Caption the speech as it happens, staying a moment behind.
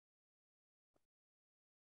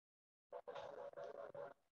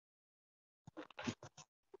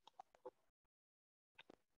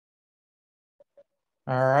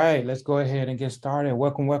All right, let's go ahead and get started.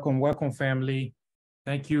 Welcome, welcome, welcome, family.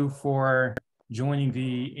 Thank you for joining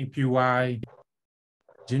the NPU-Y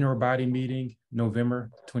General Body Meeting,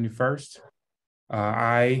 November 21st.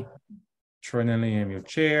 I, Troy Nunley, am your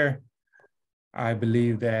chair. I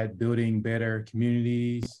believe that building better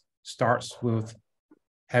communities starts with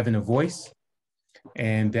having a voice,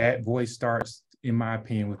 and that voice starts, in my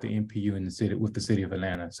opinion, with the NPU in the city, with the city of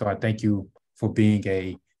Atlanta. So I thank you for being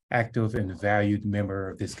an active and valued member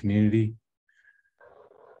of this community.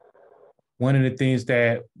 One of the things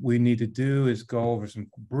that we need to do is go over some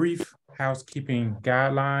brief housekeeping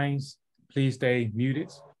guidelines. Please stay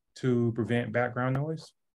muted to prevent background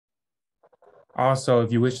noise. Also,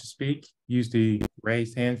 if you wish to speak, use the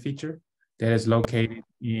raise hand feature that is located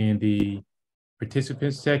in the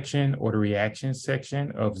participants section or the reactions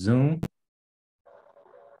section of Zoom.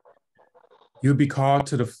 You'll be called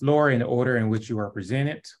to the floor in the order in which you are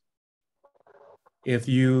presented. If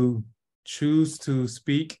you choose to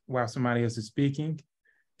speak while somebody else is speaking,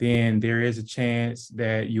 then there is a chance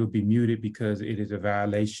that you'll be muted because it is a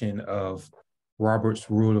violation of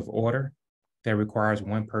Robert's Rule of Order that requires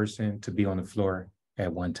one person to be on the floor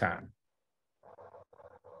at one time.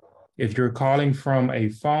 If you're calling from a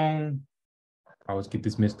phone, I always get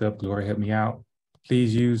this mixed up, Gloria, help me out.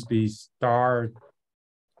 Please use the *6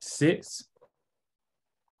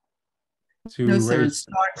 to No, sir. raise.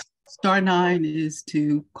 *9 is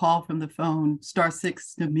to call from the phone.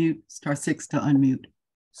 *6 to mute. *6 to unmute.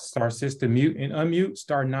 *6 to mute and unmute.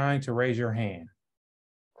 *9 to raise your hand.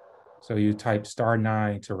 So you type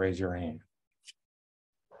 *9 to raise your hand.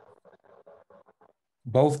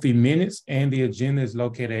 Both the minutes and the agenda is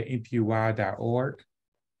located at npuy.org.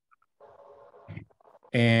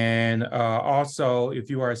 And also, if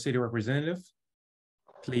you are a city representative,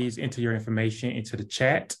 please enter your information into the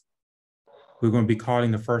chat. We're going to be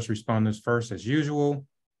calling the first responders first as usual.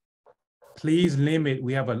 Please limit,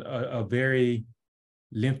 we have a very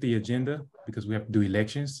lengthy agenda because we have to do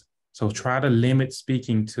elections. So try to limit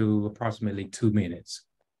speaking to approximately 2 minutes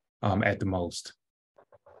at the most.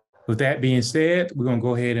 With that being said, we're going to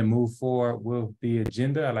go ahead and move forward with the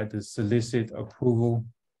agenda. I'd like to solicit approval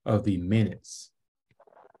of the minutes.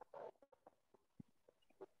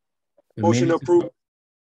 Motion to approve.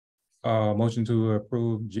 Motion to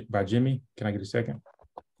approve by Jimmy. Can I get a second?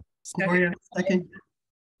 Gloria, second.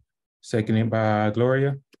 Seconded by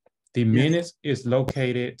Gloria. The minutes is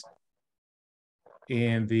located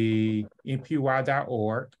in the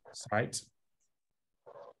npuy.org site.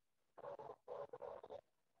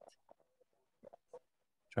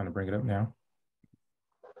 Trying to bring it up now.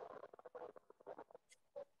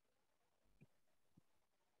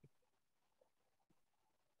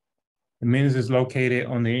 The minutes is located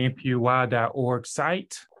on the npuy.org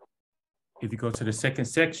site. If you go to the second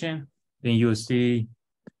section, then you'll see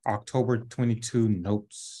October 22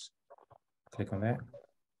 notes. Click on that.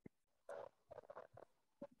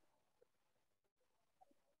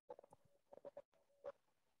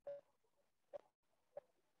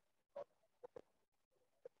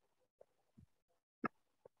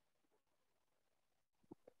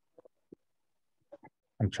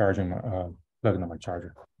 I'm charging my, plugging on my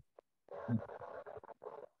charger.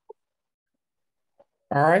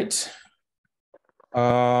 All right.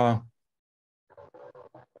 All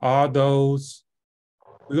those,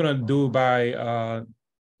 we're gonna do by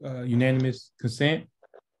unanimous consent.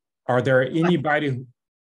 Are there anybody who?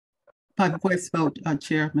 By voice vote,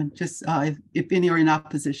 Chairman, just if any are in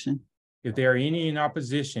opposition. If there are any in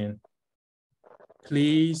opposition,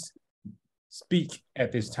 please speak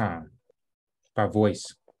at this time by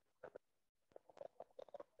voice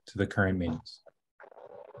to the current minutes.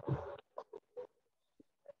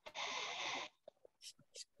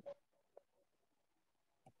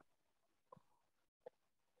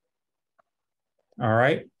 All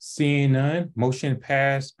right, seeing none, motion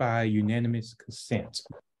passed by unanimous consent.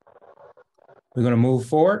 We're going to move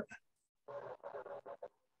forward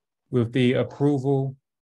with the approval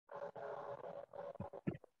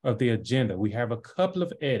of the agenda. We have a couple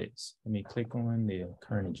of edits. Let me click on the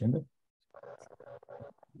current agenda.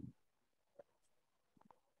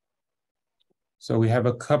 So we have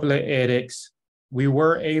a couple of edits. We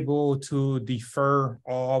were able to defer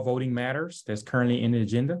all voting matters that's currently in the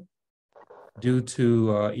agenda due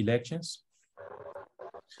to elections.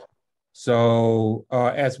 So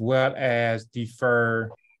as well as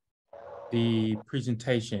defer the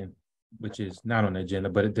presentation, which is not on the agenda,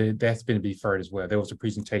 but that's been deferred as well. There was a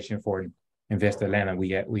presentation for Invest Atlanta. We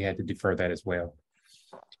had to defer that as well.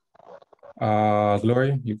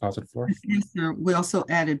 Gloria, you call to the floor. Yes, sir. We also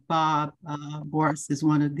added Bob Boris as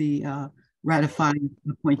one of the ratifying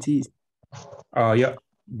appointees. Yeah,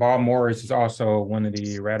 Bob Morris is also one of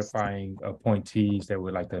the ratifying appointees that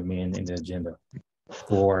would like to amend in the agenda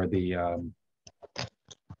for the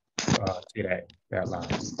to that line.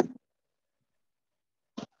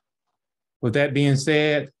 With that being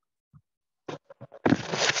said,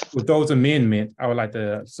 with those amendments, I would like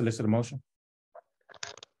to solicit a motion.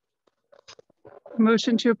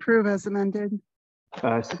 Motion to approve as amended.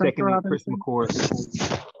 Second, Chris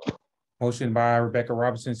McCord. Motion by Rebecca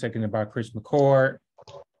Robinson, seconded by Chris McCord.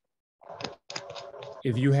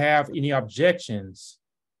 If you have any objections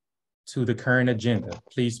to the current agenda,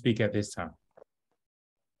 please speak at this time.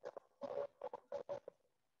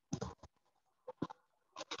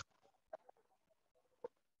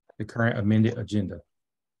 The current amended agenda.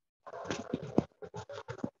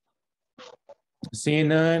 Seeing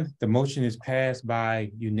none, the motion is passed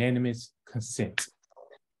by unanimous consent.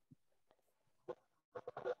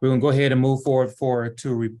 We're gonna go ahead and move forward for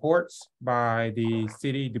two reports by the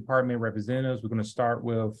city department representatives. We're gonna start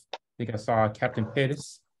with, I think I saw Captain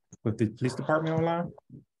Pettis with the police department online.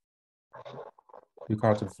 You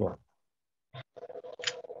call to the floor.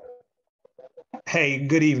 Hey,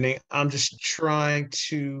 good evening. I'm just trying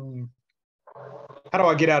to, how do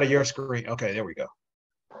I get out of your screen? Okay, there we go.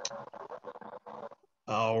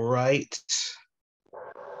 All right.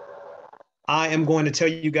 I am going to tell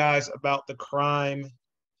you guys about the crime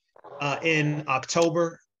in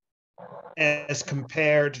October as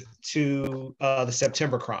compared to the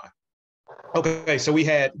September crime. Okay, so we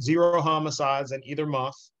had 0 homicides in either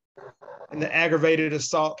month. In the aggravated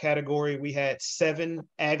assault category, we had 7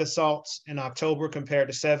 ag assaults in October compared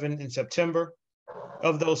to 7 in September.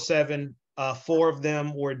 Of those 7, 4 of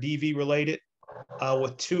them were DV related,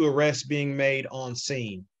 with 2 arrests being made on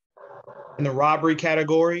scene. In the robbery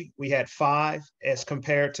category, we had 5 as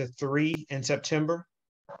compared to 3 in September.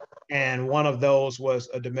 And 1 of those was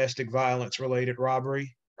a domestic violence related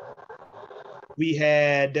robbery. We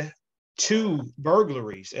had 2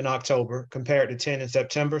 burglaries in October compared to 10 in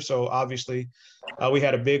September. So obviously we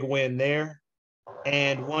had a big win there.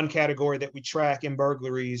 And 1 category that we track in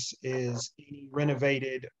burglaries is any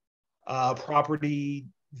renovated property,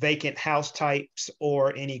 vacant house types,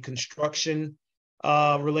 or any construction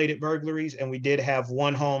related burglaries. And we did have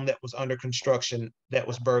 1 home that was under construction that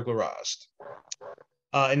was burglarized.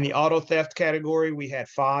 In the auto theft category, we had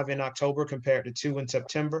 5 in October compared to 2 in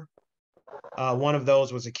September. 1 of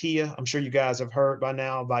those was a Kia. I'm sure you guys have heard by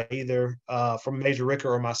now by either from Major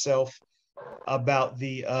Ricker or myself about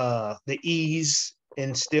the ease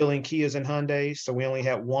in stealing Kias and Hyundais. So we only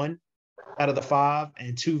had 1 out of the 5,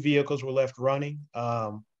 and 2 vehicles were left running.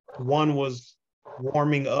 1 was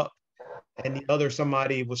warming up, and the other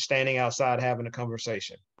somebody was standing outside having a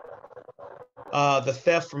conversation. The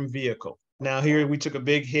theft from vehicle. Now here we took a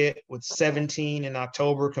big hit with 17 in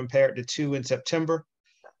October compared to 2 in September.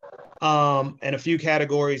 And a few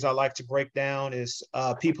categories I like to break down is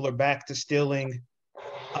people are back to stealing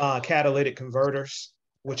catalytic converters,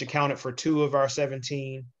 which accounted for 2 of our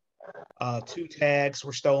 17. 2 tags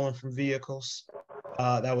were stolen from vehicles.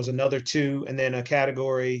 That was another 2. And then a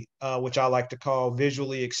category which I like to call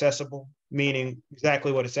visually accessible, meaning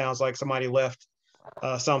exactly what it sounds like. Somebody left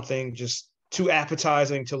something just too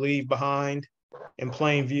appetizing to leave behind in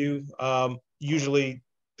plain view. Usually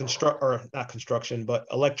not construction, but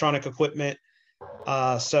electronic equipment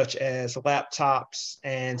such as laptops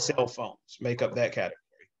and cell phones make up that category.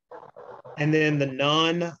 And then the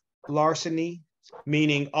non-larceny,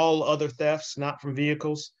 meaning all other thefts, not from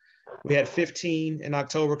vehicles. We had 15 in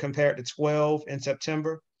October compared to 12 in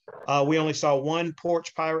September. We only saw 1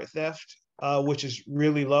 porch pirate theft, which is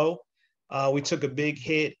really low. We took a big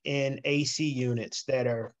hit in AC units that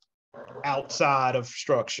are outside of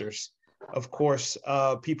structures. Of course,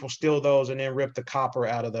 people steal those and then rip the copper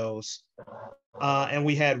out of those. And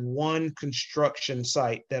we had 1 construction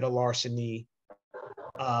site that a larceny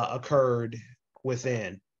occurred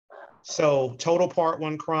within. So total part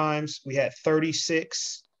 1 crimes, we had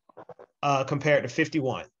 36 compared to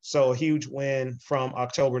 51. So a huge win from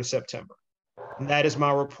October to September. And that is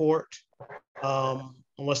my report,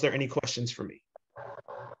 unless there are any questions for me.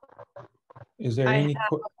 Is there any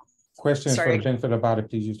questions for the benefit about it?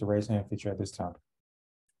 Please use the raise hand feature at this time.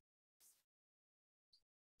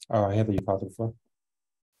 Heather, you call to the floor.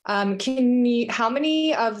 How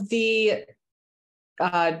many of the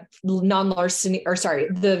non-larceny, or sorry,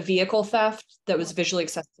 the vehicle theft that was visually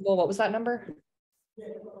accessible, what was that number?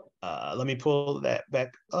 Let me pull that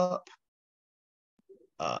back up.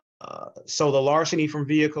 So the larceny from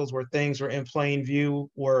vehicles where things were in plain view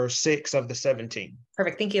were 6 of the 17.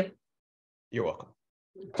 Perfect, thank you. You're welcome.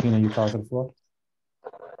 Tina, you call to the floor.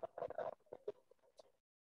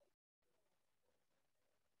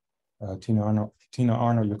 Tina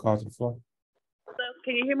Arnold, you're called to the floor.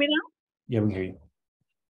 Can you hear me now? Yeah, we can hear you.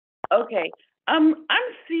 Okay. I'm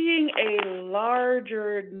seeing a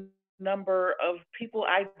larger number of people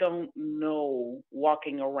I don't know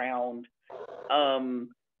walking around. And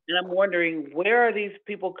I'm wondering, where are these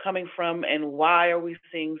people coming from and why are we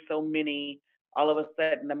seeing so many all of a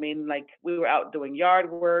sudden? I mean, like we were out doing yard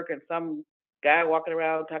work and some guy walking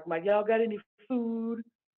around talking about, y'all got any food?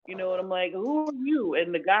 You know, and I'm like, who are you?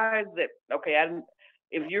 And the guys that, okay,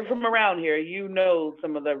 if you're from around here, you know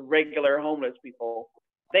some of the regular homeless people.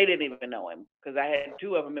 They didn't even know him because I had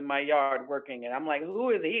two of them in my yard working, and I'm like,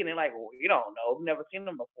 who is he? And they're like, well, you don't know, we've never seen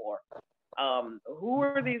him before. Who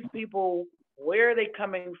are these people? Where are they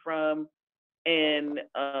coming from? And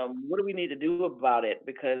what do we need to do about it?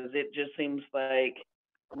 Because it just seems like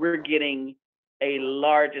we're getting a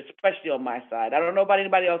large, especially on my side. I don't know about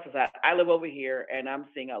anybody else's side. I live over here, and I'm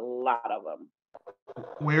seeing a lot of them.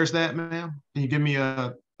 Where's that, ma'am? Can you give me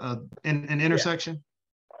an intersection? Yeah.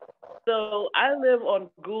 So I live on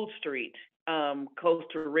Gould Street, close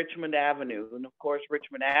to Richmond Avenue. And of course,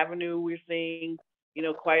 Richmond Avenue, we're seeing, you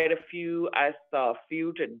know, quite a few. I saw a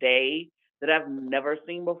few today that I've never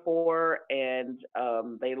seen before. And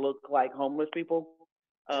they look like homeless people.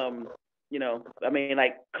 You know, I mean,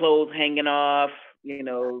 like clothes hanging off, you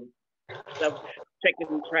know, stuff,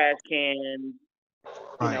 checking trash cans, you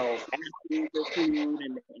know, asking for food.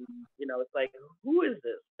 And, you know, it's like, who is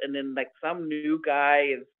this? And then like some new guy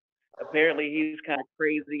is, apparently he's kind of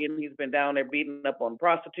crazy and he's been down there beating up on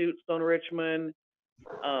prostitutes on Richmond.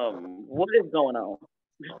 What is going on?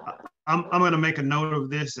 I'm going to make a note of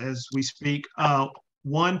this as we speak.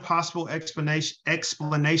 One possible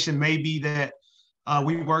explanation may be that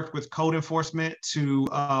we worked with code enforcement to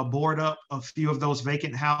board up a few of those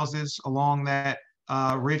vacant houses along that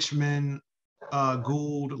Richmond,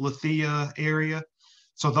 Gould, Lithia area.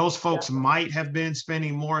 So those folks might have been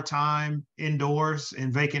spending more time indoors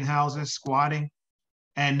in vacant houses, squatting,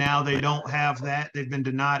 and now they don't have that. They've been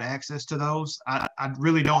denied access to those. I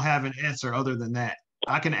really don't have an answer other than that.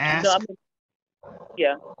 I can ask. No,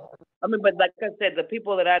 yeah. I mean, but like I said, the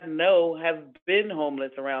people that I know have been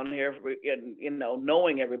homeless around here, and, you know,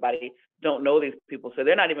 knowing everybody, don't know these people. So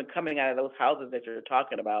they're not even coming out of those houses that you're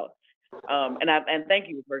talking about. And thank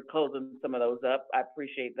you for closing some of those up. I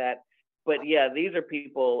appreciate that. But yeah, these are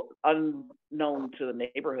people unknown to the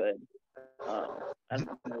neighborhood.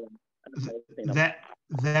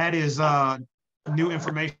 That is new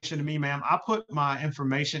information to me, ma'am. I put my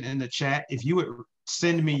information in the chat. If you would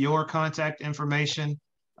send me your contact information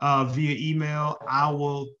via email, I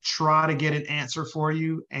will try to get an answer for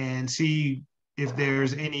you and see if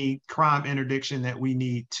there's any crime interdiction that we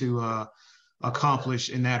need to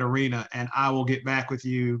accomplish in that arena. And I will get back with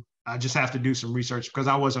you. I just have to do some research because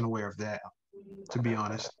I wasn't aware of that, to be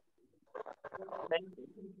honest.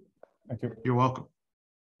 Thank you. You're welcome.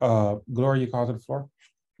 Gloria, you called to the floor.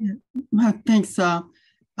 Yeah. Thanks.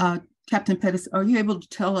 Captain Pettis, are you able to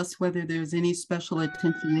tell us whether there's any special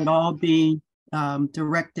attention at all being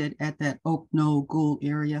directed at that Oak Knoll Gould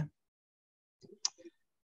area?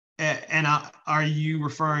 And are you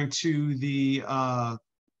referring to the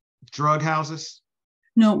drug houses?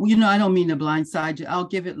 No, you know, I don't mean to blindside you. I'll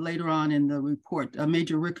give it later on in the report.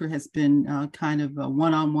 Major Ricker has been kind of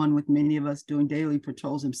one-on-one with many of us doing daily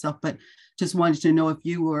patrols himself, but just wanted to know if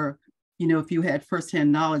you were, you know, if you had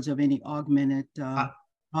firsthand knowledge of any augmented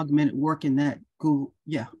work in that Gould.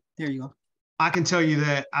 Yeah, there you go. I can tell you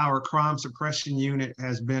that our crime suppression unit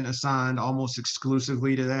has been assigned almost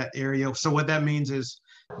exclusively to that area. So what that means is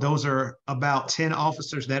those are about 10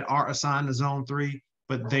 officers that are assigned to Zone 3,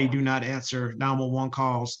 but they do not answer 911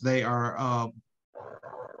 calls. They are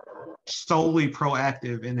solely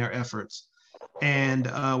proactive in their efforts.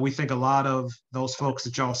 And we think a lot of those folks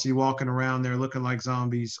that y'all see walking around there looking like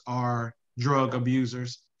zombies are drug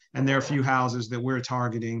abusers. And there are a few houses that we're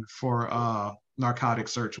targeting for narcotic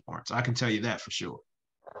search warrants. I can tell you that for sure.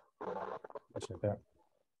 Appreciate that.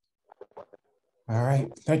 All right.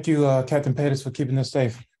 Thank you, Captain Pettis, for keeping us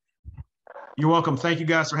safe. You're welcome. Thank you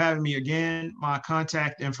guys for having me again. My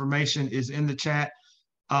contact information is in the chat.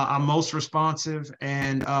 I'm most responsive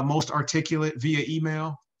and most articulate via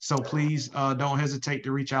email. So please don't hesitate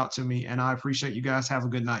to reach out to me. And I appreciate you guys. Have a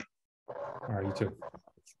good night. All right, you too.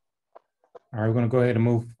 All right, we're going to go ahead and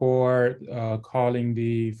move forward, calling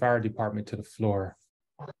the fire department to the floor.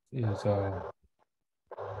 I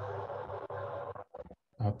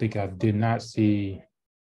think I did not see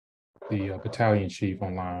the battalion chief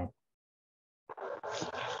online.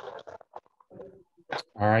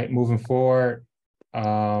 All right, moving forward,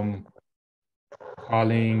 calling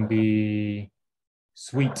the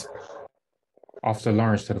suite. Officer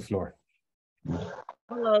Lawrence to the floor.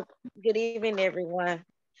 Hello, good evening, everyone.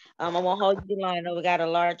 I won't hold you long. I know we got a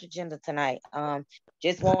large agenda tonight.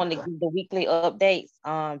 Just wanted to give the weekly updates.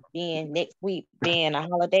 Being next week being a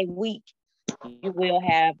holiday week, you will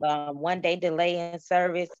have 1 day delay in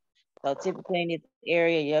service. So typically in this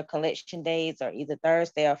area, your collection days are either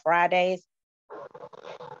Thursday or Fridays.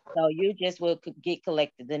 So you just will get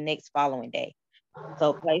collected the next following day.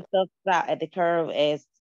 So place stuff out at the curb as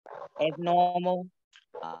normal.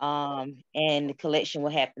 And the collection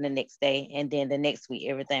will happen the next day, and then the next week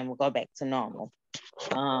everything will go back to normal.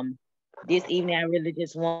 This evening I really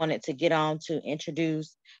just wanted to get on to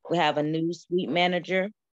introduce, we have a new suite manager,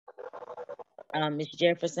 Ms.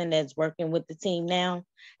 Jefferson, that's working with the team now.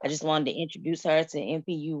 I just wanted to introduce her to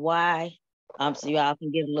NPU-Y, so you all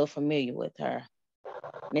can get a little familiar with her.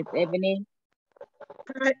 Ms. Ebony.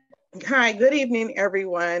 Hi, good evening,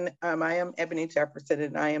 everyone. I am Ebony Jefferson,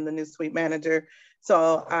 and I am the new suite manager.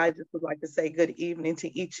 So I just would like to say good evening to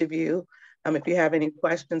each of you. If you have any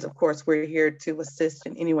questions, of course, we're here to assist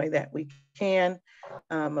in any way that we can.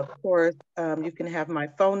 Of course, you can have my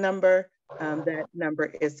phone number. That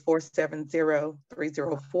number is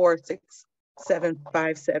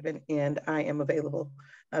 470-304-6757, and I am available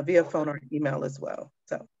via phone or email as well.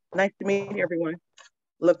 So nice to meet everyone.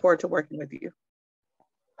 Look forward to working with you.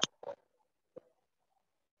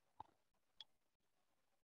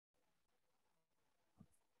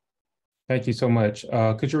 Thank you so much.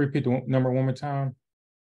 Could you repeat the number one more time,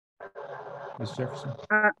 Ms. Jefferson?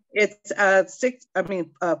 It's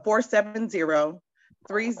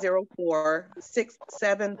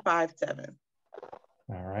 470-304-6757.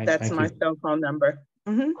 All right. That's my cell phone number.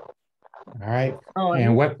 Mm-hmm. All right. Oh,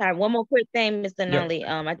 and what? Sorry, one more quick thing, Mr. Nunley.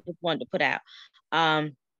 I just wanted to put out.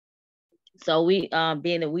 So we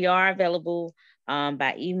being that we are available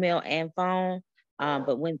by email and phone.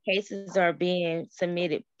 But when cases are being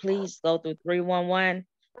submitted, please go through 311.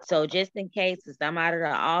 So just in case I'm out of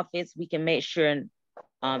the office, we can make sure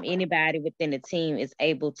anybody within the team is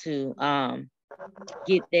able to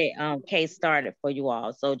get that case started for you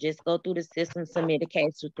all. So just go through the system, submit a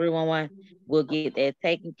case to 311. We'll get that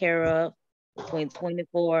taken care of between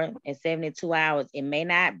 24 and 72 hours. It may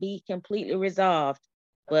not be completely resolved,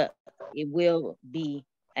 but it will be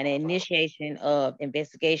an initiation of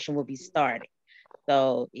investigation will be started.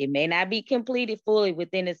 So it may not be completed fully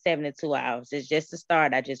within the 72 hours. It's just a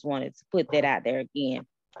start. I just wanted to put that out there again.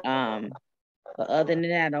 But other than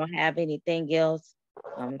that, I don't have anything else.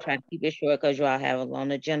 I'm trying to keep it short because you all have a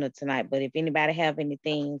long agenda tonight. But if anybody have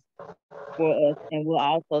anything for us, and we'll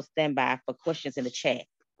also stand by for questions in the chat.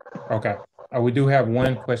 Okay. We do have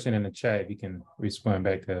one question in the chat. You can respond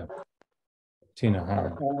back to Tina.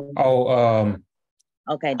 Okay.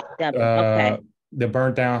 Okay. The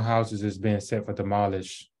burnt down houses is being set for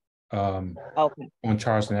demolish on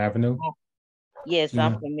Charleston Avenue. Yes,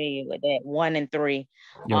 I'm familiar with that. 1 and 3.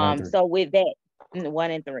 Yeah, 1 and 3. So with that,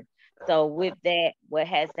 1 and 3. So with that, what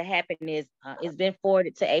has to happen is it's been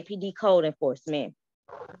forwarded to APD code enforcement.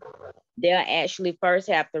 They'll actually first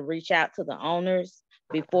have to reach out to the owners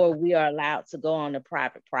before we are allowed to go on the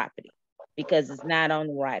private property, because it's not on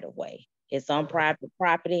the right of way. It's on private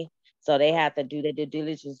property. So they have to do the due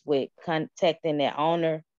diligence with contacting their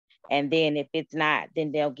owner. And then if it's not,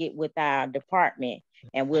 then they'll get with our department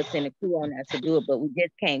and we'll send a crew on that to do it. But we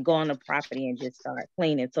just can't go on the property and just start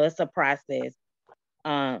cleaning. So it's a process.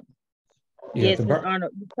 Yes, Ms.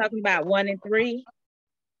 Arnold, you're talking about 1 and 3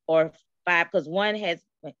 or 5? Because one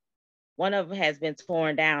of them has been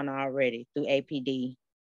torn down already through APD.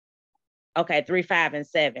 Okay, 3, 5, and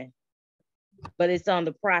 7. But it's on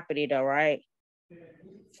the property though, right?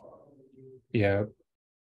 Yeah.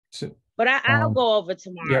 But I'll go over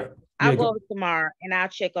tomorrow. I'll go over tomorrow and I'll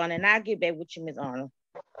check on it and I'll get back with you, Ms. Arnold.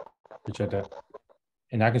 Appreciate that.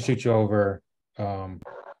 And I can shoot you over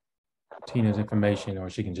Tina's information, or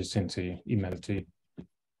she can just send it to you, email it to you.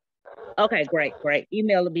 Okay, great.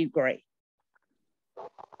 Email will be great.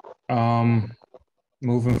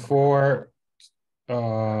 Moving forward,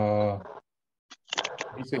 Lisa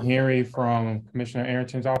Henry from Commissioner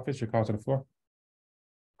Arrington's office, your call to the floor.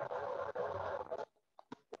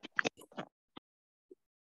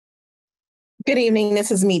 Good evening.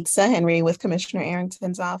 This is Lisa Henry with Commissioner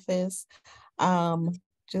Arrington's office.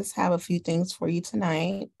 Just have a few things for you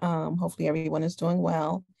tonight. Hopefully everyone is doing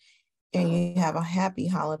well and you have a happy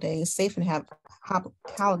holiday, safe and happy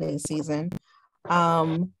holiday season.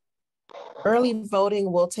 Early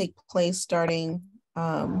voting will take place starting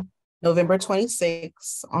November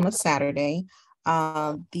 26th on a Saturday.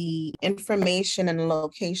 The information and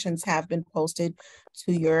locations have been posted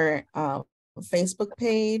to your Facebook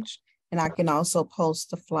page And I can also post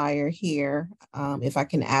the flyer here. If I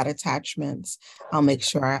can add attachments, I'll make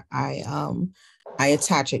sure I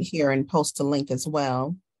attach it here and post a link as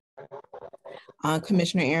well.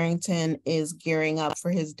 Commissioner Arrington is gearing up for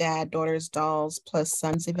his Dad, Daughters, Dolls Plus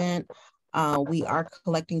Sons event. We are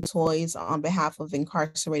collecting toys on behalf of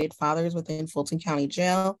incarcerated fathers within Fulton County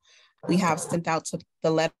Jail. We have sent out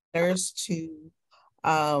the letters to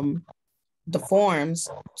the forms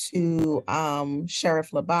to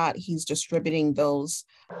Sheriff Labatt. He's distributing those,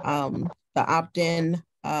 the opt-in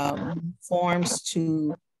forms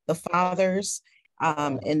to the fathers.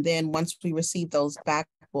 And then once we receive those back,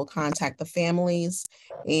 we'll contact the families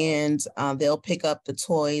and they'll pick up the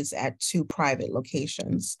toys at 2 private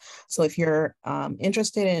locations. So if you're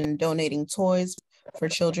interested in donating toys for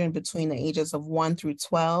children between the ages of 1 through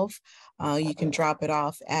 12, you can drop it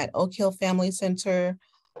off at Oak Hill Family Center,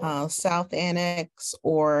 South Annex,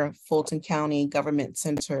 or Fulton County Government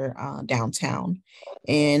Center downtown.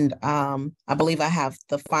 And I believe I have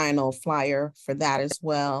the final flyer for that as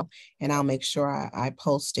well. And I'll make sure I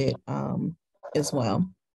post it as well.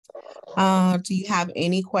 Do you have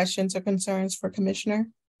any questions or concerns for Commissioner?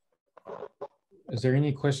 Is there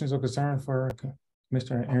any questions or concerns for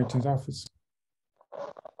Mr. Arrington's office?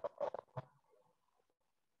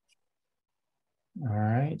 All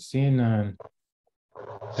right, seeing none.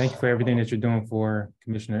 Thank you for everything that you're doing for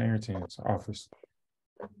Commissioner Arrington's office.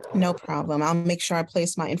 No problem. I'll make sure I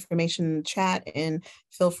place my information in the chat and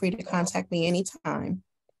feel free to contact me anytime.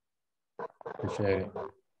 Appreciate it.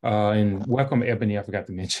 And welcome Ebony, I forgot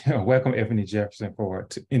to mention, welcome Ebony Jefferson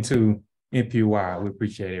into NPU-Y. We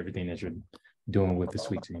appreciate everything that you're doing with the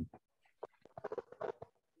sweet team.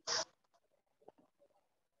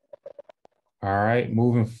 All right,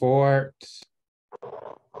 moving forward.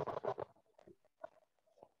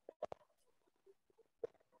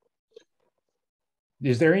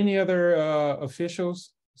 Is there any other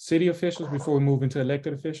officials, city officials, before we move into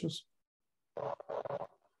elected officials?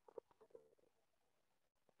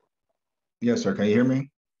 Yes, sir. Can you hear me?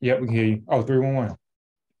 Yep, we can hear you. Oh, 311.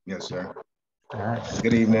 Yes, sir. All right.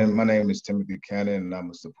 Good evening. My name is Timothy Buchanan, and I'm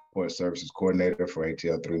a support services coordinator for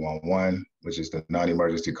ATL 311, which is the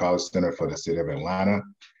non-emergency call center for the city of Atlanta.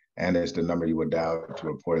 And it's the number you would dial to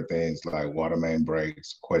report things like water main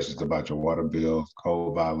breaks, questions about your water bill,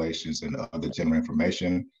 code violations, and other general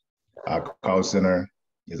information. Our call center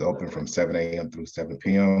is open from 7 a.m. through 7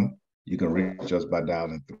 p.m. You can reach us by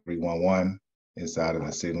dialing 311 inside of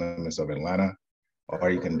the city limits of Atlanta, or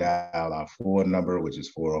you can dial our full number, which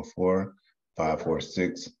is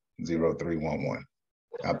 404-546-0311.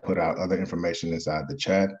 I put out other information inside the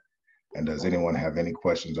chat. And does anyone have any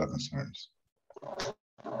questions or concerns?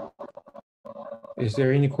 Is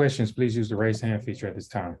there any questions? Please use the raise hand feature at this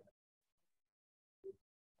time.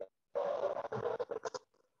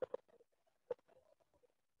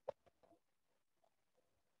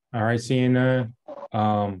 All right, seeing none.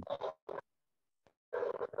 All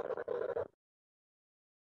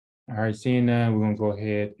right, seeing none, we're gonna go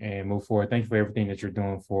ahead and move forward. Thank you for everything that you're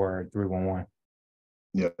doing for 311.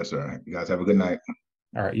 Yes, sir. You guys have a good night.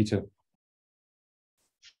 All right, you too.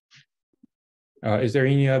 Is there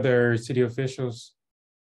any other city officials?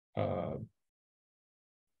 I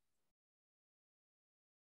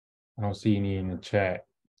don't see any in the chat.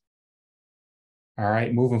 All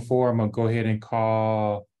right, moving forward, I'm gonna go ahead and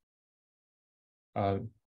call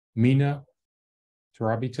Mina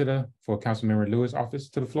Tarabi for Councilmember Lewis' office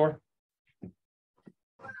to the floor.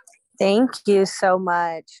 Thank you so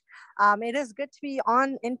much. It is good to be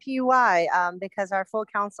on NPU-Y because our full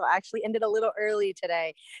council actually ended a little early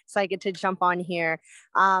today, so I get to jump on here.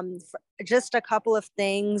 Just a couple of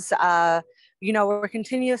things. You know, we're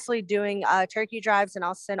continuously doing turkey drives, and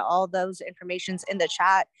I'll send all those informations in the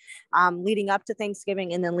chat leading up to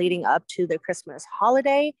Thanksgiving and then leading up to the Christmas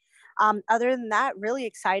holiday. Other than that, really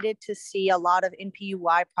excited to see a lot of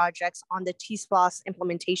NPU-Y projects on the T-SPLOS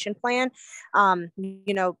implementation plan.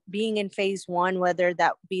 You know, being in phase 1, whether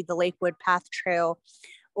that be the Lakewood Path Trail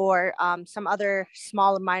or some other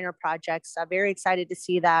small and minor projects. I'm very excited to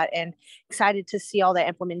see that and excited to see all the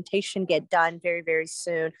implementation get done very, very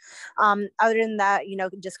soon. Other than that, you know,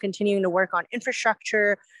 just continuing to work on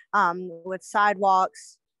infrastructure with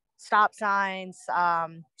sidewalks, stop signs,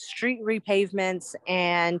 street repavements,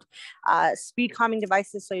 and speed calming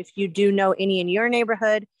devices. So if you do know any in your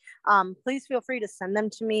neighborhood, please feel free to send them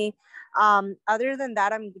to me. Other than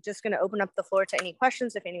that, I'm just going to open up the floor to any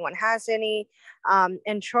questions if anyone has any.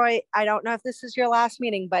 And Troy, I don't know if this is your last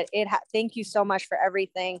meeting, but thank you so much for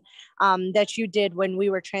everything that you did when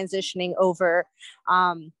we were transitioning over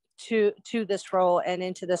to this role and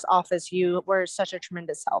into this office. You were such a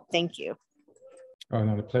tremendous help. Thank you. Oh,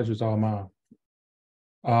 no, the pleasure is all mine.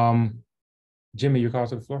 Jimmy, your call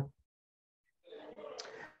to the floor.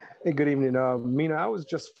 Hey, good evening. Mina, I was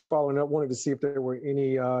just following up, wanted to see if there were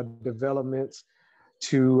any developments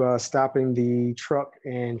to stopping the truck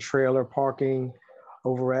and trailer parking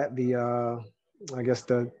over at the, I guess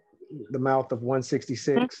the mouth of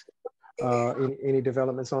 166. Any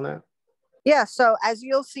developments on that? Yeah, so as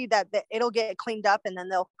you'll see that it'll get cleaned up and then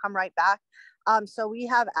they'll come right back. So we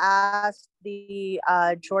have asked the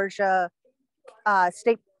Georgia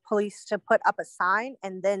State Police to put up a sign,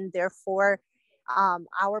 and then therefore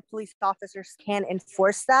our police officers can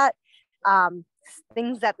enforce that.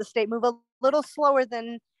 Things that the state move a little slower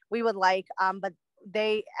than we would like, but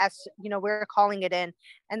they, as you know, we're calling it in,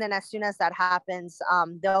 and then as soon as that happens,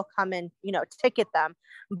 they'll come and, you know, ticket them.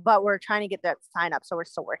 But we're trying to get that sign up, so we're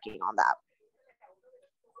still working on that.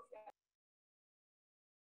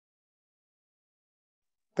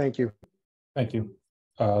 Thank you. Thank you.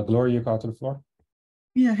 Gloria, your call to the floor.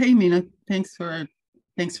 Yeah, hey Mina, thanks for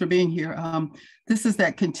being here. This is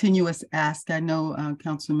that continuous ask. I know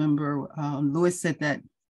Councilmember Lewis said that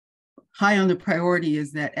high on the priority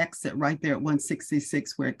is that exit right there at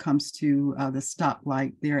 166 where it comes to the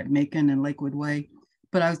stoplight there at Macon and Lakewood Way.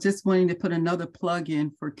 But I was just wanting to put another plug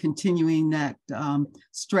in for continuing that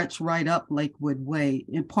stretch right up Lakewood Way,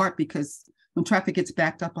 in part because when traffic gets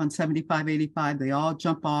backed up on 7585, they all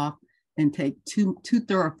jump off and take two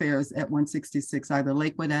thoroughfares at 166, either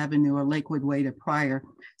Lakewood Avenue or Lakewood Way to Pryor.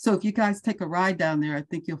 So if you guys take a ride down there, I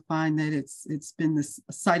think you'll find that it's been the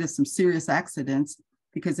site of some serious accidents,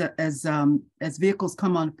 because as vehicles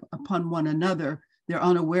come upon one another, they're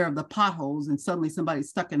unaware of the potholes, and suddenly somebody's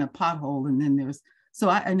stuck in a pothole, and then there's, so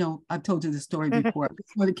I know I've told you the story before. I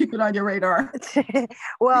just want to keep it on your radar.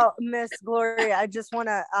 Well, Miss Gloria, I just want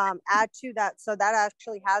to add to that. So that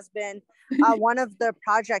actually has been one of the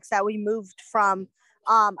projects that we moved from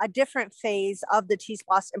a different phase of the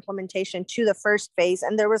T-SPLOS implementation to the first phase.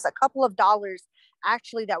 And there was a couple of dollars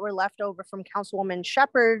actually that were left over from Councilwoman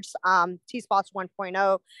Shepherd's T-SPLOS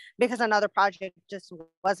 1.0 because another project just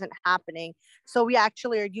wasn't happening. So we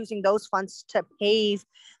actually are using those funds to pave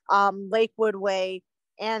Lakewood Way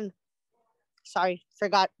and, sorry,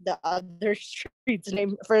 forgot the other street's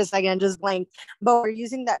name for a second, just blank. But we're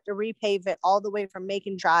using that to repave it all the way from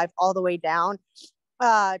Macon Drive all the way down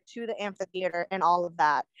to the amphitheater and all of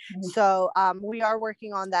that. Mm-hmm. So we are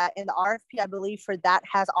working on that, and the RFP, I believe, for that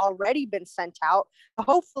has already been sent out.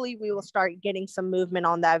 Hopefully we will start getting some movement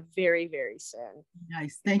on that very, very soon.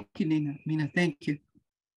 Nice. Thank you, Mina. Thank you.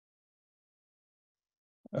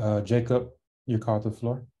 Jacob, your call to the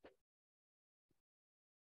floor.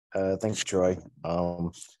 Thanks, Troy.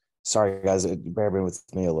 Sorry, guys, bear with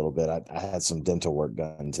me a little bit. I had some dental work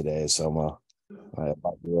done today, so it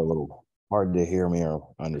might be a little hard to hear me or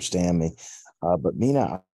understand me. But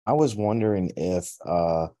Mina, I was wondering if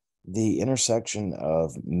the intersection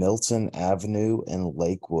of Milton Avenue and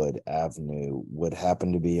Lakewood Avenue would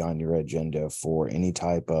happen to be on your agenda for any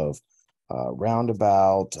type of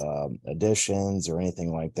roundabout additions or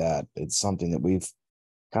anything like that. It's something that we've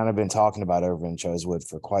kind of been talking about over in Chosewood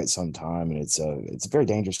for quite some time, and it's a very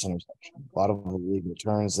dangerous intersection. A lot of illegal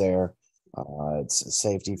turns there. It's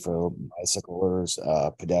safety for bicyclers,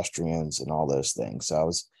 pedestrians, and all those things. So I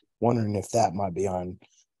was wondering if that might be on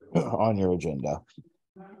your agenda.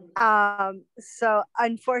 So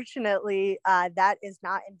unfortunately, that is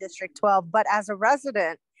not in District 12, but as a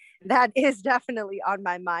resident, that is definitely on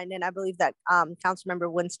my mind. And I believe that Councilmember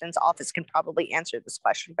Winston's office can probably answer this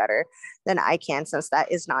question better than I can, since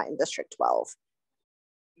that is not in District 12.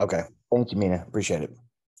 Okay. Thank you, Mina. Appreciate it.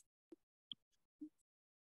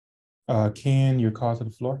 Ken, your call to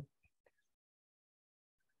the floor.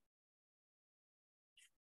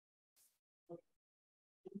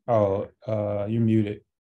 Oh, you're muted.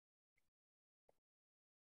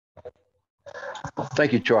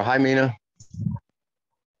 Thank you, Troy. Hi, Mina.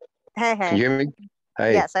 Hey. Can you hear me?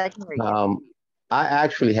 Hey. Yes, I can hear you. I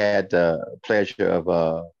actually had the pleasure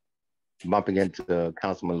of bumping into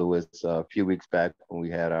Councilman Lewis a few weeks back when we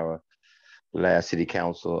had our last city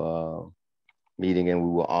council meeting, and we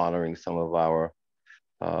were honoring some of our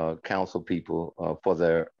council people for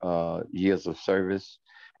their years of service.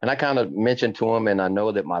 And I kind of mentioned to him, and I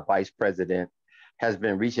know that my vice president has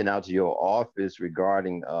been reaching out to your office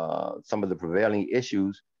regarding some of the prevailing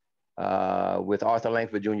issues with Arthur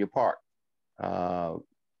Langford Jr. Park. You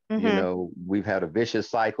know, we've had a vicious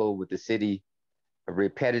cycle with the city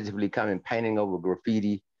repetitively coming painting over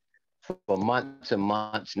graffiti for months and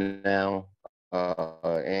months now,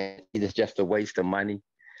 and it's just a waste of money.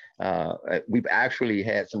 We've actually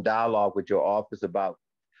had some dialogue with your office about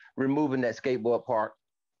removing that skateboard park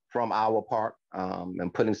from our park,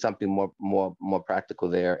 and putting something more practical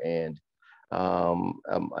there. And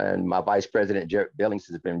my Vice President, Jared Billings,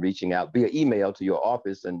 has been reaching out via email to your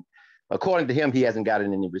office. And according to him, he hasn't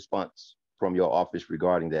gotten any response from your office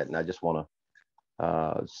regarding that. And I just want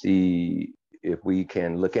to see if we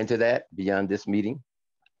can look into that beyond this meeting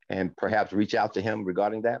and perhaps reach out to him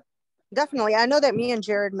regarding that. Definitely. I know that me and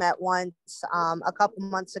Jared met once a couple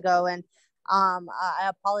months ago, and I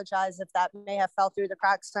apologize if that may have fell through the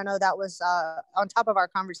cracks. I know that was on top of our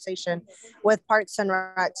conversation with Parks and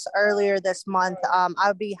Recs earlier this month. I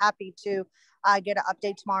would be happy to get an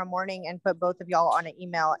update tomorrow morning and put both of y'all on an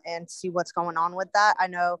email and see what's going on with that. I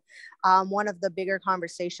know one of the bigger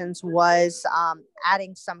conversations was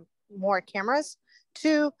adding some more cameras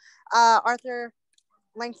to Arthur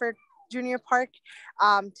Langford Junior Park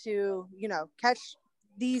to, catch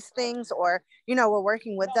these things, or, we're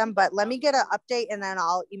working with them, but let me get an update and then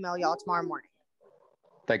I'll email y'all tomorrow morning.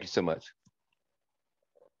 Thank you so much.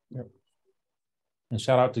 Yep. And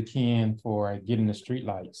shout out to Ken for getting the street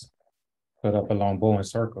lights put up along Bowen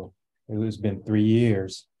Circle. It's been 3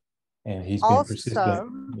 years and he's been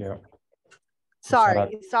persistent. Yeah.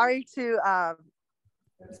 Sorry to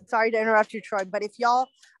interrupt you, Troy, but if y'all,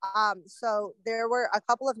 so there were a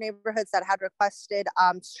couple of neighborhoods that had requested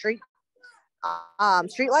street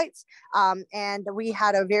lights, and we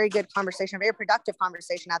had a very good conversation, a very productive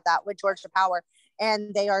conversation at that with Georgia Power,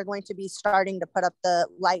 and they are going to be starting to put up the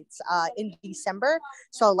lights in December,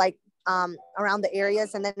 so like around the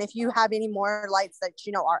areas. And then if you have any more lights that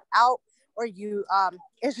are out, or you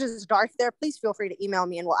it's just dark there, please feel free to email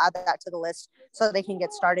me and we'll add that to the list so they can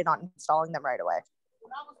get started on installing them right away.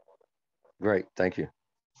 Great, thank you.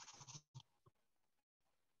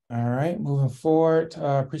 All right, moving forward.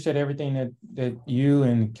 Appreciate everything that you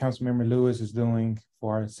and Councilmember Lewis is doing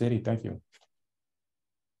for our city. Thank you.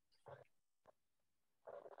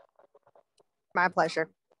 My pleasure.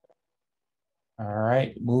 All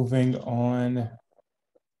right, moving on.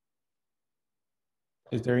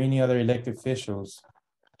 Is there any other elected officials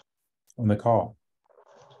on the call?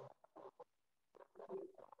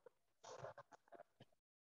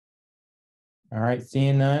 All right,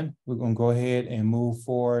 seeing none, we're gonna go ahead and move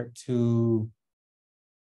forward to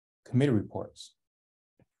committee reports.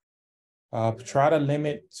 Try to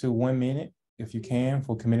limit to 1 minute if you can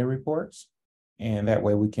for committee reports. And that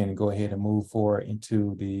way we can go ahead and move forward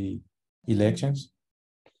into the elections.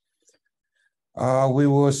 We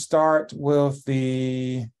will start with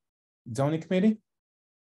the zoning committee.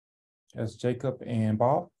 That's Jacob and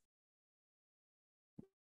Bob.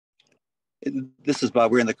 This is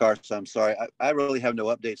Bob. We're in the car, so I'm sorry. I really have no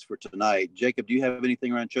updates for tonight. Jacob, do you have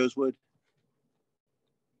anything around Chosewood?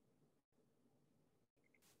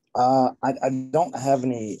 I don't have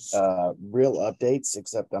any real updates,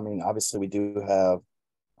 except, I mean, obviously we do have,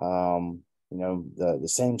 the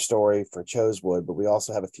same story for Chosewood, but we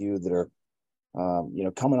also have a few that are,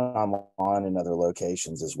 coming online in other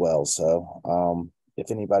locations as well. So if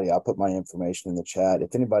anybody, I'll put my information in the chat.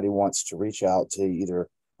 If anybody wants to reach out to either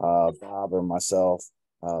Bob or myself,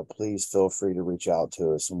 please feel free to reach out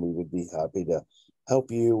to us, and we would be happy to help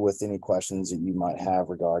you with any questions that you might have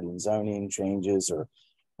regarding zoning changes or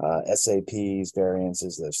SAPs,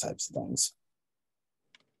 variances, those types of things.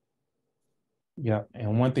 Yeah,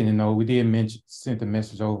 and one thing to know, we did send the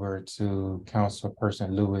message over to Councilperson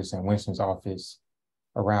Lewis and Winston's office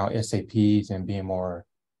around SAPs and being more,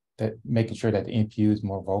 making sure that the NPU is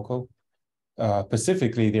more vocal.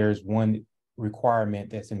 Specifically, there's one requirement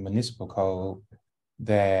that's in municipal code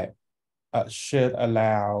that should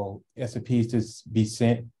allow SAPs to be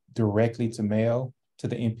sent directly to mail to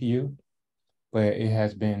the NPU, but it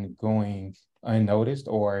has been going unnoticed,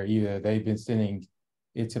 or either they've been sending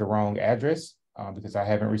it to the wrong address because I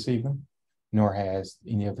haven't received them, nor has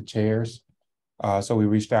any of the chairs. So we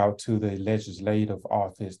reached out to the legislative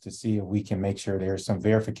office to see if we can make sure there's some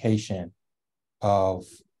verification of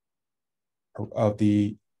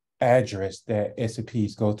the address that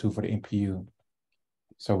SAPs go to for the NPU.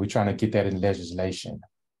 So we're trying to get that in legislation.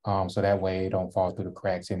 So that way it don't fall through the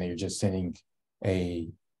cracks and they're just sending a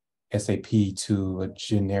SAP to a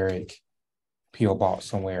generic PO box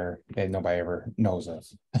somewhere that nobody ever knows of.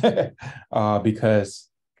 Because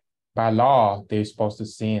by law, they're supposed to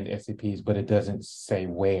send SAPs, but it doesn't say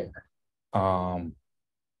where.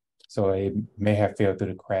 So it may have fell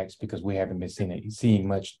through the cracks because we haven't been seeing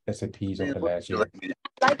much SAPs over the last year.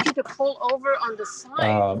 I'd like you to pull over on the side.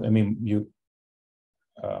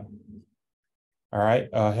 All right,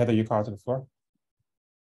 Heather, you call to the floor.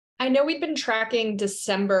 I know we'd been tracking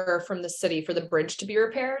December from the city for the bridge to be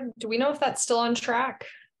repaired. Do we know if that's still on track?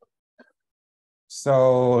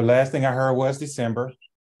 So last thing I heard was December.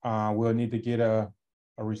 we'll need to get a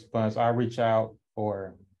response. I'll reach out,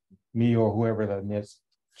 or me or whoever the next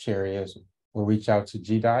chair is, will reach out to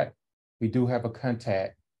GDOT. We do have a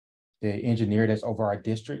contact, the engineer that's over our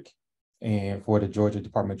district, and for the Georgia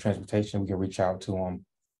Department of Transportation, we can reach out to them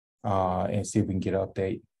and see if we can get an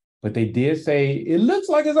update. But they did say, it looks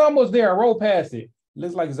like it's almost there. I rolled past it.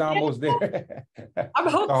 Looks like it's almost there. I'm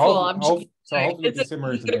hopeful. So hopefully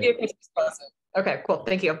December is gonna be a Christmas present. Okay, cool.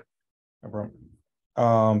 Thank you. No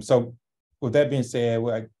problem. So with that being said,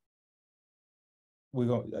 we're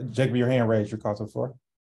going, Jacob, your hand raised, your call to the floor.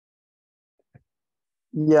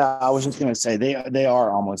 Yeah, I was just gonna say they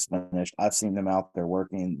are almost finished. I've seen them out there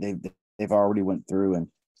working. They've already went through and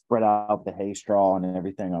spread out the hay straw and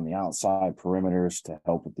everything on the outside perimeters to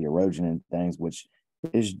help with the erosion and things, which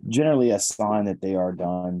is generally a sign that they are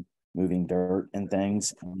done moving dirt and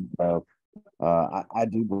things. And so I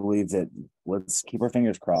do believe that, let's keep our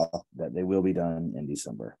fingers crossed that they will be done in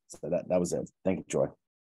December. So that was it. Thank you, Joy.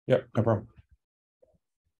 Yep, no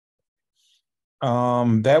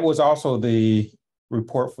problem. That was also the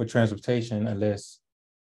report for transportation, unless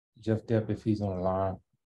Jeff Depp, if he's on the line.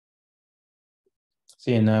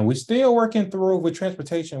 Seeing none, we're still working through with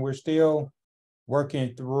transportation. We're still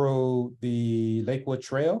working through the Lakewood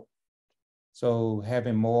Trail. So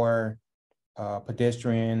having more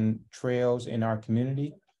pedestrian trails in our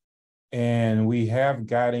community. And we have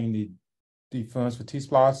gotten the funds for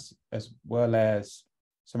T-SPLOS as well as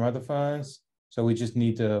some other funds. So we just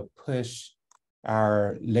need to push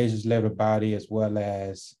our legislative body as well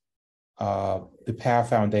as the PAL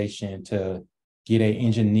Foundation to get an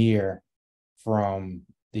engineer from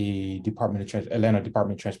the Atlanta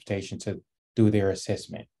Department of Transportation to do their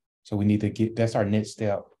assessment. So we need to get, that's our next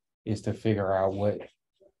step, is to figure out what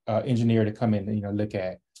engineer to come in and look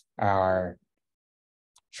at our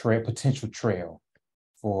potential trail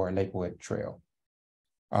for Lakewood Trail.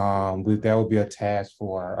 That would be a task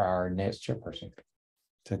for our next chairperson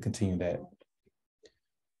to continue that.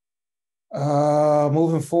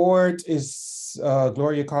 Moving forward, is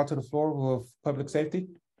Gloria called to the floor with public safety?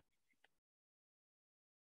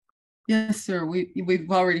 Yes, sir. We've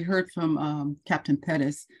already heard from Captain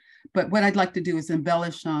Pettis, but what I'd like to do is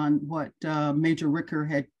embellish on what Major Ricker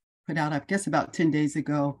had put out, I guess, about 10 days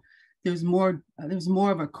ago. There's more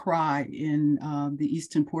of a cry in the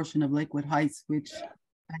eastern portion of Lakewood Heights, which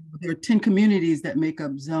there are 10 communities that make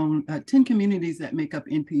up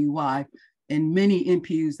NPU-Y, and many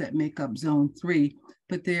NPUs that make up Zone 3.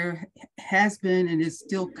 But there has been and is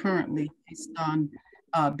still currently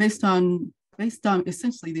based on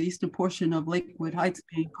essentially the eastern portion of Lakewood Heights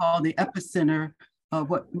being called the epicenter of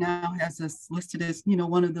what now has us listed as,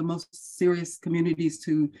 one of the most serious communities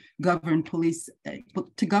to govern criminal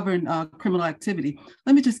activity.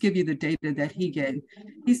 Let me just give you the data that he gave.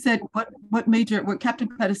 He said what Captain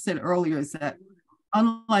Pettis said earlier is that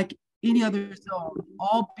unlike any other zone,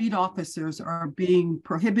 all beat officers are being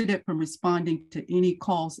prohibited from responding to any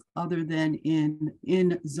calls other than in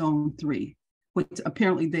Zone 3. Which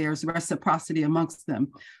apparently there's reciprocity amongst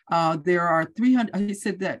them. There are 300, he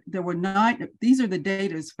said that there were 9, these are the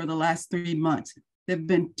data for the last 3 months. There have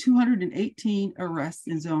been 218 arrests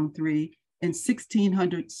in Zone 3 and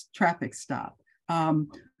 1,600 traffic stops.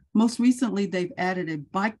 Most recently, they've added a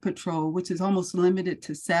bike patrol, which is almost limited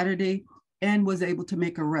to Saturday, and was able to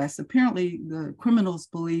make arrests. Apparently, the criminals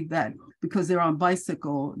believe that because they're on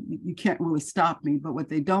bicycle, you can't really stop me. But what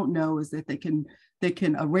they don't know is that they can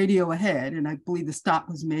radio ahead. And I believe the stop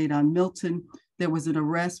was made on Milton. There was an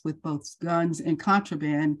arrest with both guns and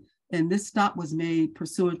contraband. And this stop was made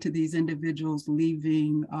pursuant to these individuals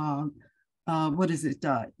leaving,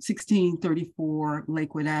 1634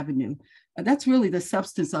 Lakewood Avenue. That's really the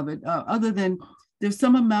substance of it. Other than there's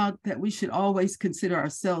some amount that we should always consider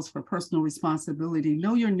ourselves for personal responsibility.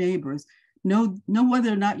 Know your neighbors. Know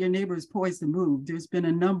whether or not your neighbor is poised to move. There's been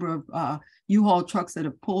a number of U-Haul trucks that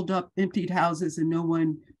have pulled up emptied houses, and no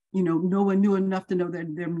one knew enough to know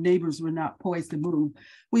that their neighbors were not poised to move.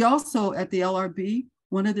 We also, at the LRB,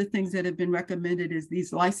 one of the things that have been recommended is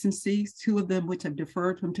these licensees, 2 of them which have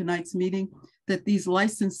deferred from tonight's meeting, that these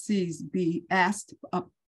licensees be asked,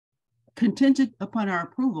 contingent upon our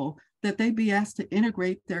approval, that they be asked to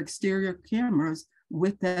integrate their exterior cameras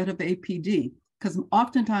with that of APD. Because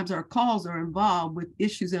oftentimes our calls are involved with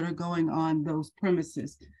issues that are going on those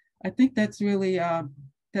premises. I think that's really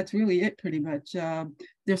it pretty much.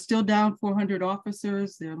 They're still down 400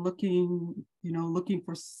 officers. They're looking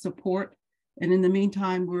for support. And in the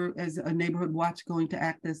meantime, we're, as a neighborhood watch, going to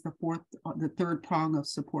act as the third prong of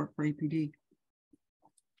support for APD.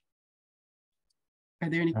 Are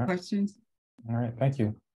there any questions? All right, thank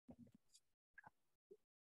you.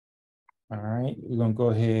 All right, we're gonna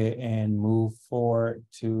go ahead and move forward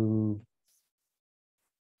to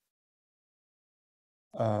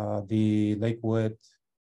the Lakewood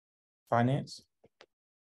Finance.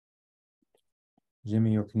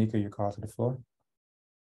 Jimmy or Kanika, you're called to the floor.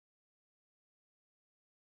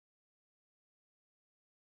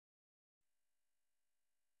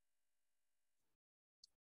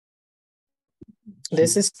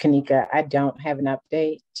 This is Kanika. I don't have an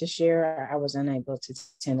update to share. I was unable to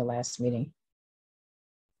attend the last meeting.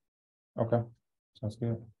 Okay, sounds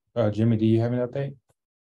good. Jimmy, do you have an update?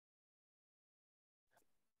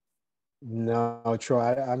 No,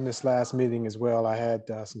 Troy, I missed last meeting as well. I had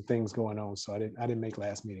some things going on, so I didn't make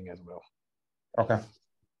last meeting as well. Okay.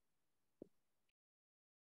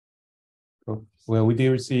 Cool. Well, we did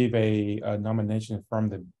receive a nomination from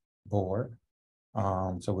the board.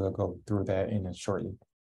 So we'll go through that in a shortly.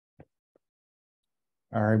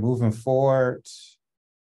 All right, moving forward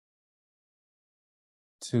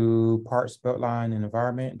to Parks, Beltline, and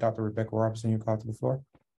Environment. Dr. Rebecca Robertson, you're called to the floor.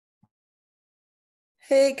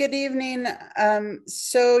 Hey, good evening.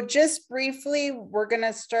 So just briefly, we're going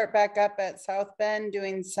to start back up at South Bend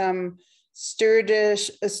doing some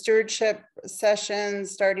stewardship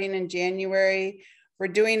sessions starting in January. We're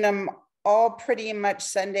doing them all pretty much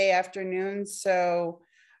Sunday afternoons. So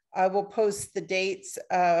I will post the dates,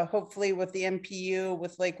 hopefully with the NPU,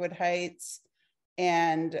 with Lakewood Heights,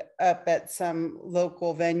 and up at some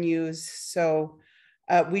local venues. So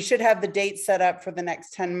we should have the dates set up for the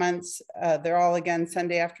next 10 months. They're all again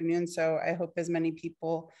Sunday afternoon. So I hope as many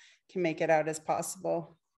people can make it out as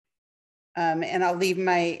possible. And I'll leave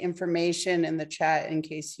my information in the chat in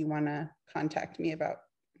case you want to contact me about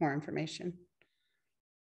more information.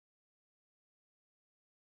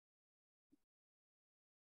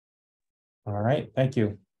 All right, thank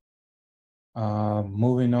you.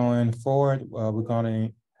 Moving on forward, we're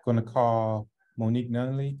going to call Monique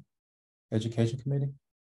Nunnally, Education Committee.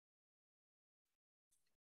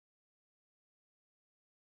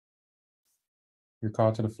 You're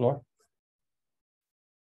called to the floor.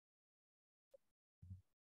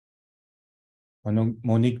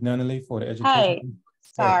 Monique Nunnally for the Education. Hey,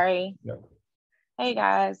 sorry. Hey. Hey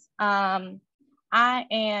guys, I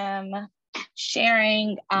am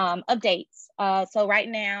sharing updates. So right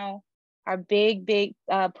now, our big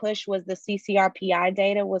push was the CCRPI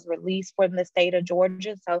data was released from the state of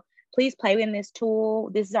Georgia. So please play in this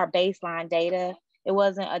tool. This is our baseline data. It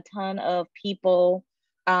wasn't a ton of people.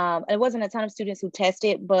 It wasn't a ton of students who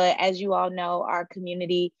tested, but as you all know, our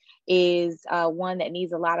community is one that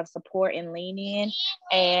needs a lot of support and lean in.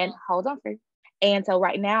 And hold on for. And so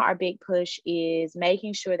right now, our big push is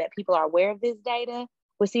making sure that people are aware of this data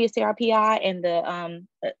with CCRPI, and the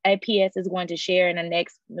APS is going to share in the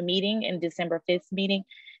next meeting, in December 5th meeting,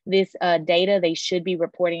 this data. They should be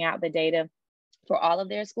reporting out the data for all of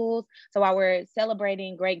their schools. So while we're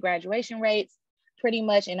celebrating great graduation rates, pretty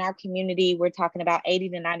much in our community, we're talking about 80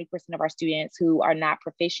 to 90% of our students who are not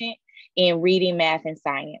proficient in reading, math, and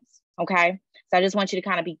science, okay? So I just want you to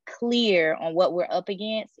kind of be clear on what we're up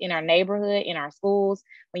against in our neighborhood, in our schools.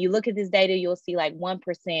 When you look at this data, you'll see like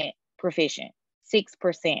 1% proficient,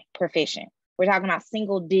 6% proficient. We're talking about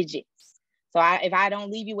single digits. So if I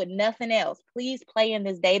don't leave you with nothing else, please play in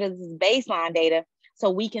this data. This is baseline data,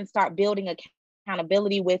 so we can start building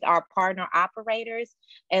accountability with our partner operators,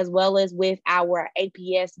 as well as with our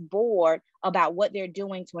APS board about what they're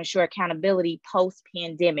doing to ensure accountability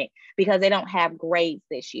post-pandemic, because they don't have grades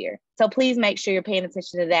this year. So please make sure you're paying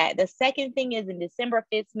attention to that. The second thing is in December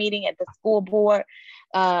 5th meeting at the school board,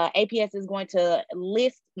 APS is going to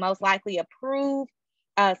list, most likely approve,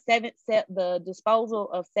 the disposal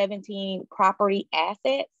of 17 property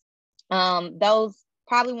assets. Those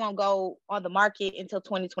probably won't go on the market until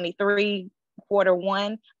 2023,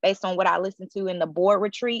 Q1, based on what I listened to in the board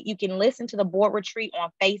retreat. You can listen to the board retreat on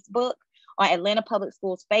Facebook, on Atlanta Public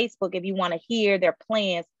Schools Facebook, if you want to hear their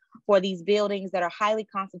plans for these buildings that are highly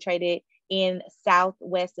concentrated in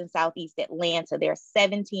Southwest and Southeast Atlanta. There are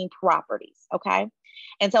 17 properties, okay?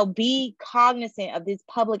 And so be cognizant of these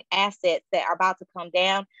public assets that are about to come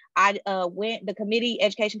down. The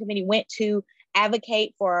education committee went to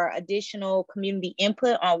advocate for additional community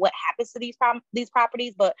input on what happens to these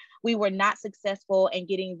properties, but we were not successful in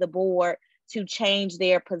getting the board to change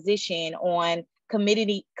their position on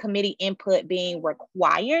committee input being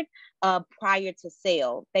required prior to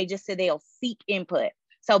sale. They just said they'll seek input.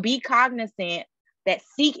 So be cognizant that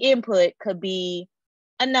seek input could be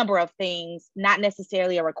a number of things, not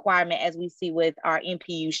necessarily a requirement, as we see with our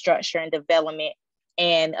NPU structure and development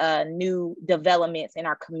and new developments in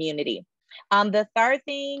our community. The third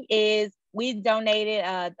thing is we donated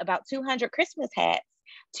about 200 Christmas hats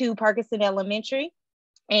to Perkinson Elementary.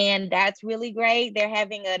 And that's really great. They're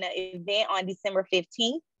having an event on December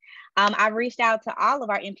 15th. I've reached out to all of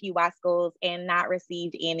our NPU-Y schools and not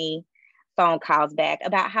received any phone calls back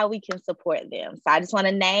about how we can support them. So I just want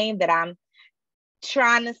to name that I'm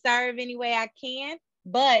trying to serve any way I can.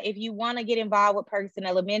 But if you want to get involved with Perkinson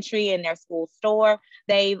Elementary and their school store,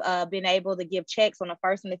 they've been able to give checks on the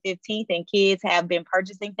 1st and the 15th, and kids have been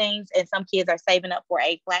purchasing things, and some kids are saving up for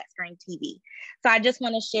a flat screen TV. So I just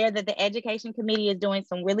want to share that the Education Committee is doing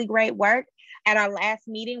some really great work. At our last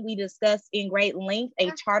meeting, we discussed in great length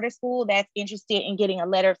a charter school that's interested in getting a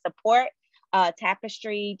letter of support,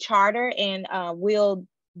 Tapestry Charter, and we'll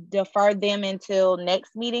defer them until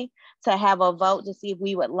next meeting to have a vote to see if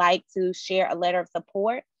we would like to share a letter of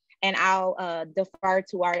support. And I'll defer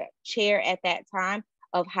to our chair at that time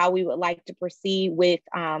of how we would like to proceed with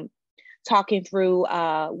talking through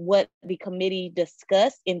what the committee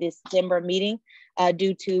discussed in this December meeting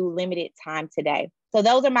due to limited time today. So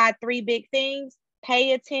those are my 3 big things.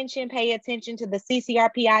 Pay attention to the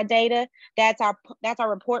CCRPI data. That's our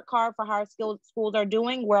report card for how our schools are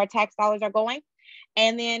doing, where our tax dollars are going.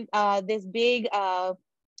 And then this big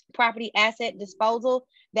property asset disposal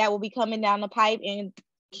that will be coming down the pipe in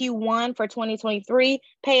Q1 for 2023.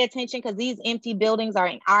 Pay attention, because these empty buildings are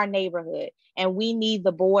in our neighborhood and we need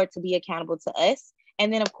the board to be accountable to us.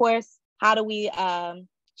 And then of course, how do we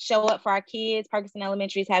show up for our kids? Perkinson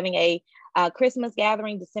Elementary is having a Christmas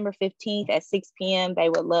gathering December 15th at 6 p.m. They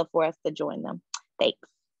would love for us to join them. Thanks.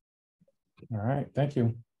 All right, thank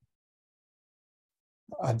you.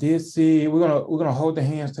 I did see we're gonna hold the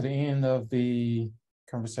hands to the end of the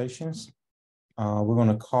conversations. We're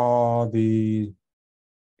gonna call the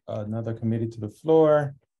another committee to the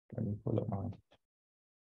floor. Let me pull up mine.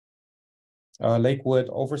 Lakewood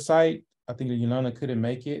Oversight. I think Yolanda couldn't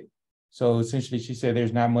make it, so essentially she said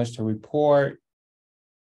there's not much to report.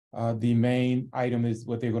 The main item is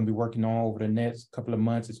what they're going to be working on over the next couple of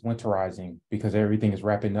months is winterizing, because everything is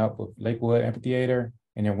wrapping up with Lakewood Amphitheater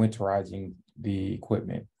and they're winterizing the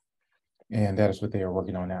equipment. And that is what they are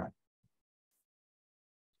working on now.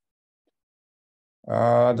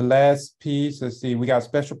 The last piece, let's see, we got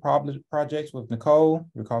special projects with Nicole.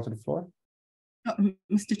 You're called to the floor.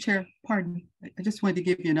 Mr. Chair, pardon. I just wanted to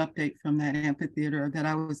give you an update from that amphitheater that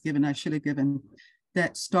I was given, I should have given,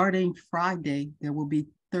 that starting Friday, there will be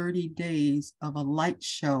 30 days of a light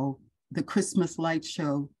show, the Christmas light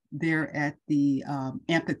show there at the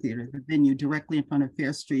amphitheater, the venue directly in front of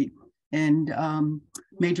Fair Street. And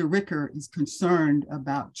Major Ricker is concerned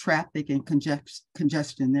about traffic and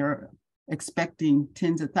congestion. They're expecting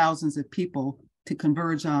tens of thousands of people to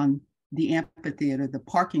converge on the amphitheater, the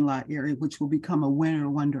parking lot area, which will become a winter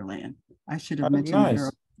wonderland. I should have mentioned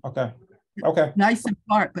nice. That. Okay. Nice in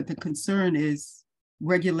part, but the concern is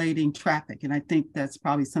regulating traffic. And I think that's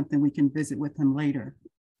probably something we can visit with him later.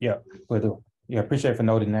 Yeah, we'll do. Yeah, appreciate for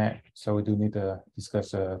noting that. So we do need to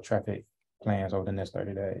discuss traffic plans over the next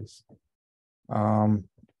 30 days.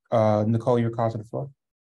 Nicole, your call to the floor.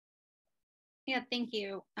 Yeah, thank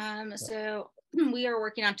you. So we are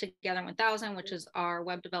working on Together 1000, which is our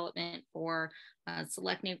web development for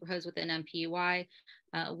select neighborhoods within NPU-Y.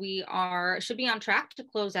 We should be on track to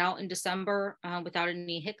close out in December without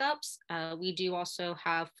any hiccups. We do also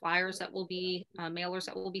have flyers that will be, mailers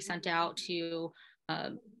that will be sent out to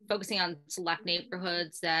focusing on select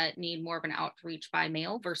neighborhoods that need more of an outreach by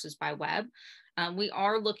mail versus by web. We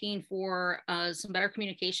are looking for some better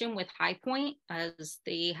communication with High Point as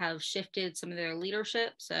they have shifted some of their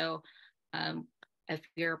leadership. So if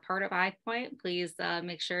you're a part of High Point, please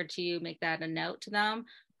make sure to make that a note to them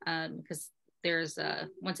because there's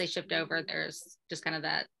once they shift over, there's just kind of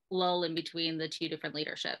that lull in between the 2 different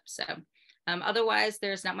leaderships. So otherwise,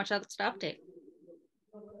 there's not much else to update.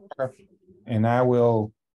 Perfect. And I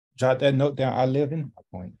will jot that note down. I live in High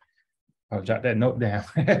Point. I'll jot that note down.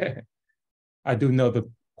 I do know the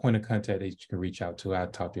point of contact that you can reach out to. I'll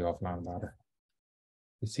talk to you offline about her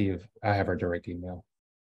to see if I have her direct email.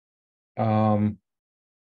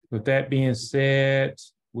 With that being said,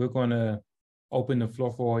 we're going to open the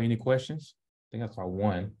floor for any questions. I think that's our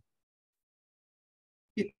one.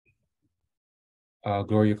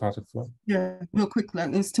 Gloria, call to the floor. Yeah, real quickly,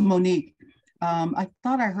 it's to Monique. I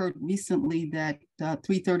thought I heard recently that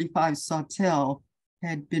 335 Sawtell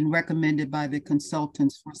had been recommended by the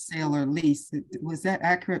consultants for sale or lease. Was that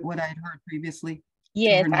accurate, what I had heard previously?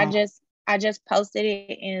 Yes, I just posted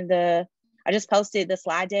it in I just posted the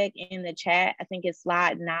slide deck in the chat. I think it's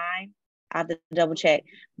slide 9. I have to double check,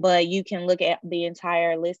 but you can look at the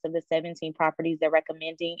entire list of the 17 properties they're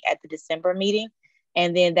recommending at the December meeting.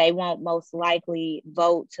 And then they won't most likely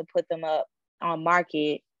vote to put them up on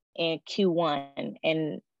market in Q1,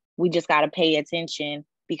 and we just got to pay attention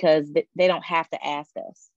because they don't have to ask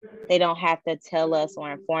us. They don't have to tell us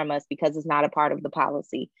or inform us because it's not a part of the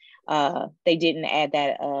policy. They didn't add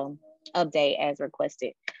that update as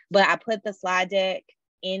requested. But I put the slide deck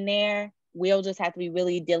in there. We'll just have to be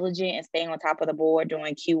really diligent and staying on top of the board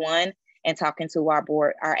during Q1 and talking to our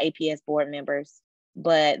APS board members.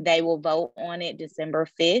 But they will vote on it December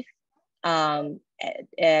 5th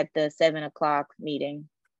at the 7 o'clock meeting.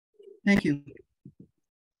 Thank you.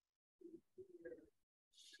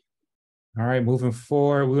 All right, moving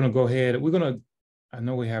forward, we're gonna go ahead. I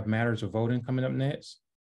know we have matters of voting coming up next.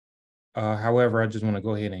 However, I just wanna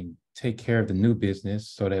go ahead and take care of the new business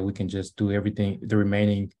so that we can just do everything. The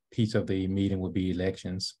remaining piece of the meeting will be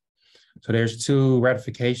elections. So there's 2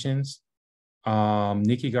 ratifications.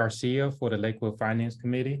 Nikki Garcia for the Lakewood Finance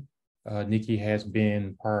Committee. Nikki has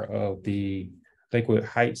been part of the Lakewood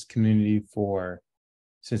Heights community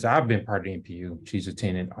since I've been part of the NPU. She's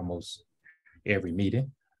attended almost every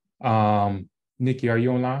meeting. Nikki, are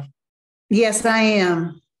you online? Yes, I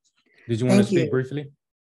am. Did you want to speak briefly?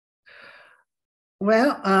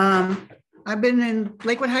 Well, I've been in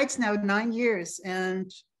Lakewood Heights now 9 years,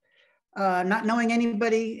 and not knowing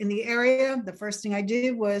anybody in the area, the first thing I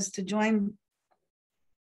did was to join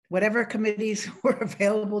whatever committees were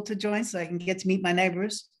available to join so I can get to meet my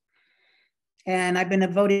neighbors. And I've been a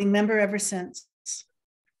voting member ever since.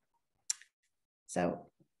 So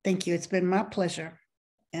thank you. It's been my pleasure.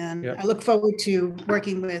 And I look forward to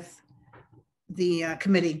working with the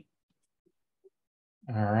committee.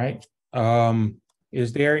 All right.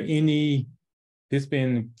 Is there any, this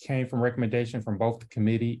came from recommendation from both the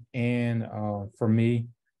committee and from me.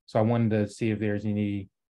 So I wanted to see if there's any,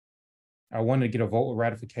 I wanted to get a vote of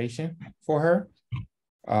ratification for her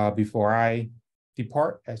before I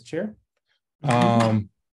depart as chair.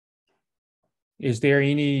 Is there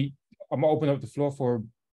any, I'm gonna open up the floor for,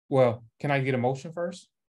 well, can I get a motion first?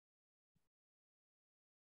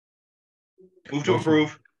 Move to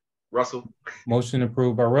approve, Russell. Motion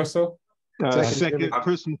approved by Russell. Second,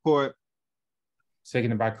 Chris McCord.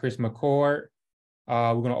 Seconded by Chris McCord.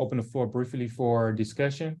 We're going to open the floor briefly for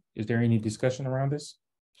discussion. Is there any discussion around this?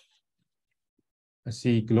 I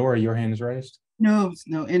see Gloria, your hand is raised. No,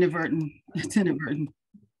 inadvertent. It's inadvertent.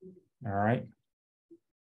 All right.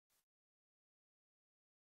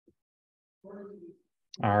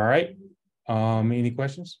 All right. Any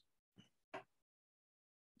questions?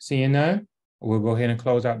 Seeing none, we'll go ahead and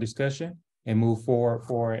close out discussion and move forward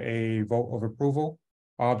for a vote of approval.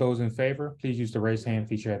 All those in favor, please use the raise hand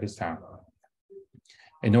feature at this time.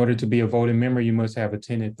 In order to be a voting member, you must have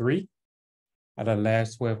attended 3 out of the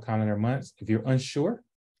last 12 calendar months. If you're unsure,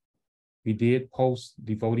 we did post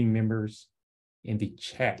the voting members in the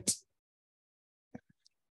chat.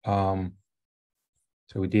 So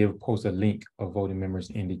we did post a link of voting members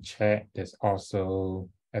in the chat that's also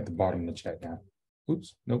at the bottom of the chat now.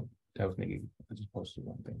 Oops, nope, that was negative. I just posted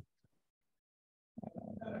one thing.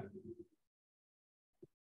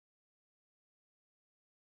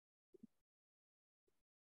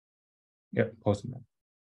 Yep, posted that.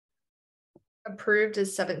 Approved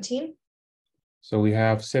is 17. So we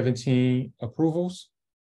have 17 approvals.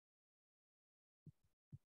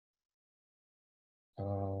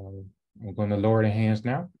 I'm going to lower the hands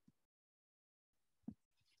now.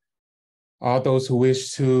 All those who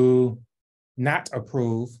wish to not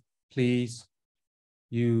approve, please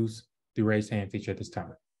use the raise hand feature at this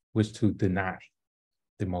time. Wish to deny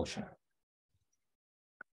the motion.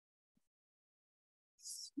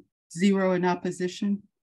 0 in opposition.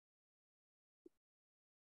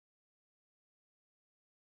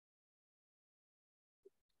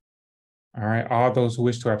 All right, all those who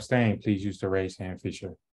wish to abstain, please use the raise hand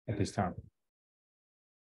feature at this time.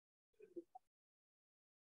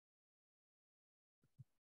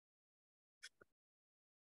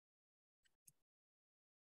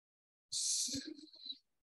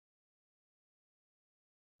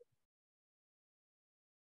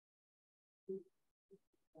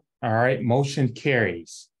 All right, motion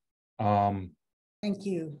carries. Thank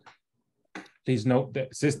you. Please note that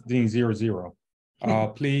existing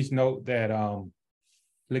 0-0. Please note that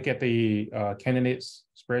look at the candidates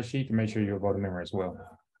spreadsheet to make sure you're a voting member as well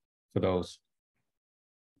for those.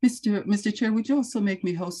 Mr. Chair, would you also make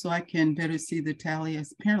me host so I can better see the tally?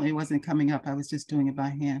 Apparently it wasn't coming up. I was just doing it by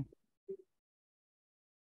hand.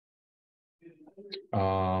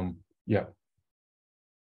 Yeah.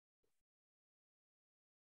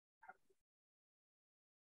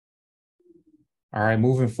 All right,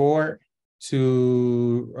 moving forward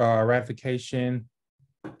to ratification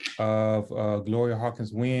of Gloria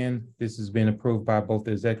Hawkins Wynn. This has been approved by both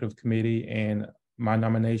the executive committee and my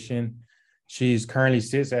nomination. She's currently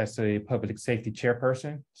sits as a public safety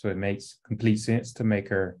chairperson, so it makes complete sense to make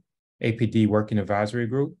her APD working advisory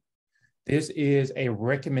group. This is a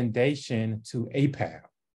recommendation to APAB,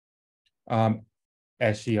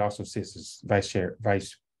 as she also sits as vice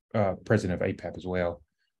president of APAB as well.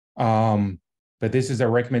 But this is a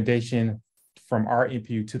recommendation from our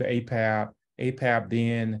NPU to the APAB. APAB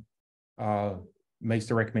then makes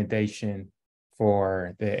the recommendation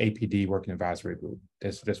for the APD working advisory group.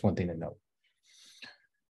 That's one thing to note.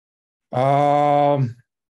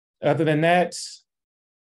 Other than that,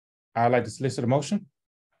 I'd like to solicit a motion.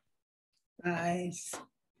 Nice.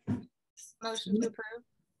 Motion to approve.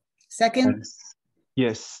 Second.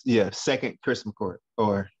 Yes, second, Chris McCourt,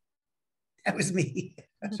 or. That was me.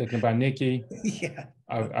 Second by Nikki. Yeah.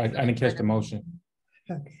 I didn't catch the motion.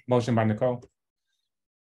 Okay. Motion by Nicole.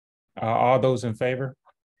 All those in favor?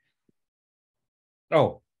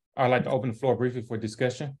 Oh, I'd like to open the floor briefly for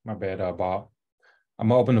discussion. My bad, Bob. I'm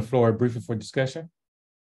gonna open the floor briefly for discussion.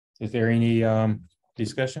 Is there any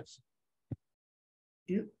discussions?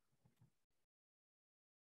 Yep.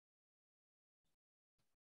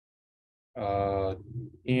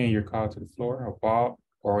 Ian, you're called to the floor, or Bob,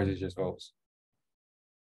 or is it just votes?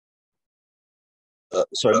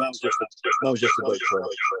 Sorry, mine was just a vote.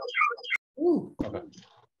 Ooh. Okay.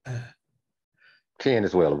 Ken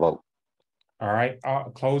as well, a vote. All right.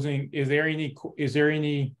 Closing. Is there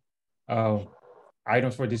any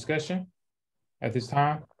items for discussion at this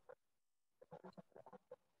time?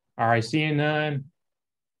 All right. Seeing none,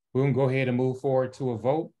 we can go ahead and move forward to a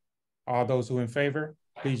vote. All those who in favor,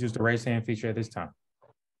 please use the raise hand feature at this time.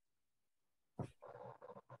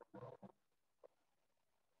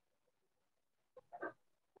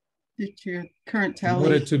 Your current In tally.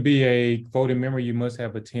 order to be a voting member, you must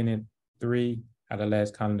have attended 3 out of the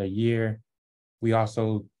last calendar year. We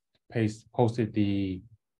also posted the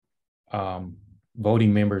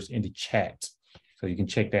voting members in the chat. So you can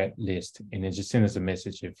check that list and then just send us a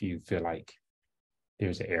message if you feel like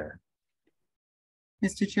there's an error.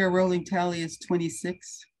 Mr. Chair, rolling tally is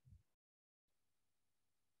 26.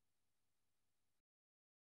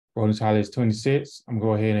 Rolling tally is 26. I'm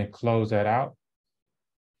going to go ahead and close that out.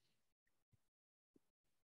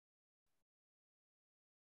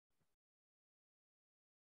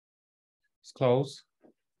 It's closed.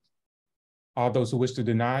 All those who wish to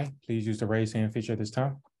deny, please use the raise hand feature at this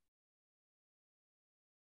time.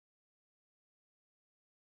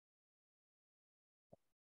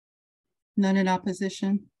 None in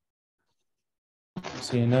opposition.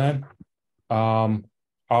 Seeing none.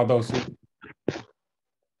 All those who,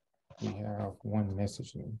 we have one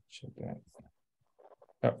message. Let me check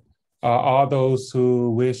that. All those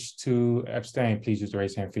who wish to abstain, please use the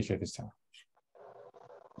raise hand feature at this time.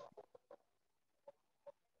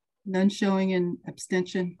 None showing an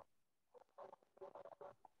abstention.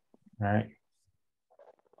 All right.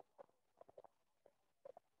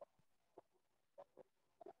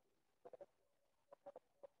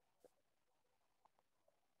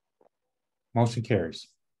 Motion carries.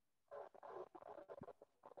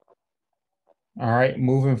 All right,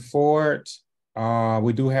 moving forward,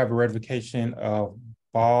 we do have a ratification of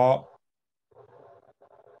Bob.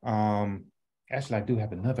 Actually, I do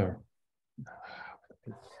have another.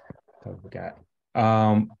 I forgot.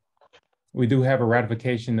 We do have a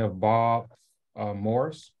ratification of Bob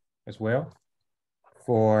Morris as well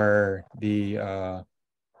for the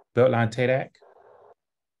Beltline TADAC.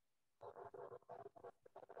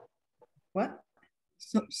 What?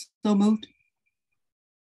 So moved.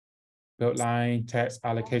 Beltline Tax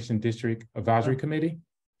Allocation District Advisory Committee,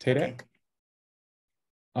 TADAC.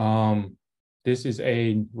 This is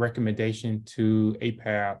a recommendation to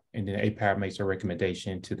APAB, and then APAB makes a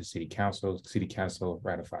recommendation to the City Council. City Council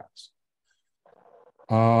ratifies.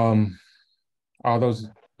 All those,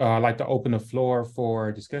 I'd like to open the floor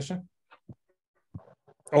for discussion.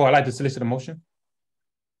 Oh, I'd like to solicit a motion.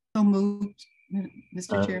 So moved,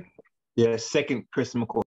 Mr. Chair. Yeah, second, Chris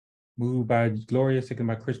McCourt. Moved by Gloria, second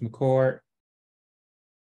by Chris McCourt.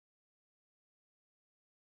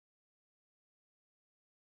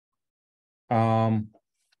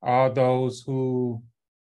 All those who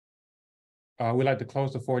would like to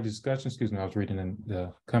close the floor discussion. Excuse me, I was reading in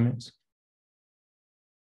the comments.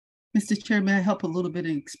 Mr. Chair, may I help a little bit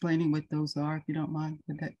in explaining what those are, if you don't mind?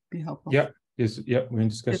 Would that be helpful? Yep. Yep. We're in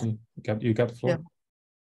discussion. You got the floor.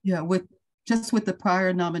 Yeah. With the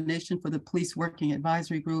prior nomination for the Police Working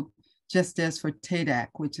Advisory Group, just as for TADAC,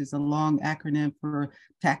 which is a long acronym for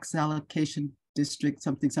Tax Allocation District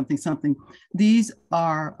something. These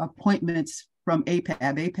are appointments from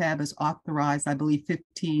APAB. APAB has authorized, I believe,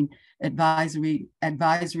 15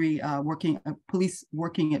 police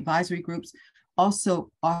working advisory groups. Also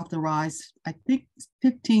authorized, I think,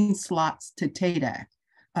 15 slots to TADAC.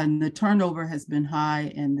 And the turnover has been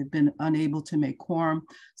high and they've been unable to make quorum.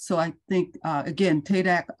 So I think, again,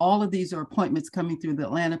 TADAC, all of these are appointments coming through the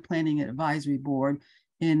Atlanta Planning and Advisory Board.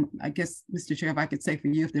 And I guess, Mr. Chair, if I could say for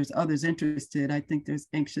you, if there's others interested, I think there's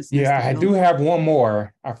anxiousness. Yeah, I do have one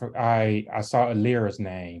more. I saw Alira's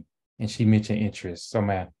name and she mentioned interest. So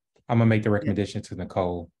man, I'm gonna make the recommendation to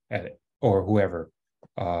Nicole or whoever's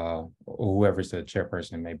the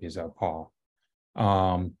chairperson, maybe is Paul.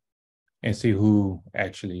 And see who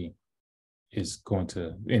actually is going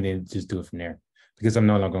to, and then just do it from there. Because I'm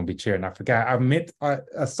no longer going to be chair. And I forgot,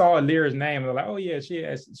 I saw Alira's name. And I'm like, oh yeah, she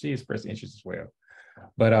expressed interest as well.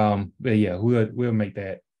 But yeah, we'll make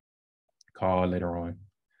that call later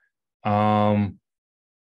on.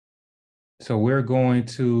 So we're going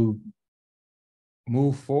to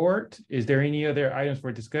move forward. Is there any other items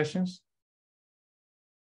for discussions?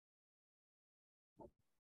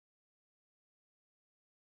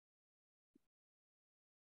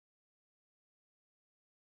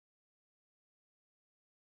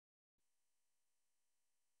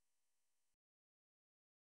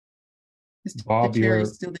 Bob, your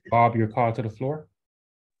call to the floor.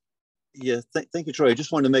 Yeah, thank you, Troy. I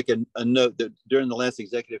just wanted to make a note that during the last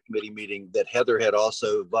executive committee meeting that Heather had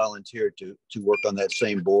also volunteered to work on that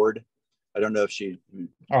same board. I don't know if she.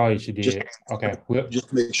 Oh, she did. Okay. Just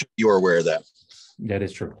to make sure you are aware of that. That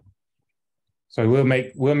is true. So we'll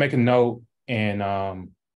make a note and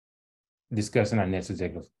discuss in our next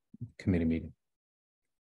executive committee meeting.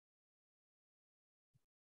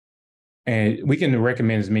 And we can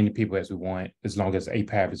recommend as many people as we want, as long as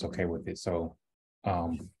APAB is okay with it. So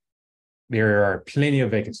there are plenty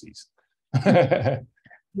of vacancies.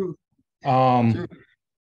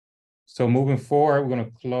 So moving forward, we're going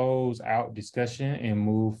to close out discussion and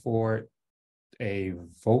move forward a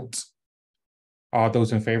vote. All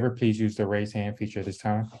those in favor, please use the raise hand feature at this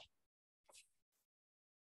time.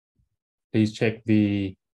 Please check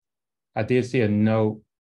I did see a note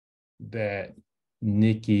that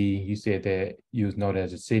Nikki, you said that you was noted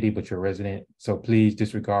as a city, but you're a resident. So please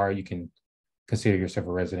disregard, you can consider yourself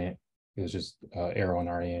a resident. It was just error on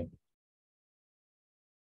our end.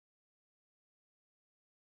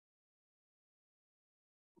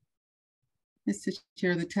 Mr.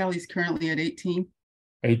 Chair, the tally is currently at 18.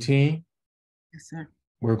 18? Yes, sir.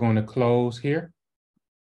 We're going to close here.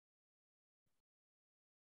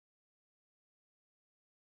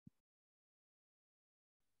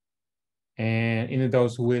 And any of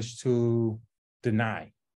those who wish to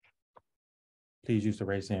deny, please use the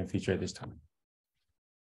raise hand feature at this time.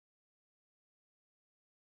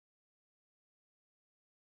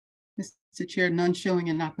 Mr. Chair, none showing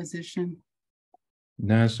in opposition.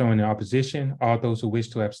 None showing in opposition. All those who wish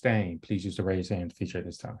to abstain, please use the raise hand feature at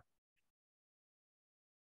this time.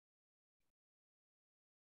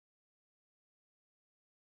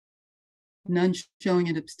 None showing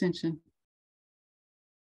an abstention.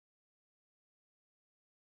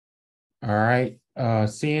 All right,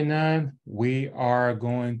 seeing none, we are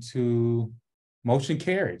going to, motion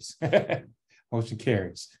carries. Motion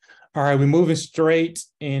carries. All right, we're moving straight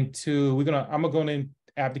into, I'm gonna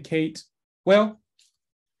abdicate. Well,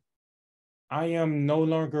 I am no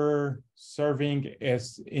longer serving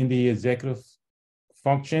as in the executive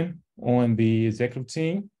function on the executive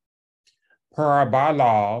team. Per our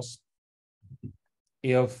bylaws,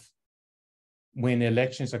 when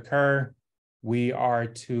elections occur, we are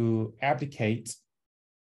to abdicate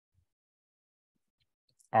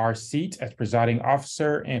our seat as presiding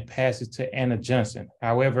officer and pass it to Anna Johnson.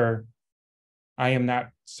 However, I am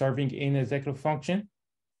not serving in executive function.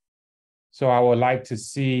 So I would like to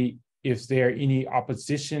see if there any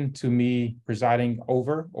opposition to me presiding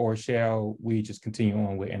over, or shall we just continue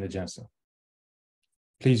on with Anna Johnson?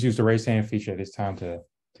 Please use the raise hand feature at this time to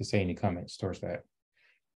say any comments towards that.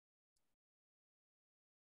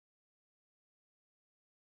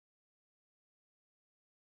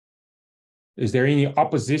 Is there any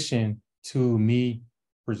opposition to me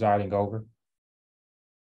presiding over?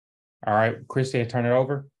 All right, Chris said turn it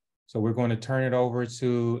over. So we're going to turn it over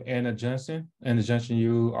to Anna Johnson. Anna Johnson,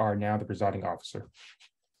 you are now the presiding officer.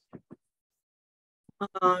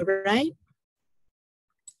 All right.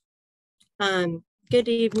 Good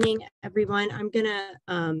evening, everyone. I'm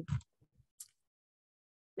gonna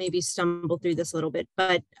maybe stumble through this a little bit,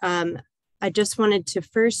 but I just wanted to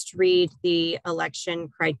first read the election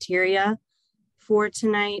criteria for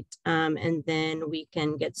tonight, and then we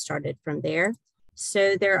can get started from there.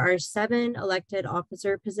 So there are 7 elected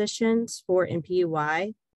officer positions for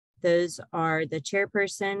NPU-Y. Those are the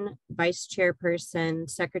chairperson, vice chairperson,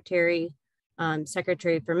 secretary,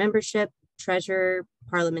 secretary for membership, treasurer,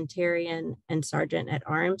 parliamentarian, and sergeant at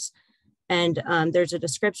arms. And there's a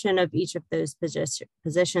description of each of those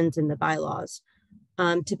positions in the bylaws.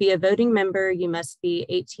 To be a voting member, you must be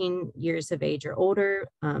 18 years of age or older,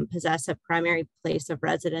 possess a primary place of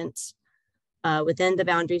residence within the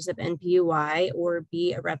boundaries of NPU-Y, or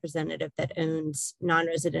be a representative that owns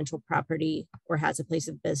non-residential property or has a place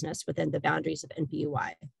of business within the boundaries of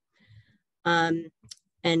NPU-Y.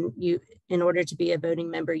 And you, in order to be a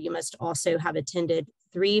voting member, you must also have attended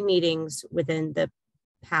 3 meetings within the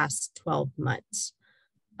past 12 months.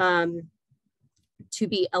 To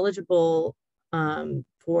be eligible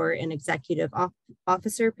for an executive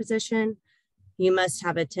officer position, you must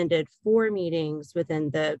have attended 4 meetings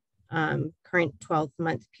within the current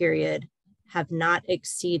 12-month period, have not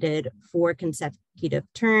exceeded 4 consecutive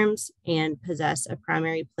terms, and possess a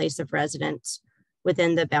primary place of residence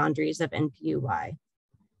within the boundaries of NPU-Y.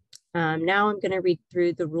 Now I'm going to read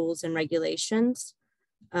through the rules and regulations.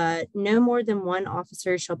 No more than 1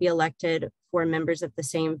 officer shall be elected for members of the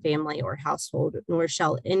same family or household, nor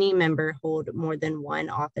shall any member hold more than 1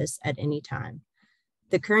 office at any time.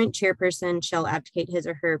 The current chairperson shall abdicate his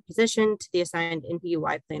or her position to the assigned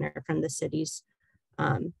NPU-Y planner from the city's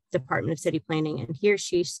Department of City Planning, and he or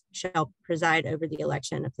she shall preside over the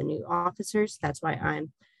election of the new officers. That's why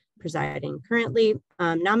I'm presiding currently.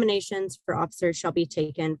 Nominations for officers shall be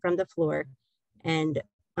taken from the floor and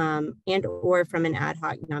or from an ad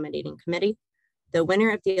hoc nominating committee. The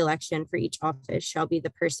winner of the election for each office shall be the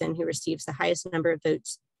person who receives the highest number of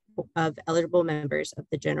votes of eligible members of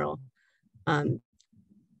the general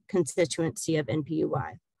constituency of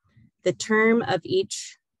NPU-Y. The term of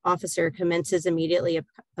each officer commences immediately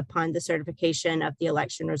upon the certification of the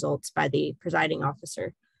election results by the presiding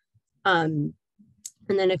officer. And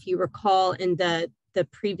then if you recall in the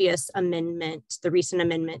previous amendment, the recent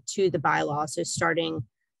amendment to the bylaw, so starting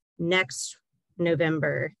next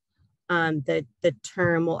November, the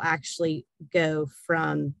term will actually go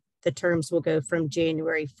from, the terms will go from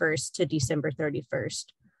January 1st to December 31st,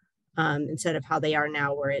 instead of how they are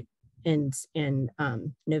now where it ends in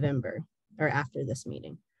November or after this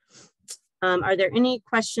meeting. Are there any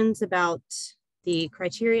questions about the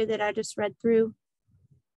criteria that I just read through?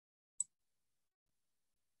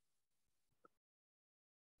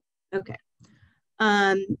 Okay.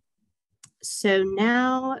 So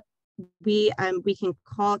now we can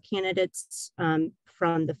call candidates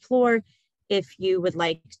from the floor. If you would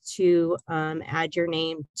like to add your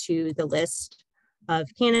name to the list of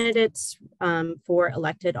candidates for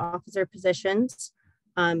elected officer positions,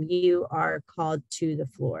 you are called to the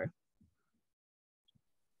floor.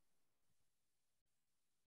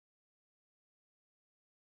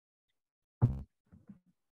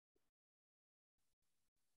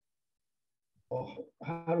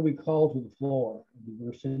 How do we call to the floor?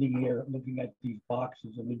 We're sitting here looking at these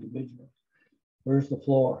boxes of individuals. Where's the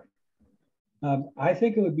floor? I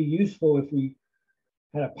think it would be useful if we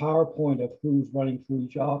had a PowerPoint of who's running for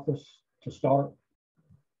each office to start.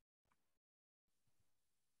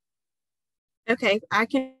 Okay, I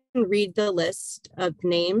can read the list of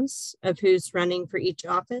names of who's running for each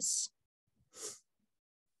office.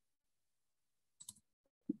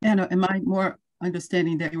 Anna, am I more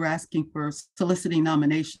understanding that you were asking for soliciting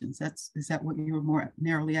nominations? Is that what you were more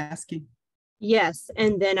narrowly asking? Yes,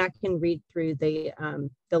 and then I can read through the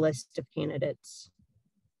list of candidates.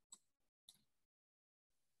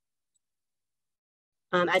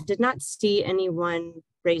 I did not see anyone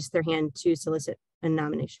raise their hand to solicit a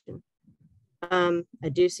nomination. I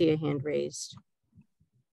do see a hand raised.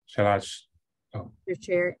 Shall I? Oh, your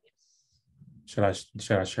chair. Should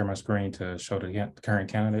I share my screen to show the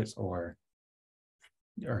current candidates, or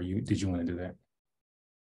did you want to do that?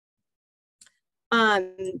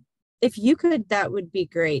 If you could, that would be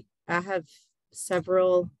great. I have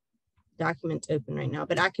several documents open right now,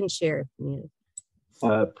 but I can share if needed.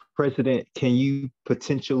 President, can you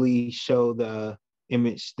potentially show the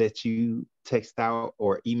image that you text out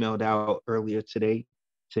or emailed out earlier today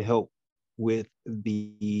to help with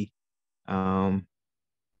the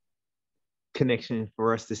connection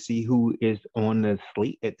for us to see who is on the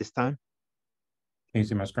slate at this time? Can you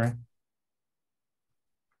see my screen?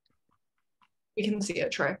 We can see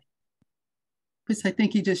it, Troy. Chris, I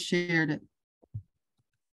think he just shared it.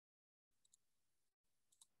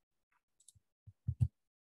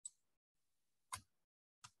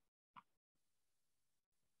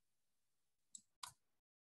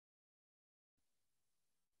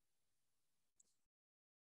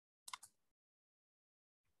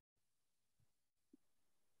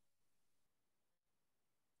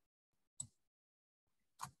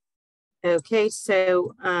 Okay,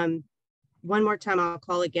 so one more time, I'll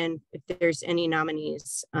call again if there's any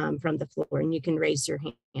nominees from the floor, and you can raise your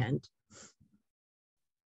hand.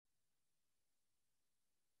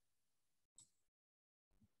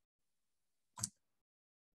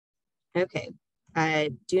 Okay,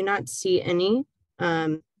 I do not see any.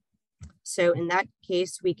 So in that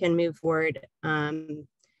case, we can move forward.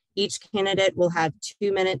 Each candidate will have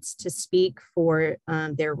 2 minutes to speak for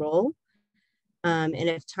their role. And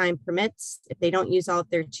if time permits, if they don't use all of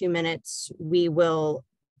their 2 minutes, we will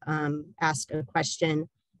ask a question.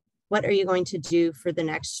 What are you going to do for the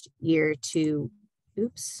next year to,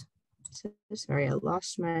 oops, so sorry, I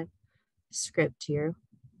lost my script here.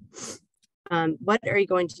 What are you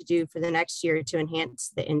going to do for the next year to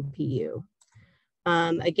enhance the NPU?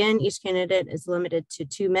 Again, each candidate is limited to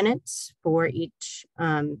 2 minutes for each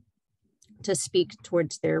to speak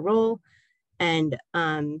towards their role. And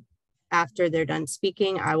after they're done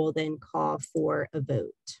speaking, I will then call for a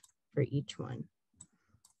vote for each one.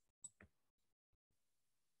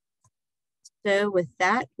 So with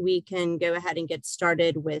that, we can go ahead and get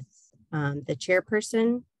started with the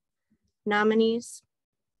chairperson nominees.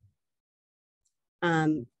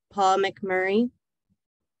 Paul McMurray,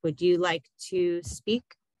 would you like to speak?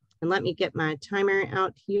 And let me get my timer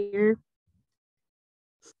out here.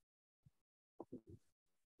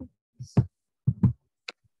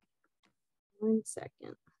 One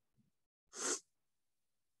second.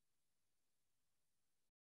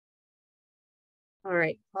 All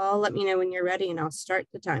right, Paul, let me know when you're ready and I'll start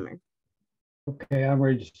the timer. Okay, I'm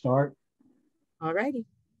ready to start. All righty.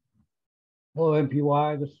 Hello,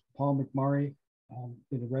 NPU-Y. This is Paul McMurray.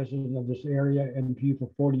 Been a resident of this area, NPU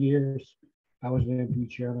for 40 years. I was the NPU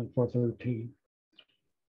chairman for 13.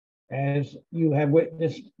 As you have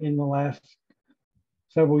witnessed in the last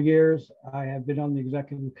several years, I have been on the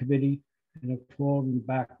executive committee and have toiled in the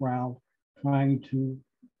background trying to,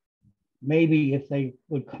 maybe if they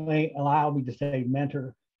would allow me to say,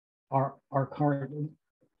 mentor our current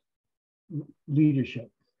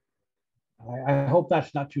leadership. I hope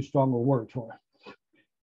that's not too strong a word for it.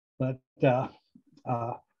 But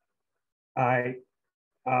I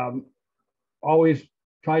always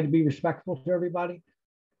try to be respectful to everybody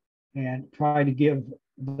and try to give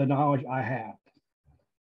the knowledge I have,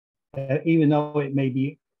 even though it may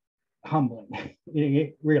be humbling,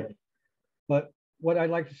 really. But what I'd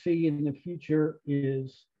like to see in the future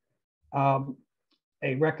is a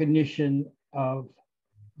recognition of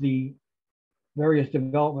the various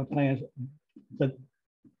development plans that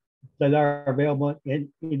are available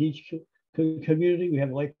in each community. We have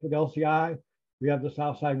the Lakewood LCI, we have the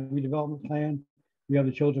Southside redevelopment plan, we have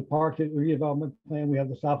the Children's Park redevelopment plan, we have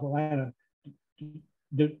the South Atlanta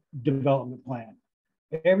development plan.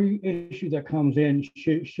 Every issue that comes in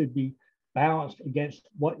should be balanced against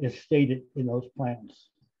what is stated in those plans.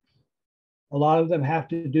 A lot of them have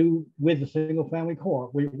to do with the single family core,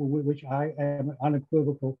 which I am an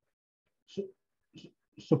unequivocal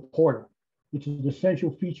supporter. It's an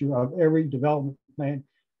essential feature of every development plan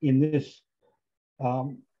in this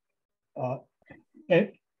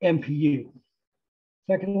NPU.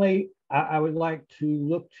 Secondly, I would like to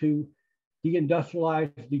look to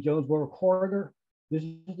deindustrialize the Jonesboro corridor. This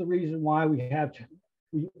is the reason why we have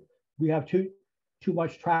too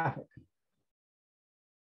much traffic.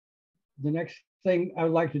 The next thing I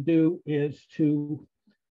would like to do is to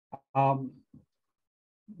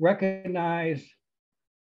recognize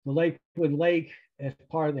the Lakewood Lake as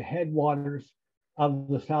part of the headwaters of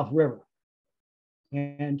the South River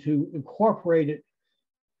and to incorporate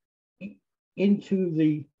it into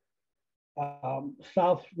the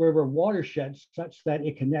South River watershed such that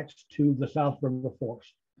it connects to the South River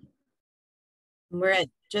Forest. We're at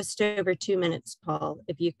just over 2 minutes, Paul,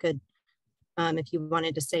 if you could, if you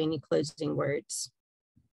wanted to say any closing words.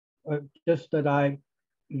 Just that I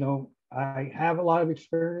have a lot of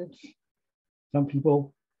experience. Some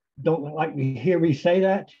people don't like to hear me say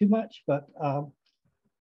that too much, but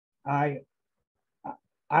I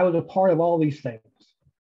was a part of all these things.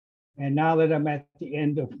 And now that I'm at the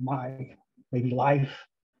end of my maybe life,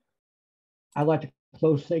 I'd like to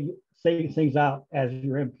close things out as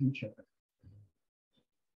your NPU chair.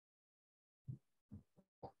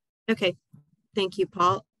 Okay, thank you,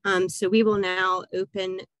 Paul. So we will now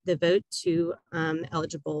open the vote to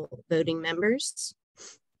eligible voting members.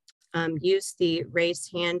 Use the raise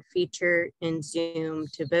hand feature in Zoom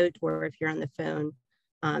to vote, or if you're on the phone.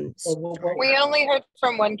 We only heard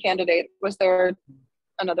from one candidate. Was there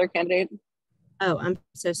another candidate? Oh, I'm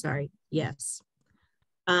so sorry. Yes.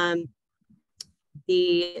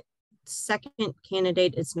 The second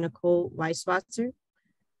candidate is Nicole Weiswasser.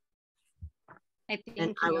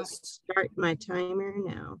 And I will start my timer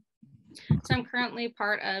now. So I'm currently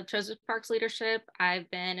part of Joseph Park's leadership.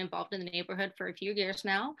 I've been involved in the neighborhood for a few years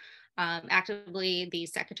now, actively the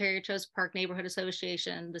secretary of Joseph Park Neighborhood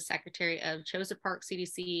Association, the secretary of Joseph Park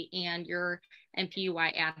CDC, and your NPU-Y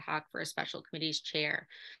ad hoc for a special committees chair.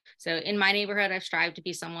 So in my neighborhood, I strive to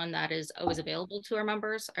be someone that is always available to our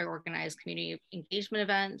members. I organize community engagement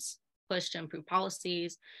events, push to improve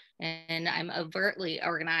policies, and I'm overtly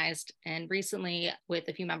organized. And recently, with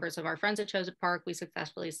a few members of our friends at Joseph Park, we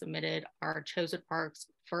successfully submitted our Joseph Park's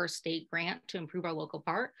first state grant to improve our local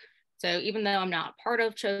park. So even though I'm not part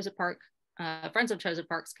of Joseph Park, Friends of Joseph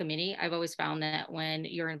Park's committee, I've always found that when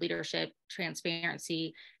you're in leadership,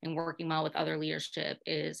 transparency and working well with other leadership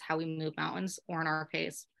is how we move mountains, or in our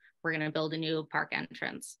case, we're going to build a new park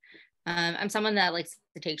entrance. I'm someone that likes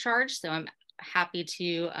to take charge, so I'm happy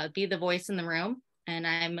to be the voice in the room, and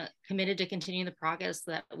I'm committed to continue the progress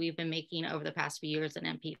that we've been making over the past few years in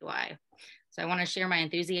NPU-Y. So I want to share my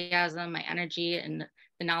enthusiasm, my energy, and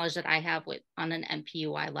the knowledge that I have on an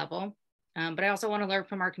NPU-Y level. But I also want to learn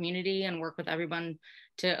from our community and work with everyone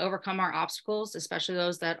to overcome our obstacles, especially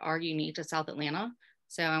those that are unique to South Atlanta.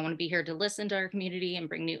 So I want to be here to listen to our community and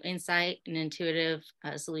bring new insight and intuitive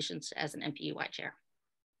solutions as an NPU-Y chair.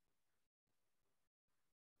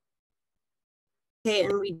 Okay,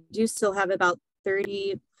 and we do still have about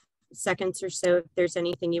 30 seconds or so if there's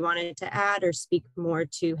anything you wanted to add or speak more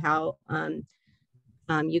to how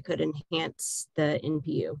you could enhance the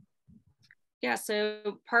NPU. Yeah,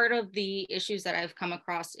 so part of the issues that I've come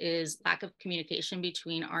across is lack of communication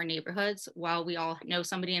between our neighborhoods. While we all know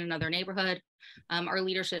somebody in another neighborhood, our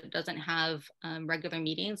leadership doesn't have regular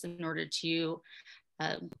meetings in order to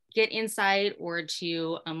get insight or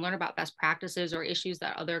to learn about best practices or issues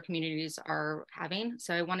that other communities are having.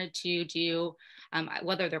 So I wanted to do,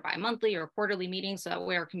 whether they're bi-monthly or quarterly meetings, so that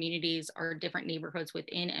way our communities or different neighborhoods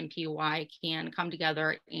within NPU-Y can come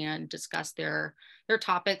together and discuss their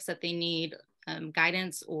topics that they need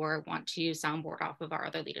guidance or want to soundboard off of our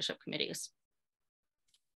other leadership committees.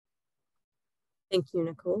 Thank you,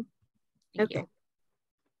 Nicole. Thank you.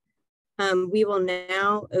 We will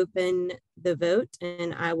now open the vote,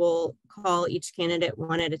 and I will call each candidate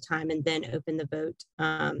one at a time and then open the vote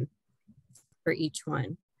for each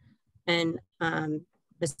one. And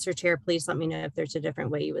Mr. Chair, please let me know if there's a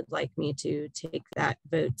different way you would like me to take that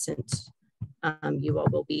vote, since you all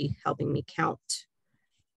will be helping me count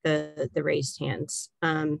the raised hands.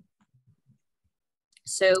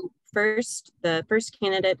 So first, the first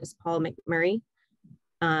candidate is Paul McMurray.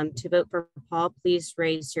 To vote for Paul, please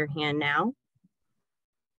raise your hand now.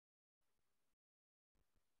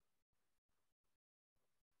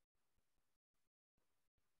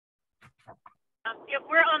 If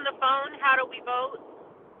we're on the phone, how do we vote?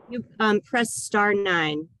 You press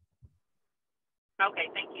 *9. Okay,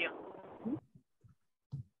 thank you.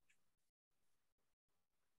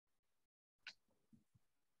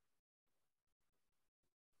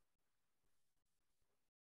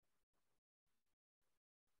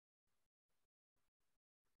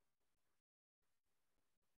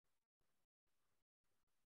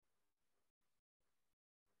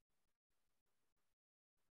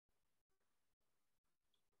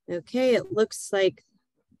 Okay, it looks like.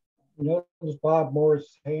 You notice Bob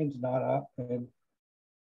Moore's hand's not up, and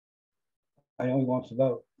I know he wants to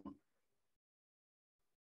vote.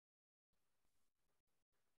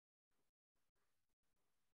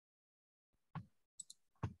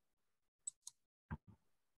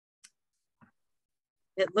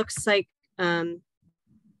 It looks like I'm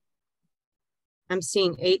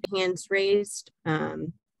seeing 8 hands raised,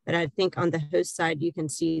 but I think on the host side, you can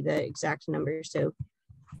see the exact number. So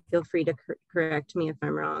feel free to correct me if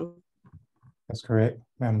I'm wrong. That's correct,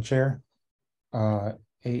 Madam Chair. 8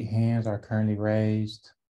 hands are currently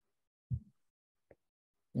raised.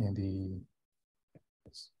 In the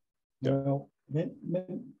well,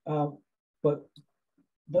 but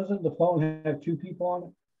doesn't the phone have 2 people on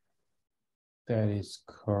it? That is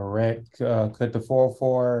correct. Could the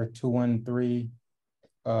 44213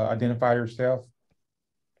 identify yourself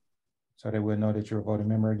so they will know that you're a voting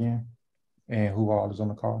member again and who all is on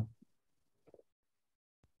the call?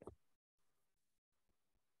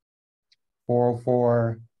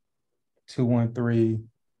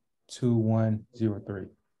 404-213-2103.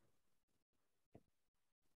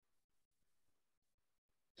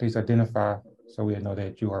 Please identify so we know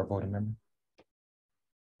that you are a voting member.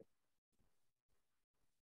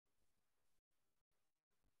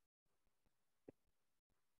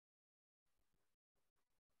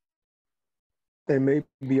 They may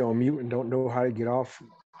be on mute and don't know how to get off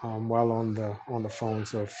while on the phone.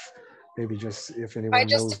 So if maybe just if anyone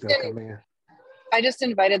knows, they'll come in. I just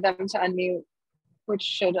invited them to unmute, which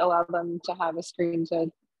should allow them to have a screen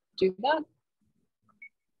to do that.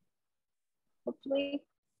 Hopefully.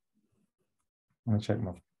 I'm gonna check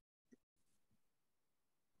my.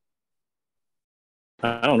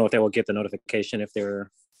 I don't know if they will get the notification if they're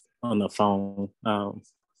on the phone.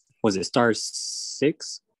 Was it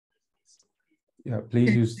 *6? Yeah,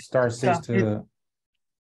 please use *6 to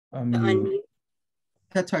unmute.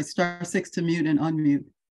 That's right, *6 to mute and unmute.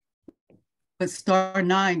 But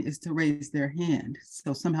 *9 is to raise their hand.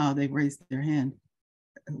 So somehow they raised their hand.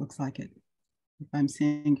 It looks like it, if I'm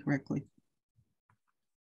seeing correctly.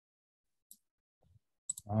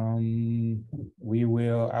 I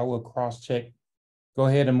will cross-check. Go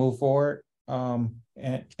ahead and move forward,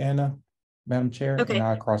 Anna, Madam Chair, okay. And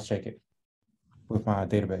I'll cross-check it with my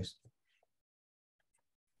database.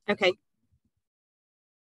 Okay.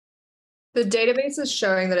 The database is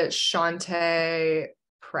showing that it's Shantae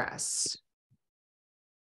Press,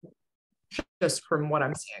 just from what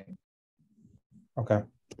I'm seeing. Okay,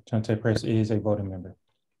 Shantae Press is a voting member.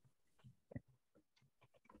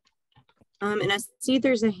 And I see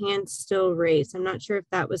there's a hand still raised. I'm not sure if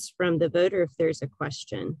that was from the vote or if there's a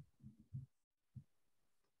question.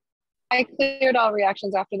 I cleared all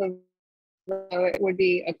reactions after the vote. So it would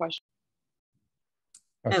be a question.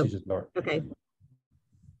 Oh, she's just lowered. Okay.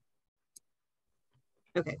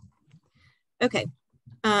 Okay. Okay.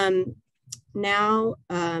 Now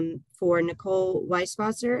for Nicole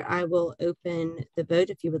Weiswasser, I will open the vote.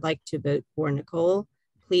 If you would like to vote for Nicole,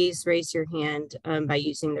 please raise your hand by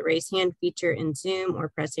using the raise hand feature in Zoom or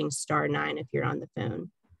pressing *9 if you're on the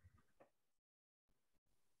phone.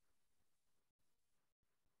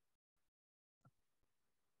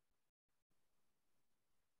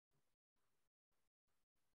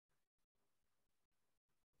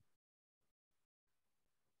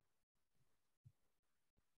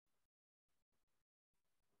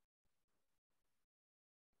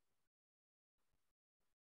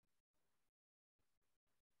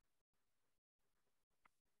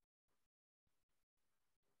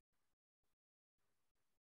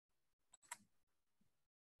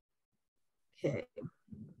 Okay.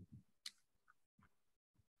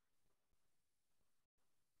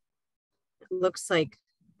 It looks like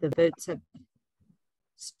the votes have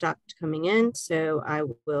stopped coming in, so I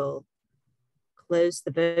will close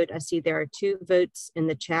the vote. I see there are 2 votes in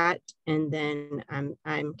the chat, and then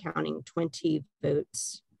I'm counting 20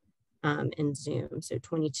 votes in Zoom, so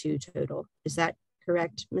 22 total. Is that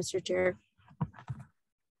correct, Mr. Chair?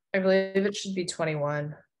 I believe it should be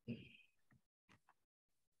 21.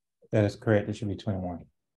 That is correct. It should be 21.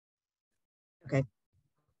 Okay.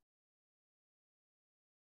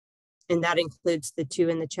 And that includes the 2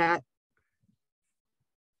 in the chat?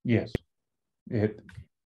 Yes.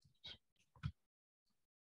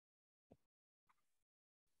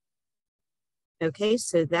 Okay,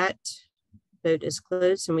 so that vote is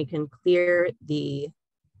closed and we can clear the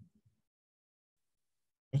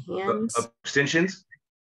hands. Abstentions?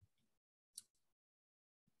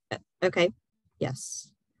 Okay, yes.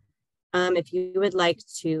 If you would like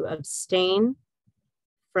to abstain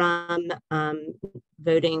from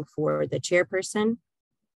voting for the chairperson,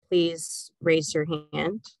 please raise your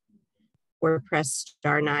hand or press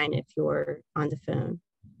 *9 if you're on the phone.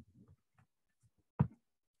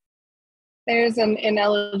 There's an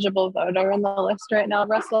ineligible voter in the list right now,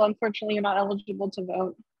 Russell. Unfortunately, you're not eligible to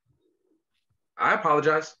vote. I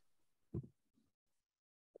apologize.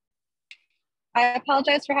 I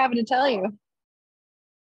apologize for having to tell you.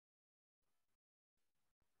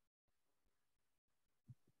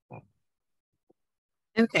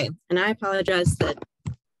 Okay, and I apologize that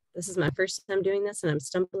this is my first time doing this and I'm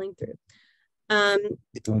stumbling through.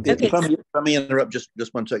 Okay. If I may interrupt just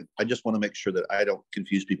one second, I just want to make sure that I don't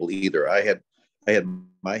confuse people either. I had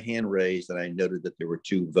my hand raised and I noted that there were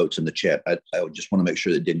 2 votes in the chat. I just want to make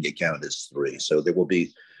sure that it didn't get counted as 3. So there will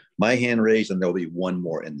be my hand raised and there'll be 1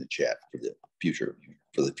 more in the chat for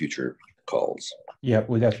the future calls. Yeah,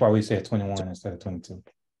 well, that's why we said 21 instead of 22.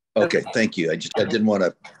 Okay, thank you. I didn't want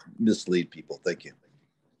to mislead people. Thank you.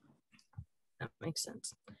 That makes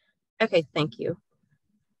sense. Okay, thank you.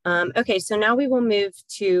 Okay, so now we will move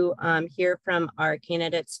to hear from our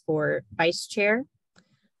candidates for vice chair.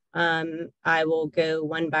 I will go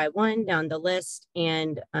one by one down the list,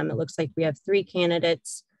 and it looks like we have 3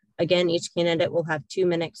 candidates. Again, each candidate will have 2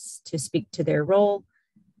 minutes to speak to their role,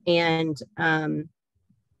 and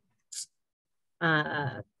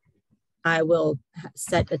I will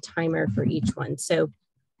set a timer for each one. So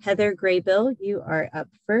Heather Graybill, you are up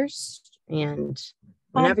first, and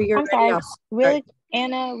whenever you're ready, sorry. I'll really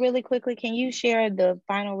Anna, really quickly, can you share the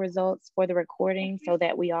final results for the recording so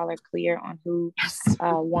that we all are clear on who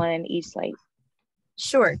won each slate?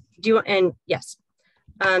 Sure. Do you, and yes.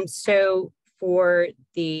 So for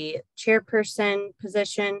the chairperson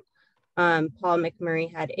position, Paul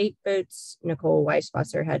McMurray had 8 votes, Nicole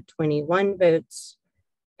Weiswasser had 21 votes,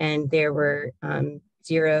 and there were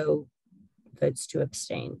 0 votes to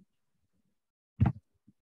abstain.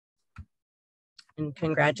 And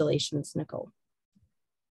congratulations, Nicole.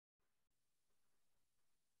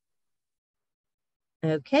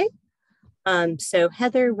 Okay. So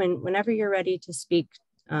Heather, whenever you're ready to speak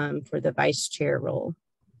for the vice chair role.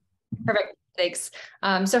 Perfect. Thanks.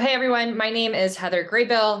 So hey, everyone, my name is Heather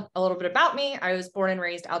Graybill. A little bit about me. I was born and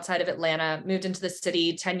raised outside of Atlanta, moved into the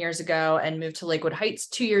city 10 years ago and moved to Lakewood Heights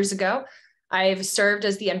 2 years ago. I've served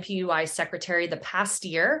as the NPU-Y secretary the past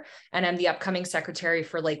year, and I'm the upcoming secretary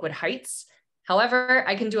for Lakewood Heights. However,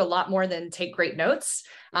 I can do a lot more than take great notes,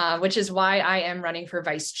 which is why I am running for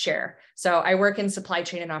vice chair. So I work in supply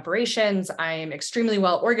chain and operations. I'm extremely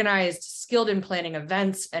well organized, skilled in planning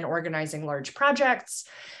events and organizing large projects.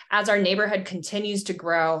 As our neighborhood continues to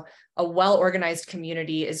grow, a well-organized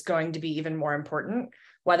community is going to be even more important,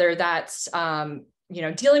 whether that's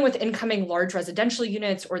dealing with incoming large residential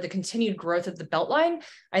units or the continued growth of the Beltline.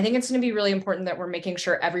 I think it's going to be really important that we're making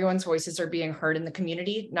sure everyone's voices are being heard in the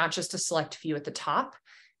community, not just a select few at the top.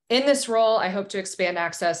 In this role, I hope to expand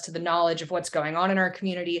access to the knowledge of what's going on in our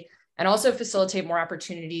community and also facilitate more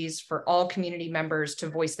opportunities for all community members to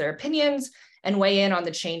voice their opinions and weigh in on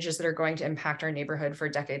the changes that are going to impact our neighborhood for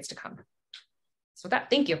decades to come. So with that,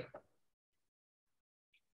 thank you.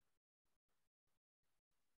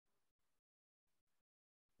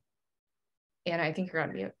 Anna, I think you're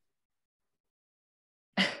on mute.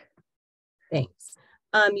 Thanks.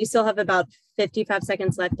 You still have about 55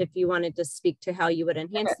 seconds left if you wanted to speak to how you would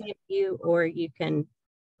enhance the NPU, or you can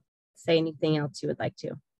say anything else you would like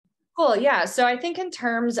to. Cool, yeah. So I think in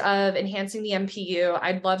terms of enhancing the NPU,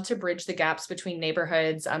 I'd love to bridge the gaps between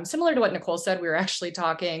neighborhoods. Similar to what Nicole said, we were actually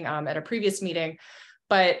talking at a previous meeting,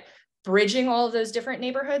 but bridging all of those different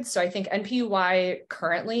neighborhoods. So I think NPU-Y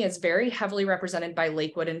currently is very heavily represented by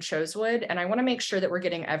Lakewood and Chosewood. And I want to make sure that we're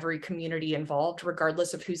getting every community involved,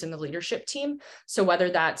 regardless of who's in the leadership team. So whether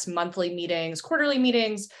that's monthly meetings, quarterly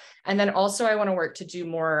meetings, and then also I want to work to do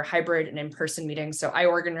more hybrid and in-person meetings. So I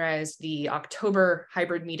organized the October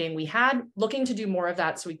hybrid meeting we had, looking to do more of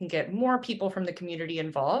that so we can get more people from the community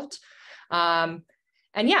involved. And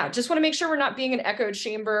yeah, just want to make sure we're not being an echo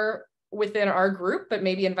chamber within our group, but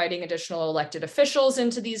maybe inviting additional elected officials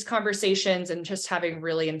into these conversations and just having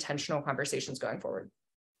really intentional conversations going forward.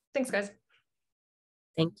 Thanks, guys.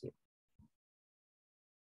 Thank you.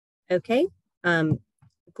 Okay.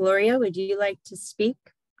 Gloria, would you like to speak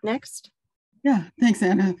next? Yeah, thanks,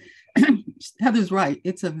 Anna. Heather's right.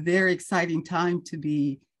 It's a very exciting time to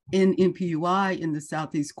be in NPU-Y in the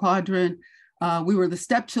Southeast Quadrant. We were the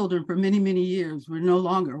stepchildren for many, many years. We're no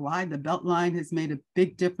longer. Why? The Beltline has made a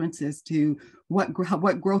big difference as to what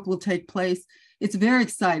growth will take place. It's very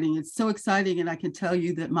exciting. It's so exciting. And I can tell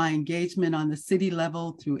you that my engagement on the city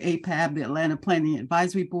level through APAB, the Atlanta Planning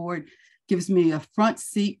Advisory Board, gives me a front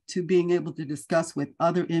seat to being able to discuss with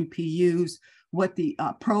other NPUs what the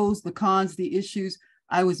pros, the cons, the issues.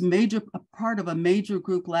 I was a part of a major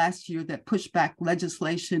group last year that pushed back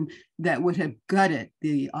legislation that would have gutted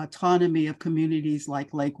the autonomy of communities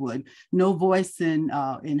like Lakewood. No voice in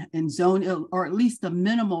zone, or at least a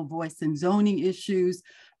minimal voice in zoning issues.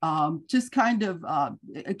 Just kind of,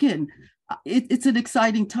 again, it's an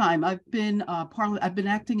exciting time. I've been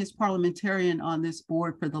acting as parliamentarian on this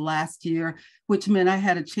board for the last year, which meant I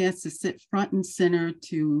had a chance to sit front and center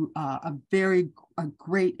to a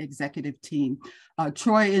great executive team,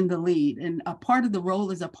 Troy in the lead. And a part of the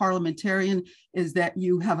role as a parliamentarian is that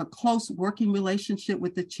you have a close working relationship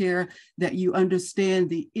with the chair, that you understand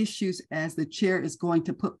the issues as the chair is going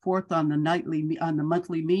to put forth on the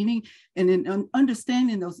monthly meeting. And in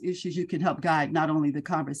understanding those issues, you can help guide not only the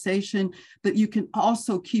conversation, but you can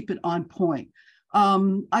also keep it on point. I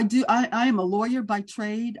am a lawyer by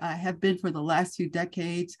trade. I have been for the last few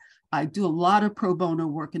decades. I do a lot of pro bono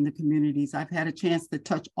work in the communities. I've had a chance to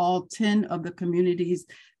touch all 10 of the communities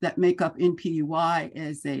that make up NPU-Y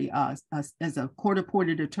as a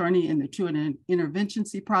court-appointed attorney in the Truant Intervention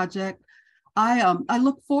Project. I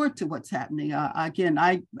look forward to what's happening. Again,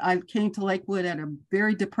 I came to Lakewood at a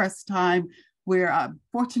very depressed time where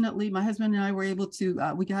fortunately my husband and I were able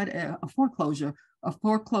to, we got a foreclosure a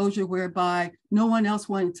foreclosure whereby no one else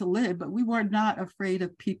wanted to live, but we were not afraid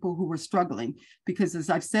of people who were struggling because, as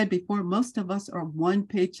I've said before, most of us are one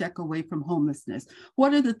paycheck away from homelessness.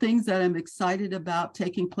 What are the things that I'm excited about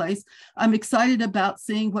taking place? I'm excited about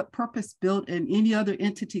seeing what Purpose Built and any other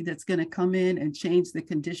entity that's going to come in and change the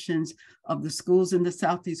conditions of the schools in the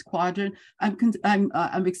Southeast Quadrant.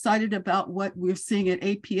 I'm excited about what we're seeing at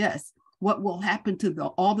APS. What will happen to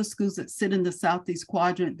all the schools that sit in the Southeast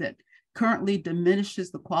Quadrant that currently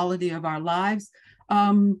diminishes the quality of our lives.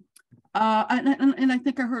 And I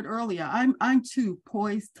think I heard earlier, I'm too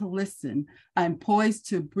poised to listen. I'm poised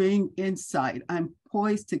to bring insight. I'm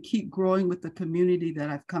poised to keep growing with the community that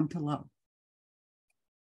I've come to love.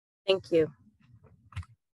 Thank you.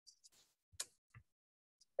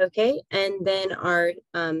 Okay, and then our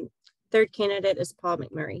third candidate is Paul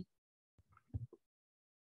McMurray.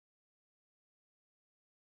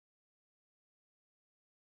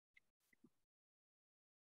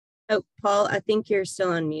 Oh, Paul, I think you're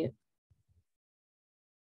still on mute.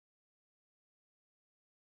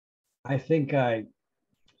 I think I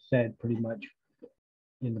said pretty much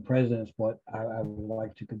in the president's what I would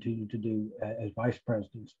like to continue to do as vice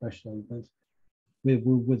president, especially with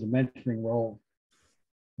the mentoring role.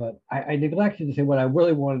 But I neglected to say what I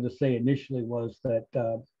really wanted to say initially was that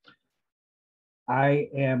I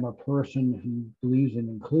am a person who believes in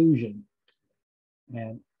inclusion.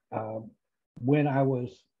 And when I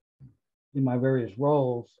was in my various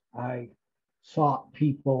roles, I sought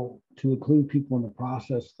people to include people in the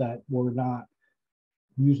process that were not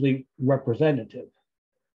usually representative,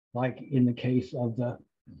 like in the case of the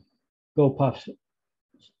GoPuff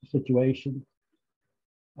situation.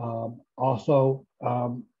 Also,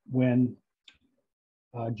 when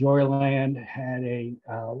Joyland had a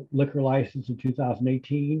liquor license in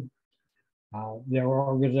 2018, their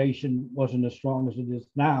organization wasn't as strong as it is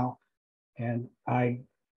now. And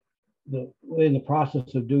in the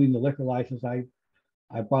process of doing the liquor license, I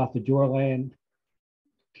brought the Joyland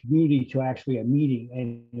community to actually a meeting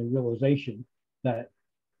and a realization that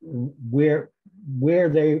where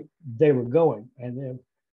they were going, and then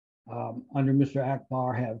under Mr.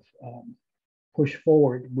 Akbar have pushed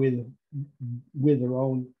forward with their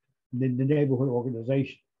own the neighborhood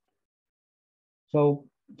organization. So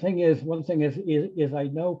one thing is I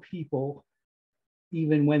know people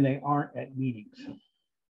even when they aren't at meetings.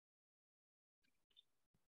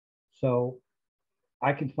 So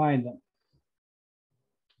I can find them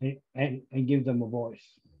and give them a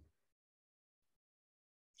voice.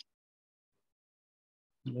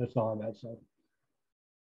 That's all I've got to say.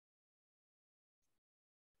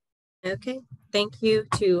 Okay, thank you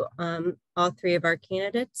to all three of our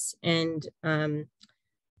candidates. And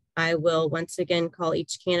I will once again call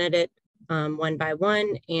each candidate one by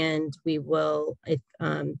one, and we will,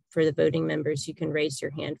 for the voting members, you can raise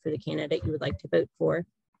your hand for the candidate you would like to vote for.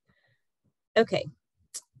 Okay,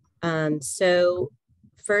 so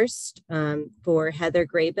first for Heather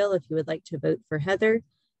Graybill, if you would like to vote for Heather,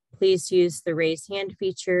 please use the raise hand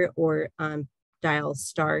feature or dial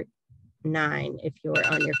 *9 if you're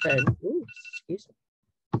on your phone. Ooh, excuse me.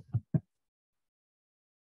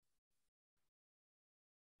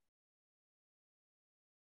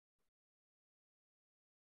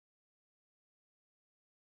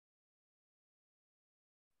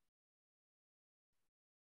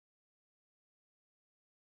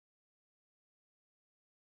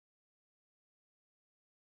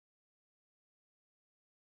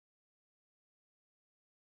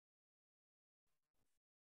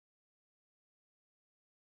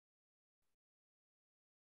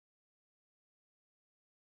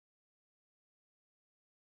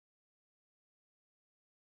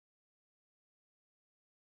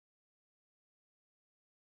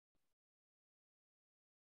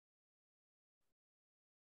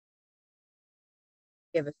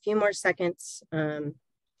 Give a few more seconds.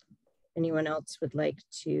 Anyone else would like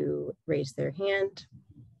to raise their hand?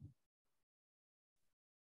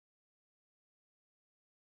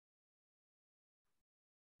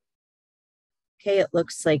 Okay, it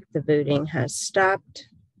looks like the voting has stopped.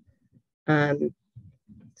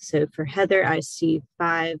 So for Heather, I see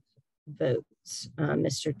 5 votes.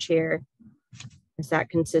 Mr. Chair, is that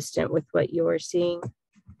consistent with what you're seeing?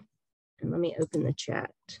 And let me open the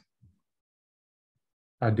chat.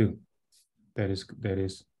 I do. That is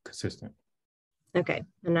consistent. Okay,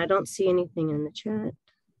 and I don't see anything in the chat.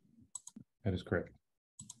 That is correct.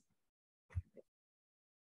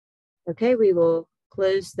 Okay, we will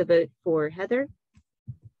close the vote for Heather.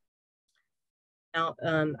 Now,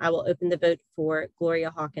 I will open the vote for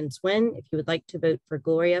Gloria Hawkins-Wynn. If you would like to vote for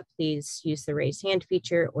Gloria, please use the raise hand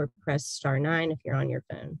feature or press *9 if you're on your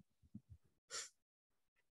phone.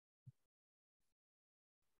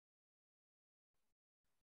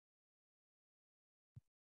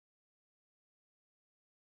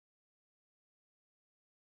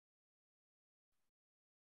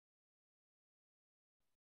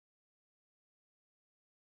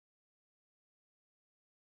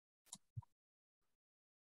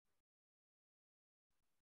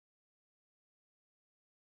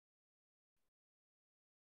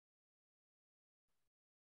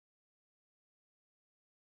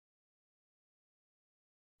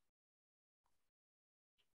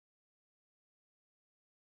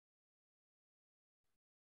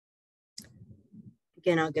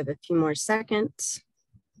 Again, I'll give a few more seconds.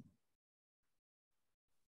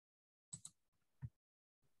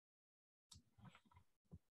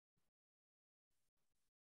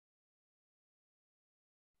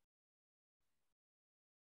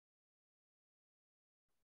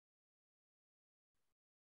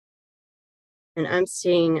 And I'm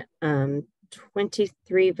seeing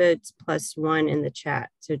 23 votes plus 1 in the chat,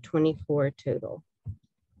 so 24 total.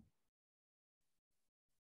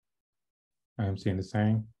 I'm seeing the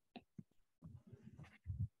same.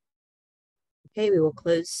 Okay, we will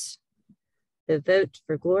close the vote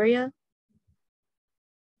for Gloria.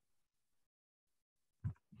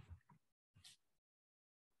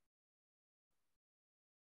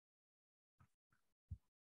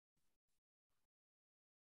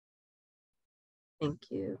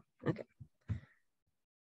 Thank you. Okay.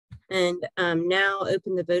 And now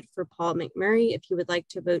open the vote for Paul McMurray. If you would like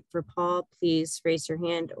to vote for Paul, please raise your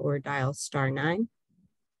hand or dial *9.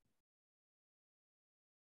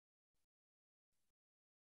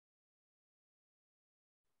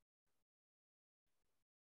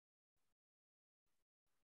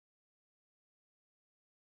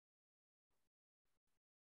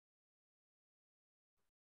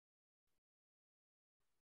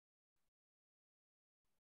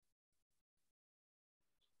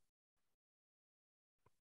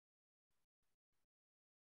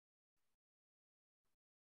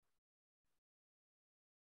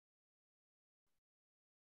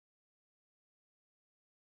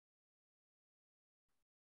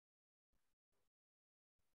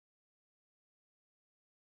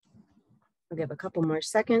 I'll give a couple more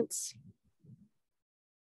seconds.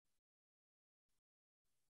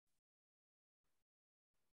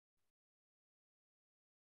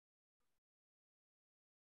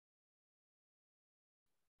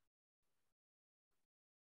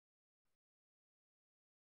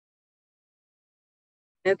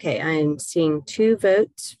 Okay, I'm seeing 2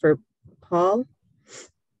 votes for Paul,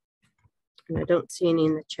 and I don't see any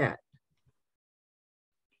in the chat.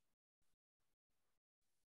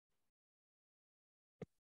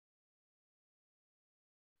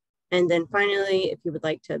 And then finally, if you would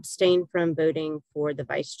like to abstain from voting for the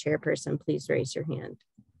vice chairperson, please raise your hand.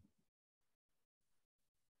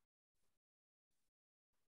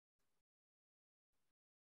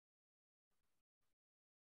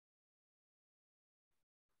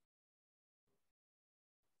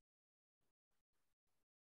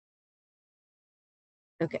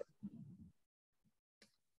 Okay.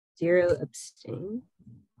 0 abstain.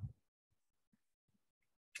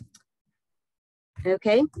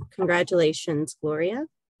 Okay, congratulations, Gloria,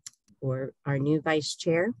 for our new vice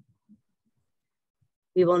chair.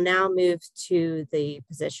 We will now move to the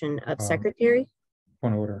position of secretary.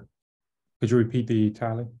 Point of order. Could you repeat the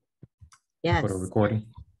tally? Yes. For the recording?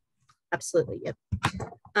 Absolutely, yep.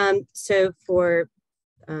 So for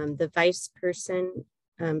the vice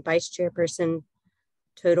chairperson,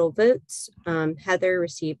 total votes, Heather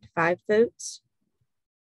received 5 votes.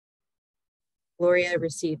 Gloria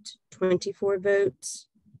received 24 votes.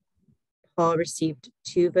 Paul received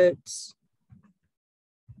 2 votes.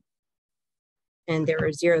 And there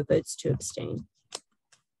were 0 votes to abstain.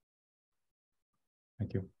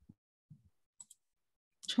 Thank you.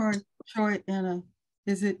 Troy, Anna,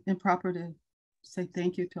 is it improper to say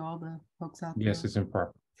thank you to all the folks out there? Yes, it's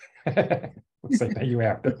improper. We'll say thank you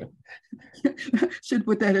after. Should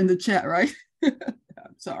put that in the chat, right?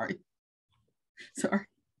 I'm sorry. Sorry.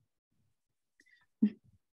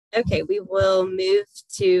 Okay, we will move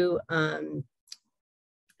to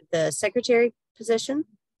the secretary position.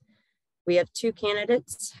 We have 2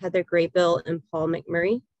 candidates, Heather Graybill and Paul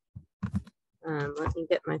McMurray. Let me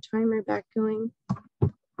get my timer back going.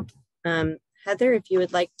 Heather, if you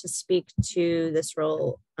would like to speak to this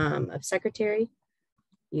role of secretary,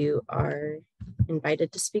 you are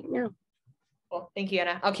invited to speak now. Well, thank you,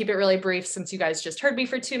 Anna. I'll keep it really brief since you guys just heard me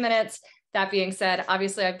for 2 minutes. That being said,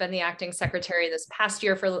 obviously I've been the acting secretary this past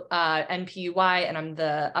year for NPU-Y, and I'm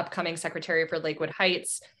the upcoming secretary for Lakewood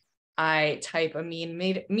Heights. I type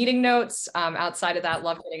meeting notes. Outside of that,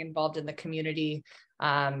 love getting involved in the community.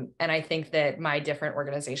 And I think that my different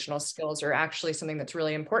organizational skills are actually something that's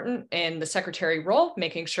really important in the secretary role,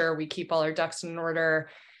 making sure we keep all our ducks in order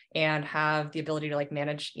and have the ability to like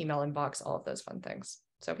manage email inbox, all of those fun things.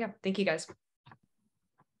 So yeah, thank you guys.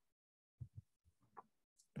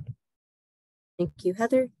 Thank you,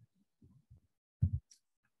 Heather.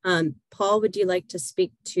 Paul, would you like to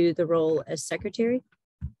speak to the role as secretary?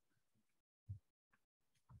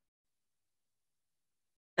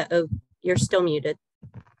 Uh-oh, you're still muted.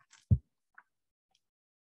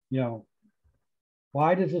 You know,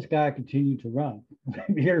 why does this guy continue to run?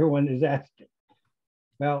 Maybe everyone is asking.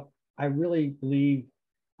 Well, I really believe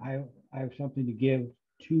I have something to give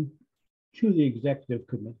to the executive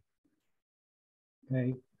committee.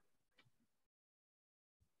 Okay.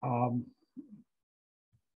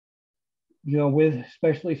 You know, with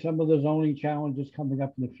especially some of the zoning challenges coming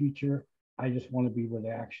up in the future, I just want to be where the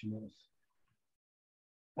action is.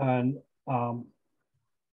 And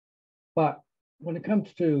but when it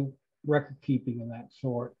comes to record keeping and that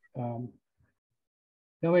sort,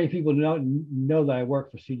 not many people know that I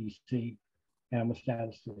work for CDC and I'm a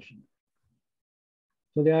statistician.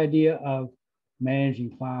 So the idea of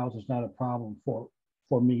managing files is not a problem for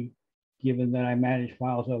me, given that I manage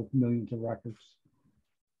files of millions of records.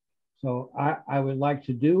 So I would like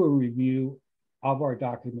to do a review of our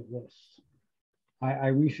document lists. I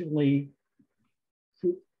recently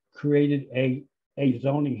created a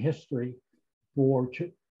zoning history for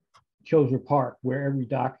Choser Park, where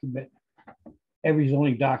every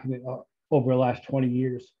zoning document over the last 20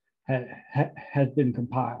 years has been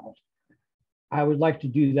compiled. I would like to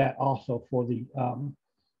do that also for the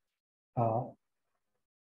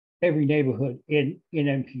every neighborhood in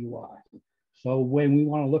NPU-Y. So when we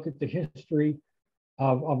want to look at the history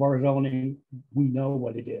of our zoning, we know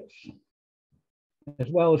what it is, as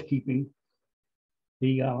well as keeping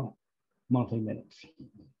the monthly minutes.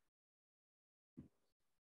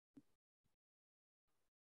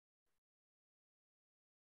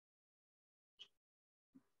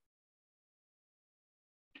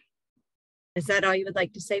 Is that all you would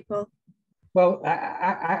like to say, Paul? Well,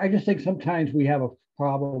 I just think sometimes we have a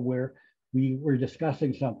problem where we're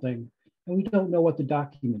discussing something and we don't know what the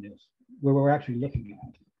document is, where we're actually looking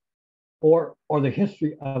at, or the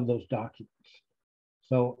history of those documents.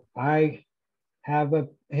 So I have a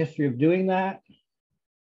history of doing that.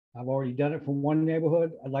 I've already done it for one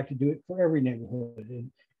neighborhood. I'd like to do it for every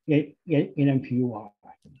neighborhood in NPU-Y.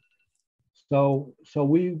 So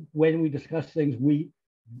when we discuss things, we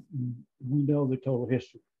know the total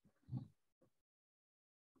history.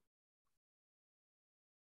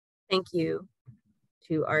 Thank you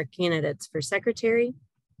to our candidates for secretary.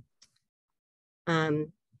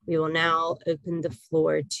 We will now open the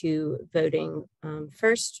floor to voting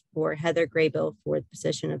first for Heather Graybill for the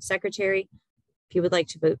position of secretary. If you would like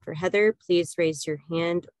to vote for Heather, please raise your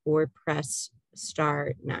hand or press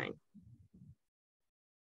 *9.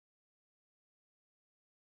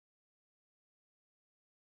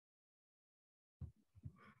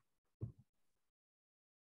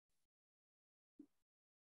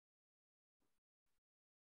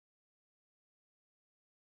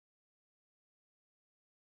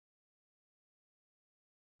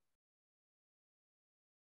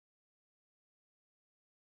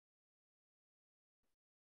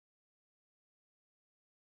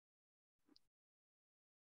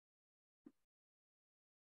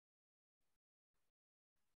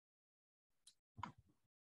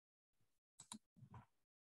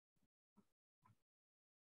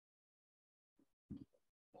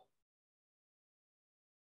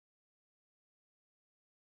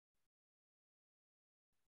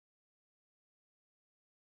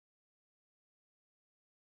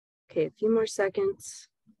 Okay, a few more seconds.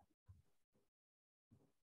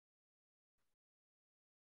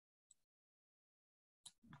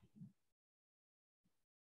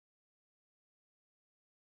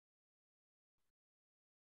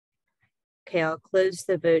 Okay, I'll close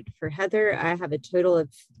the vote for Heather. I have a total of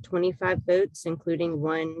 25 votes, including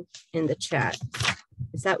one in the chat.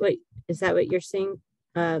 Is that what you're seeing,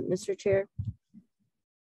 Mr. Chair?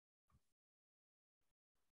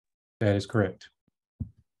 That is correct.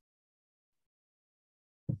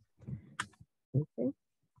 Okay.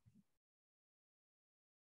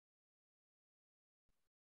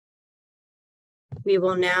 We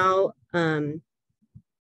will now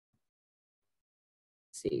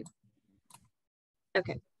see.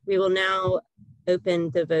 Okay, we will now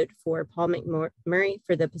open the vote for Paul McMurray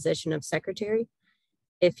for the position of secretary.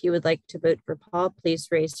 If you would like to vote for Paul, please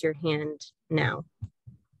raise your hand now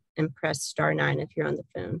and press *9 if you're on the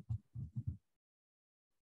phone.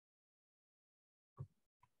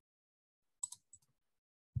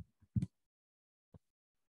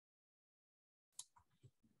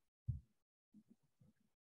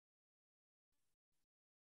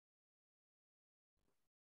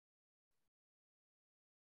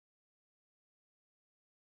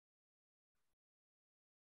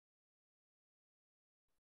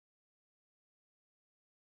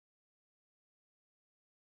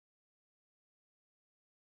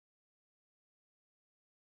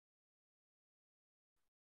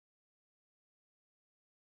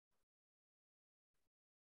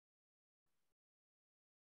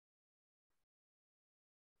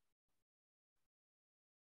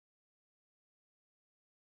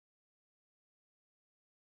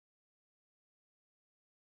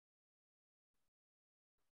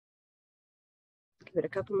 Give it a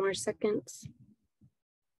couple more seconds.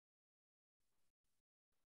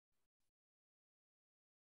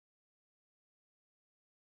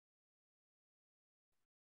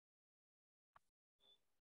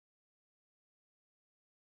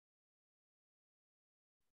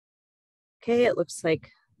 Okay, it looks like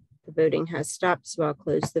the voting has stopped, so I'll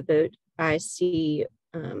close the vote. I see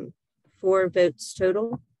 4 votes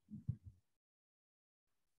total.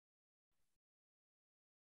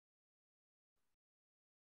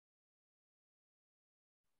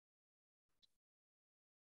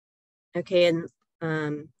 Okay, and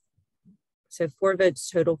so 4 votes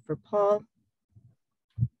total for Paul.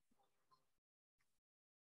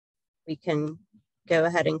 We can go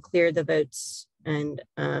ahead and clear the votes, and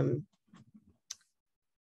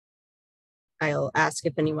I'll ask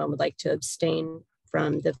if anyone would like to abstain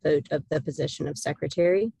from the vote of the position of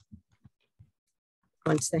secretary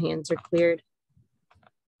once the hands are cleared.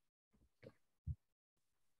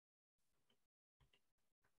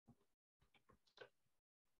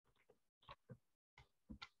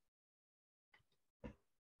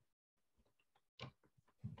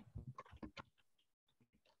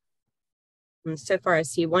 And so far, I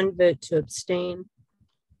see 1 vote to abstain.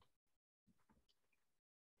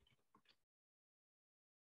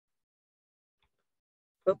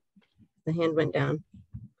 Oh, the hand went down.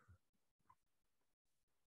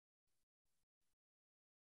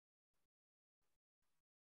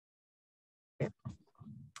 Okay.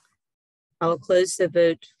 I'll close the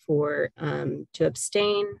vote for to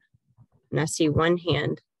abstain. And I see 1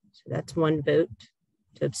 hand, so that's 1 vote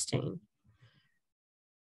to abstain.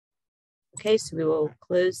 Okay, so we will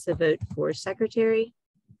close the vote for secretary.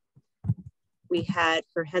 We had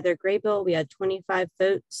for Heather Graybill, we had 25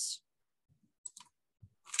 votes.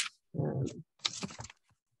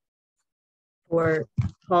 For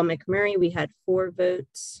Paul McMurray, we had 4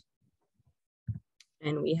 votes.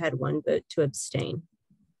 And we had 1 vote to abstain.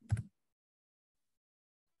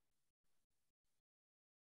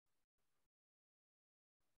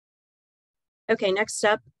 Okay, next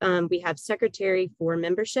up, we have secretary for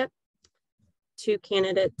membership. 2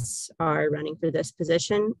 candidates are running for this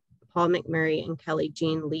position, Paul McMurray and Kelly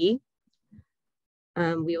Jean Lee.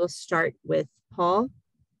 We will start with Paul.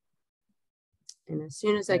 And as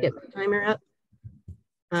soon as I get my timer up,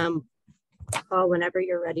 Paul, whenever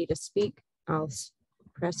you're ready to speak, I'll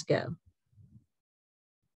press go.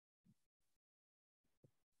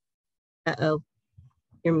 Uh-oh,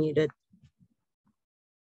 you're muted.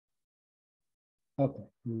 Okay.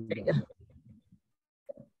 There you go.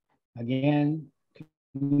 Again,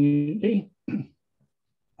 community.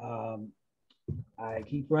 I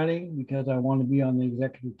keep running because I want to be on the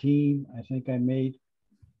executive team. I think I made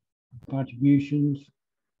contributions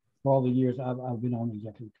for all the years I've been on the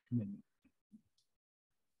executive committee.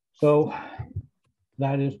 So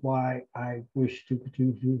that is why I wish to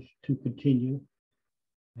continue.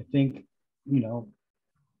 I think, you know,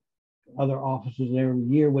 other officers every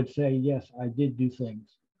year would say, yes, I did do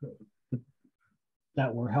things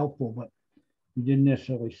that were helpful, but you didn't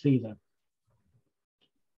necessarily see them.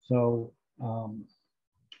 So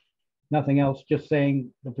nothing else, just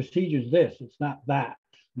saying the procedure is this, it's not that,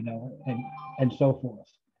 you know, and so forth.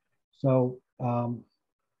 So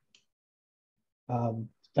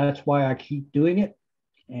that's why I keep doing it.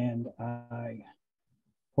 And I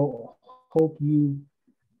hope you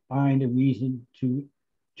find a reason to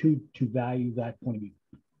value that point of view.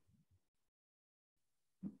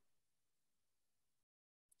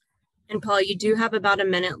 And Paul, you do have about a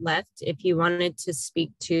minute left if you wanted to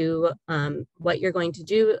speak to what you're going to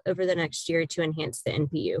do over the next year to enhance the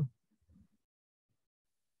NPU.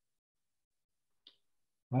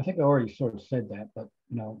 I think I already sort of said that, but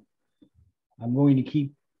you know, I'm going to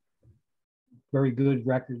keep very good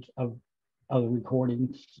records of the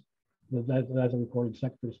recordings that a recording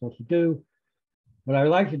secretary is supposed to do. What I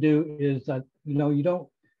would like to do is that, you know, you don't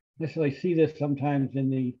necessarily see this sometimes in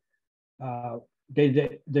the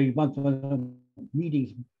the monthly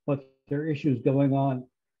meetings, but there are issues going on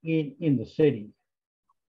in the city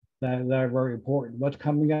that are very important. What's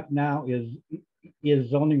coming up now is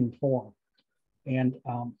zoning reform, and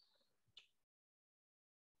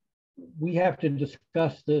we have to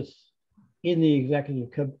discuss this in the executive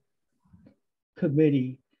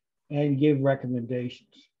committee and give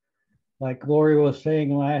recommendations. Like Gloria was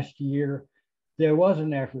saying last year, there was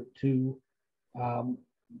an effort to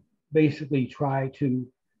basically try to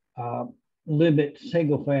limit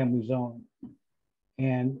single family zoning.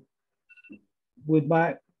 And with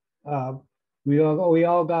my, we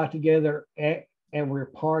all got together and we're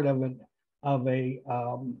part of a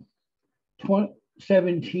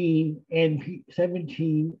 17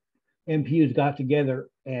 NPU NPUs got together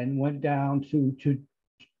and went down to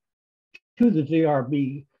the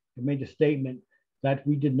ZRB and made a statement that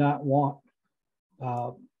we did not want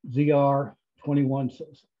ZR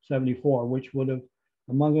 2174, which would have,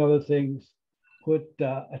 among other things, put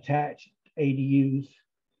attached ADUs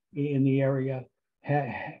in the area,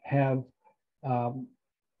 have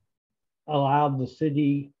allowed the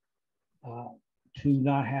city to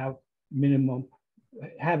not have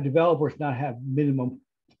developers not have minimum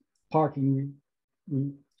parking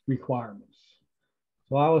requirements.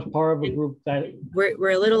 So I was part of a group that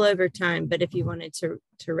we're a little over time, but if you wanted to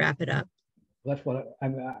wrap it up. That's what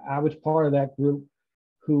I was part of that group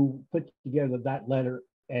who put together that letter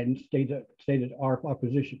and stated our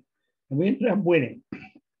position, and we ended up winning.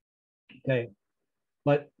 Okay,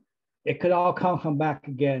 but it could all come back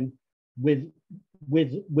again with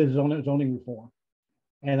zoning reform,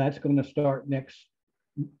 and that's going to start next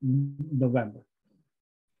November.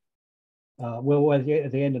 Well, at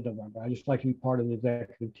the end of November. I just like to be part of the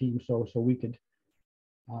executive team, so we could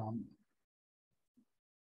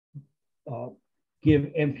give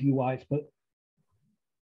NPU-Y's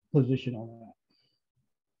position on that.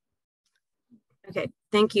 Okay,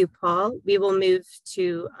 thank you, Paul. We will move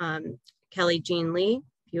to Kelly Jean Lee.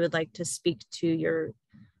 If you would like to speak to your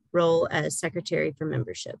role as Secretary for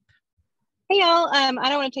Membership. Hey y'all, I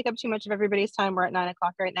don't want to take up too much of everybody's time. We're at 9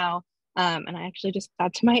 o'clock right now. And I actually just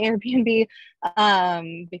got to my Airbnb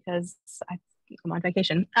because I'm on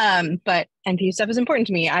vacation. But NPU stuff is important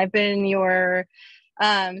to me. I've been your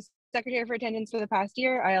Secretary for Attendance for the past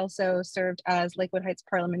year. I also served as Lakewood Heights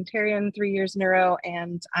parliamentarian 3 years in a row,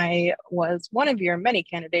 and I was one of your many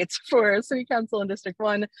candidates for City Council in District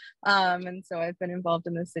 1. And so I've been involved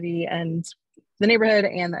in the city and the neighborhood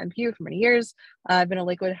and the NPU for many years. I've been a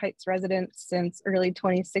Lakewood Heights resident since early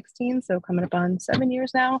 2016, so coming up on 7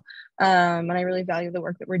 years now. And I really value the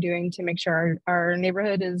work that we're doing to make sure our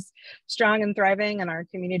neighborhood is strong and thriving and our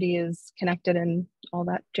community is connected and all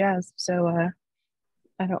that jazz. So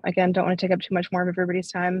I don't want to take up too much more of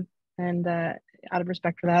everybody's time. And out of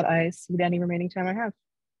respect for that, I cede any remaining time I have.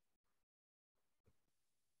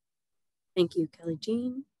 Thank you, Kelly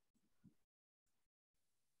Jean.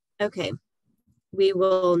 Okay. We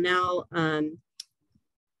will now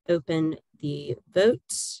open the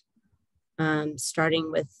votes,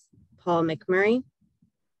 starting with Paul McMurray. If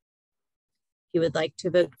you would like to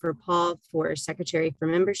vote for Paul for Secretary for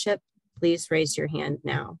Membership, please raise your hand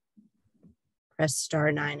now. Press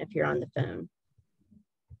 *9 if you're on the phone.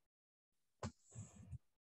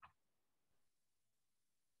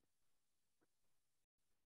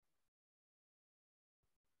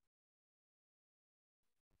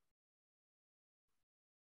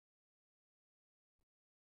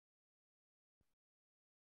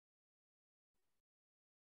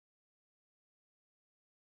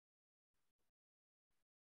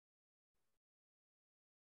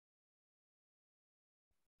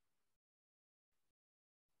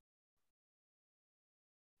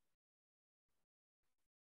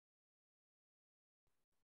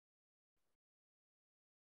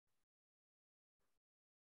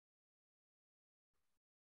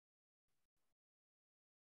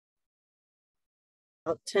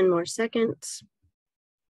 About 10 more seconds.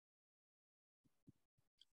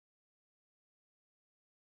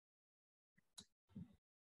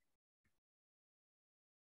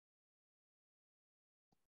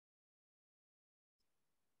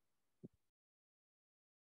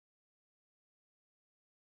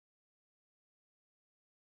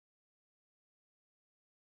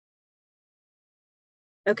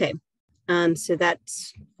 Okay, so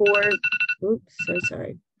that's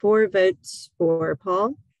 4 votes for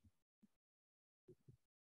Paul.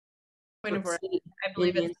 Point of order, I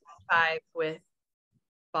believe it's 5 with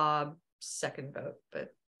Bob's second vote,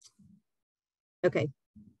 but. Okay.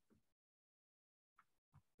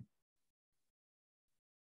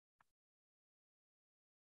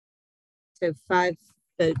 So 5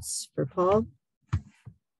 votes for Paul.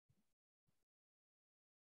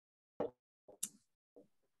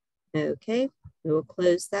 Okay, we will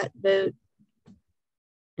close that vote.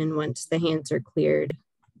 And once the hands are cleared,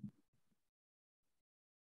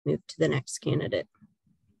 move to the next candidate.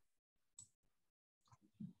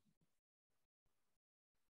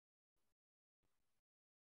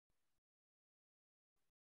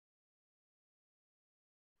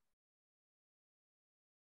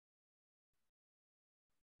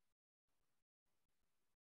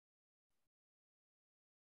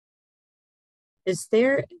 Is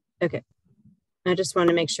there, okay. I just want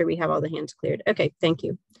to make sure we have all the hands cleared. Okay, thank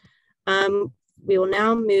you. We will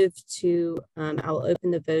now move to, I'll open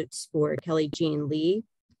the votes for Kelly Jean Lee.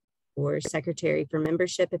 for secretary for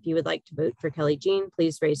membership. If you would like to vote for Kelly Jean,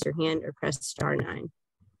 please raise your hand or press *9.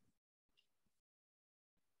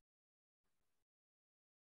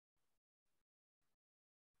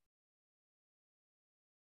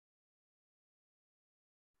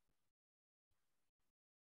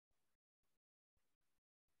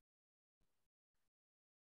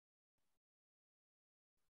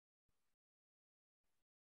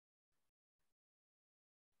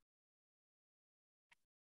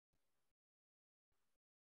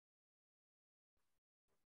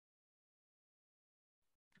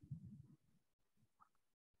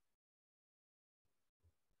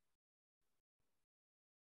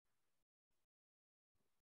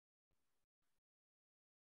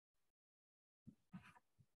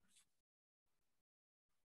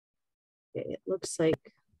 Okay, it looks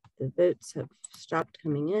like the votes have stopped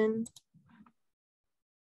coming in.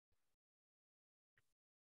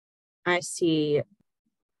 I see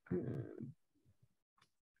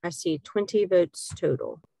 20 votes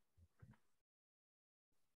total.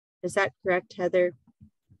 Is that correct, Heather?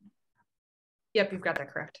 Yep, you've got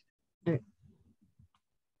that correct. Okay.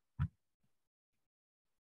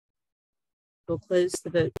 We'll close the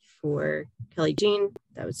vote for Kelly Jean.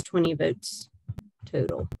 That was 20 votes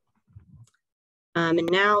total. And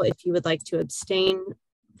now, if you would like to abstain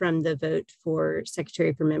from the vote for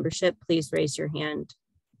secretary for membership, please raise your hand.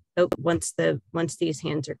 Oh, once these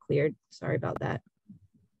hands are cleared. Sorry about that.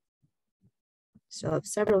 Still have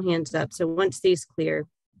several hands up. So once these clear,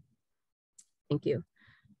 thank you.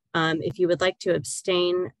 If you would like to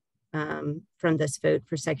abstain from this vote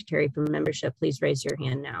for secretary for membership, please raise your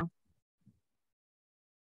hand now.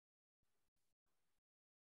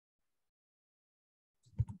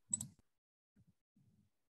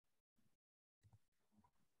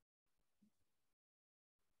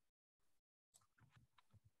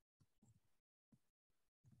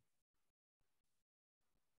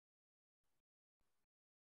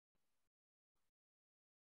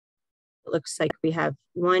 It looks like we have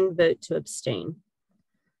 1 vote to abstain.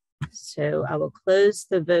 So I will close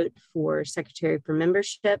the vote for secretary for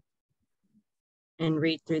membership and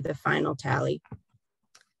read through the final tally.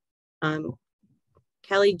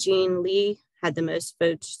 Kelly Jean Lee had the most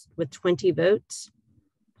votes with 20 votes.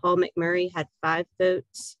 Paul McMurray had 5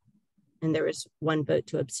 votes, and there was 1 vote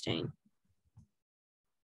to abstain.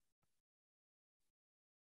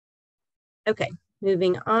 Okay,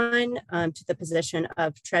 moving on to the position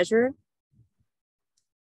of treasurer.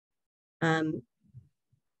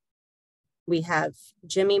 We have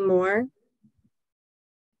Jimmy Moore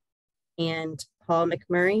and Paul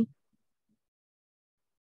McMurray.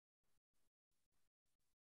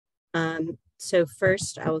 So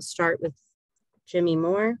first I will start with Jimmy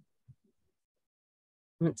Moore.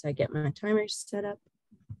 Once I get my timer set up.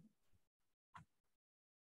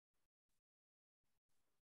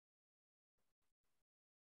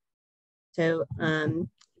 So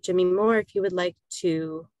Jimmy Moore, if you would like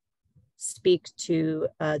to speak to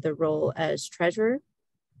the role as treasurer.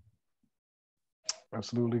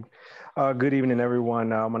 Absolutely. Good evening, everyone.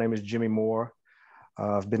 My name is Jimmy Moore.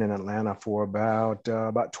 I've been in Atlanta for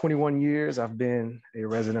about 21 years. I've been a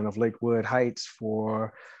resident of Lakewood Heights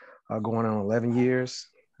for going on 11 years.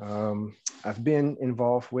 I've been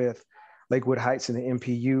involved with Lakewood Heights and the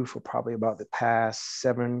NPU for probably about the past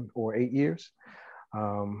 7 or 8 years.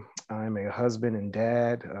 I'm a husband and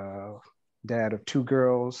dad of 2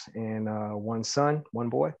 girls and 1 son, 1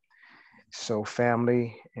 boy. So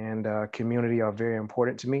family and community are very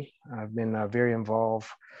important to me. I've been very involved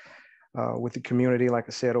with the community, like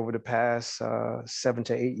I said, over the past 7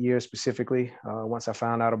 to 8 years specifically. Once I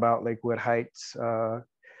found out about Lakewood Heights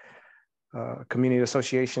Community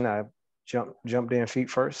Association, I jumped in feet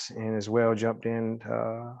first, and as well jumped in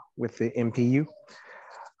with the NPU.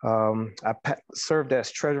 I served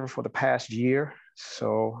as treasurer for the past year,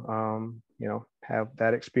 so have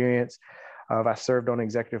that experience. I served on the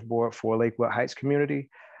executive board for Lakewood Heights Community.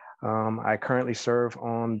 I currently serve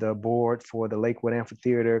on the board for the Lakewood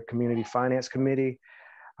Amphitheater Community Finance Committee.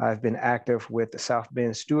 I've been active with the South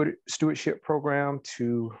Bend Stewardship Program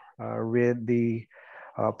to rid the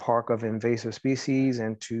park of invasive species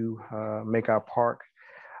and to make our park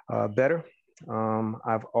better.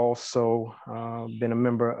 I've also been a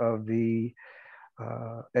member of the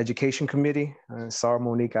Education Committee. Sorry,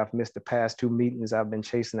 Monique, I've missed the past 2 meetings. I've been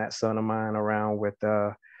chasing that son of mine around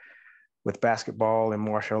with basketball and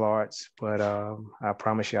martial arts, but I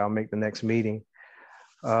promise you I'll make the next meeting.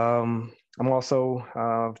 I'm also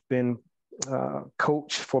been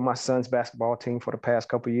coach for my son's basketball team for the past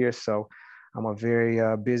couple of years, so I'm a very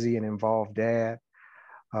busy and involved dad,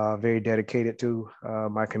 very dedicated to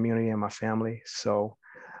my community and my family. So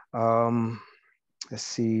Let's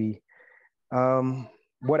see.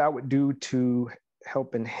 What I would do to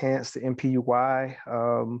help enhance the NPU-Y,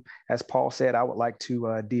 as Paul said, I would like to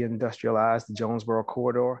deindustrialize the Jonesboro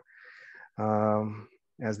corridor.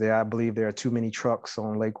 I believe there are too many trucks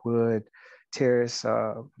on Lakewood Terrace,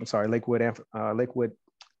 Lakewood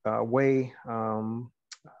Way,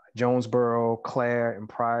 Jonesboro, Clare, and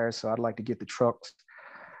Pryor. So I'd like to get the trucks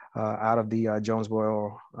out of the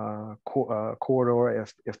Jonesboro corridor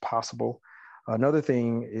if possible. Another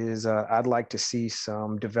thing is I'd like to see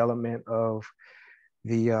some development of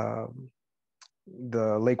the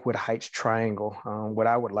Lakewood Heights Triangle. What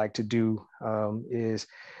I would like to do is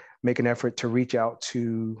make an effort to reach out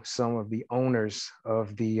to some of the owners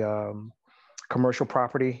of the commercial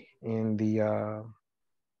property in the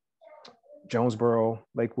Jonesboro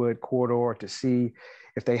Lakewood corridor to see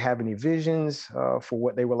if they have any visions for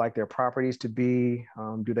what they would like their properties to be.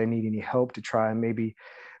 Do they need any help to try and maybe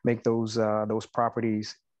make those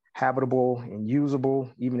properties habitable and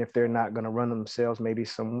usable, even if they're not going to run themselves? Maybe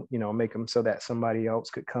make them so that somebody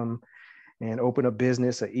else could come and open a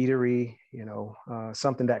business, a eatery,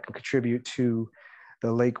 something that can contribute to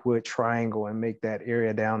the Lakewood Triangle and make that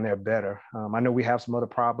area down there better. I know we have some other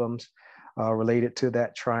problems related to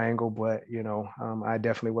that triangle, but I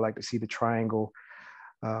definitely would like to see the triangle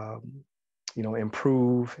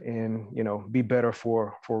improve and be better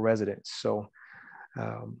for residents. So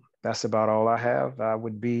that's about all I have. I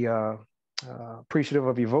would be appreciative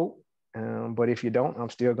of your vote, but if you don't, I'm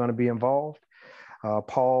still going to be involved.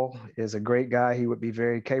 Paul is a great guy. He would be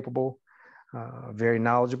very capable, very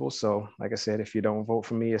knowledgeable. So like I said, if you don't vote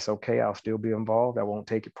for me, it's okay. I'll still be involved. I won't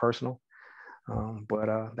take it personal.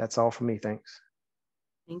 But that's all for me. Thanks.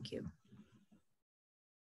 Thank you.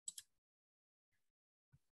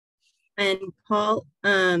 And Paul,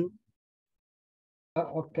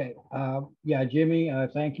 okay. Yeah, Jimmy,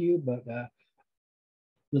 thank you. But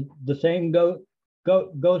the same goes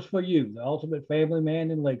for you, the ultimate family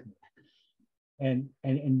man in Lakewood, and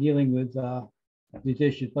dealing with these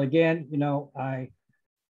issues. But again, I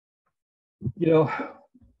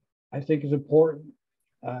think it's important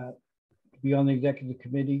to be on the executive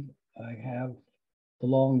committee. I have the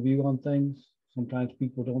long view on things. Sometimes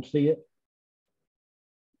people don't see it.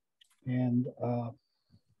 And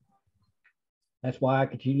that's why I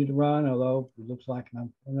continue to run, although it looks like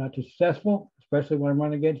I'm not too successful, especially when I'm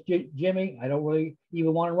running against Jimmy. I don't really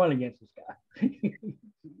even want to run against this guy.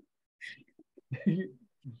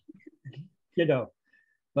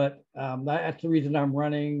 But that's the reason I'm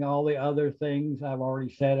running. All the other things I've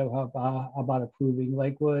already said about approving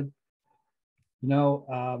Lakewood.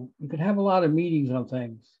 You can have a lot of meetings on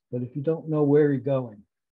things, but if you don't know where you're going,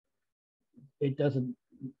 it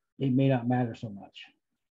may not matter so much.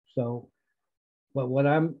 So, but what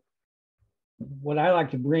I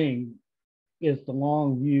like to bring is the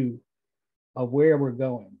long view of where we're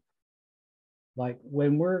going. Like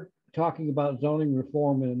when we're talking about zoning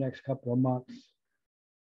reform in the next couple of months,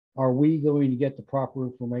 are we going to get the proper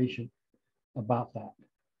information about that?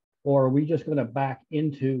 Or are we just going to back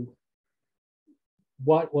into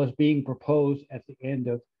what was being proposed at the end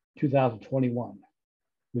of 2021,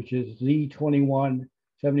 which is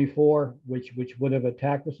Z2174, which would have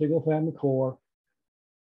attacked the single family core,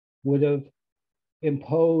 would have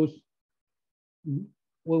imposed, we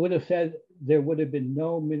would have said there would have been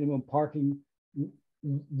no minimum parking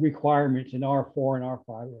requirements in R4 and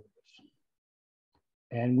R5 areas.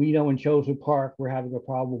 And we know in Chosen Park, we're having a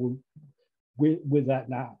problem with that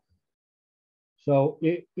now. So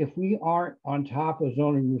if we aren't on top of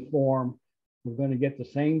zoning reform, we're going to get the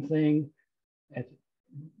same thing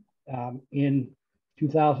in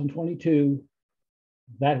 2022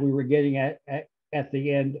 that we were getting at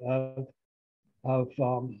the end of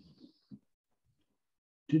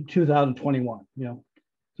 2021.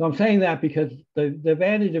 So I'm saying that because the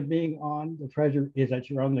advantage of being on the treasurer is that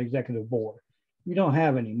you're on the executive board. You don't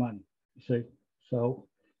have any money, you see. So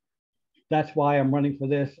that's why I'm running for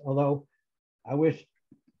this, although I wish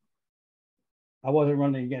I wasn't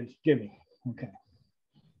running against Jimmy. Okay.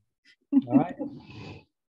 All right.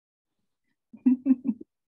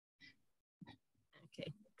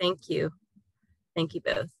 Okay, thank you. Thank you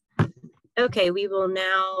both. Okay, we will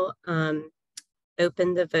now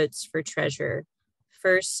open the votes for treasurer.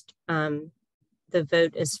 First, the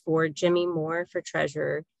vote is for Jimmy Moore for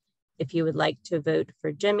treasurer. If you would like to vote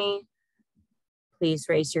for Jimmy, please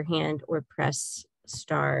raise your hand or press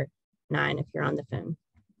 *9 if you're on the phone.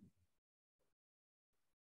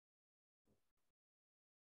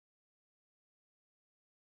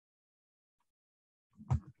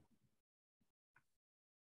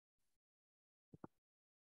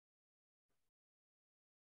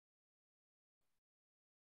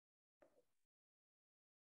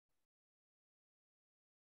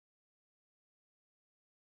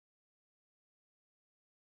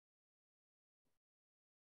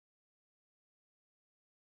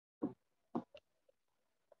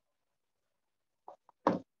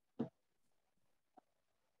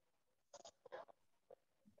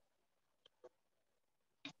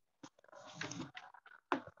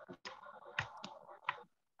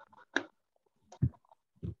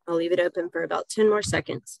 I'll leave it open for about 10 more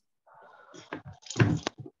seconds.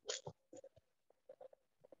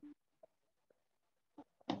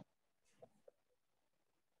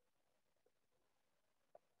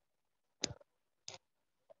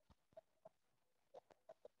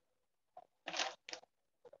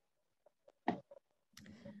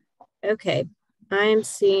 Okay, I'm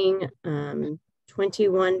seeing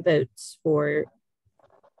 21 votes for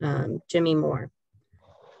Jimmy Moore.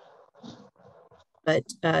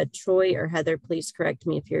 But Troy or Heather, please correct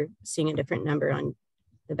me if you're seeing a different number on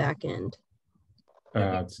the back end.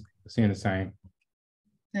 Seeing the same.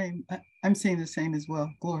 Same. I'm seeing the same as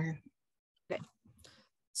well, Gloria. Okay,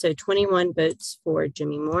 so 21 votes for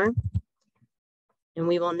Jimmy Moore. And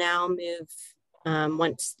we will now move,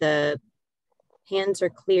 once the hands are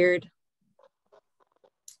cleared,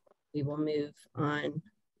 we will move on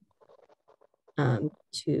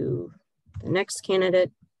to the next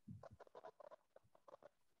candidate.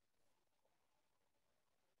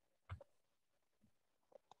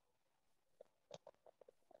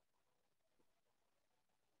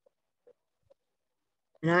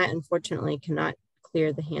 And I unfortunately cannot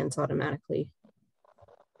clear the hands automatically.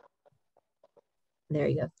 There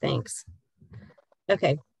you go, thanks.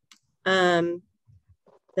 Okay,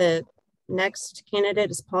 the next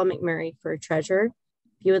candidate is Paul McMurray for treasurer.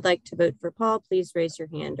 If you would like to vote for Paul, please raise your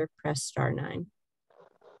hand or press *9.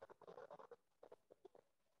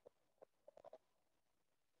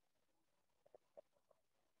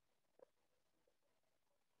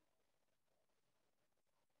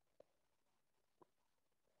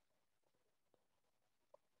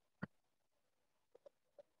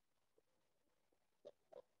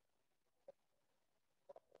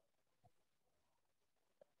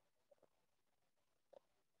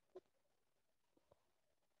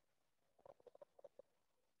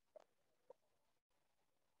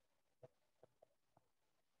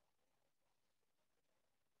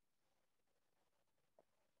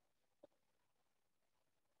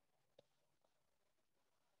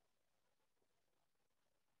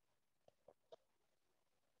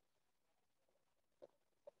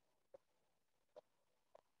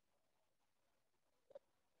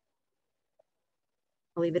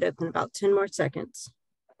 I'll leave it open about 10 more seconds.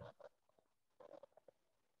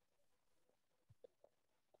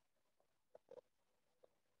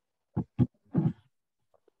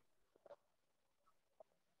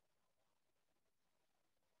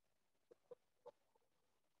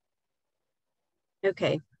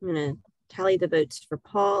 Okay, I'm gonna tally the votes for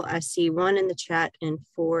Paul. I see 1 in the chat and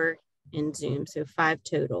 4 in Zoom, so 5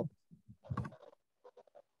 total.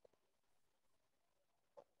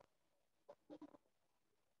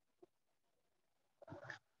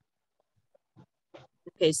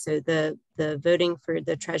 Okay, so the voting for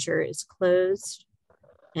the treasurer is closed,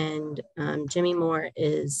 and Jimmy Moore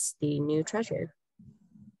is the new treasurer.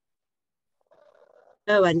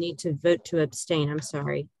 Oh, I need to vote to abstain. I'm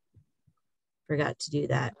sorry. Forgot to do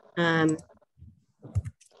that.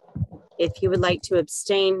 If you would like to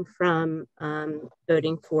abstain from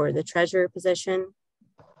voting for the treasurer position,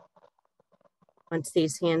 once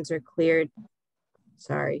these hands are cleared,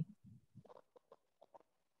 sorry.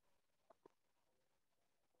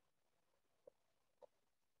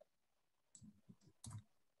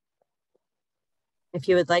 If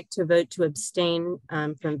you would like to vote to abstain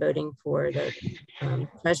from voting for the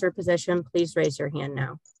treasurer position, please raise your hand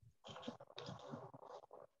now.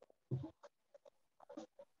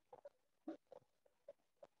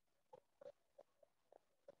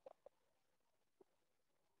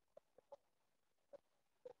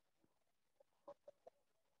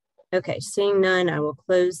 Okay, seeing none, I will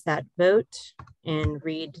close that vote and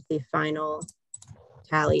read the final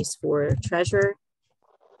tallies for treasurer.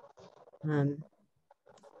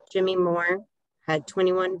 Jimmy Moore had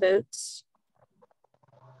 21 votes.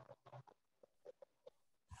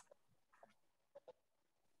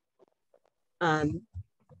 Paul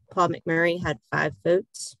McMurray had 5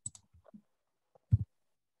 votes.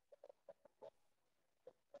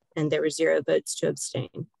 And there were 0 votes to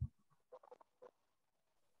abstain.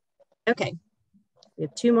 Okay, we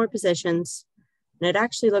have 2 more positions. And it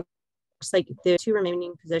actually looks like the 2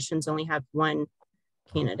 remaining positions only have 1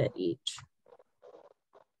 candidate each.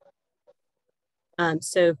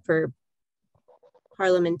 So for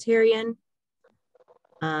parliamentarian,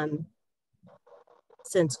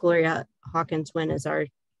 since Gloria Hawkins-Wynn is our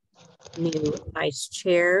new vice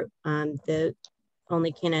chair, the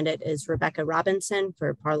only candidate is Rebecca Robinson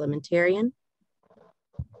for parliamentarian.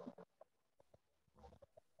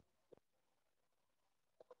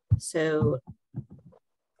 So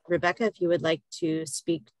Rebecca, if you would like to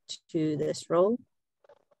speak to this role.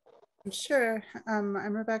 Sure. I'm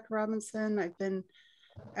Rebecca Robinson. I've been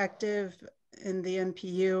active in the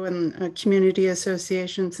NPU and a community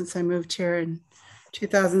association since I moved here in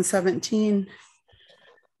 2017.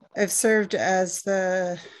 I've served as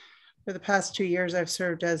for the past 2 years, I've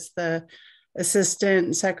served as the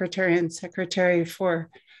assistant secretary and secretary for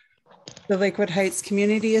the Lakewood Heights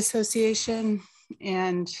Community Association.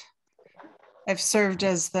 And I've served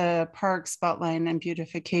as the Parks, Beltline, and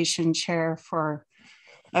Beautification chair for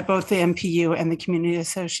at both the NPU and the Community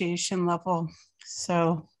Association level.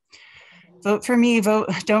 So vote for me,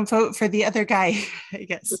 don't vote for the other guy, I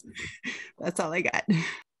guess. That's all I got.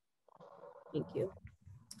 Thank you.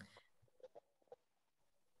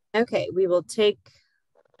 Okay, we will take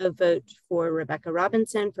a vote for Rebecca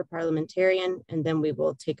Robinson for parliamentarian, and then we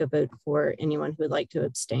will take a vote for anyone who would like to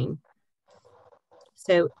abstain.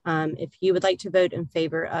 So if you would like to vote in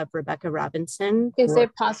favor of Rebecca Robinson. Is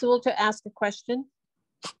it possible to ask a question?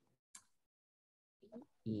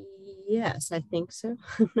 Yes, I think so.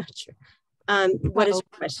 I'm not sure. What is your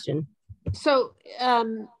question? So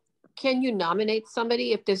can you nominate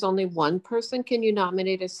somebody if there's only one person? Can you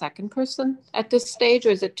nominate a second person at this stage, or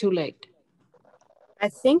is it too late? I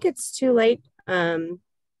think it's too late.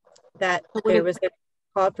 That there was a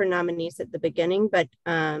call for nominees at the beginning, but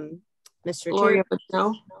Mr. Gloria,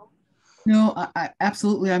 Chair. No, I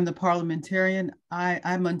absolutely. I'm the parliamentarian.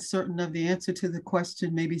 I'm uncertain of the answer to the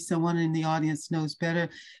question. Maybe someone in the audience knows better.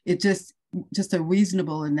 It just a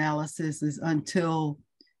reasonable analysis is until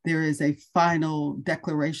there is a final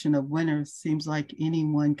declaration of winners. Seems like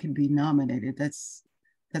anyone can be nominated. That's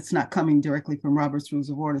not coming directly from Robert's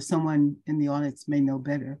Rules of Order. Someone in the audience may know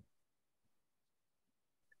better.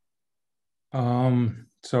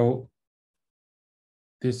 So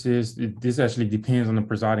this actually depends on the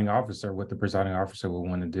presiding officer, what the presiding officer will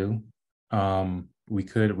want to do. We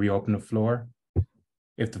could reopen the floor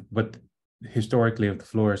but historically, if the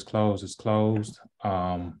floor is closed, it's closed.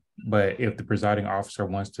 But if the presiding officer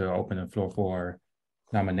wants to open the floor for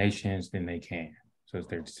nominations, then they can. So it's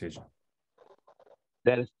their decision.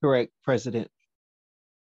 That is correct, President.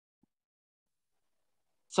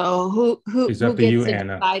 So who it's up to you, gets to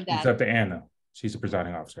Anna. decide that? It's up to Anna. She's the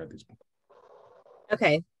presiding officer at this point.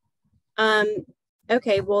 Okay.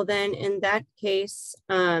 Okay, well then in that case,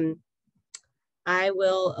 I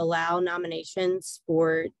will allow nominations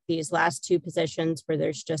for these last two positions where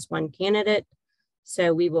there's just one candidate.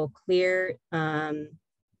 So we will clear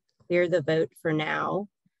the vote for now.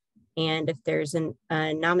 And if there's a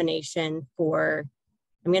nomination for,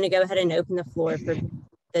 I'm going to go ahead and open the floor for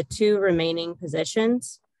the two remaining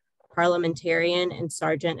positions, parliamentarian and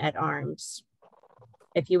sergeant at arms.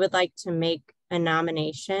 If you would like to make a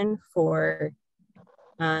nomination for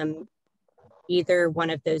either one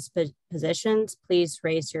of those positions, please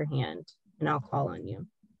raise your hand and I'll call on you.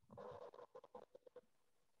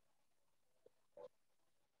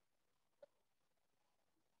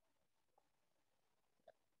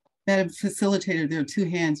 Madam Facilitator, there are 2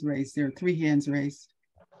 hands raised. There are 3 hands raised.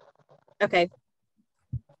 Okay.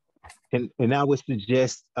 And I would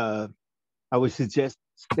suggest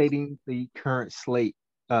stating the current slate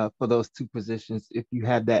for those 2 positions if you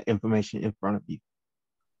have that information in front of you.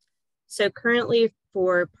 So currently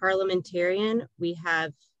for parliamentarian, we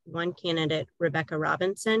have one candidate, Rebecca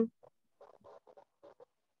Robinson.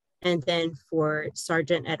 And then for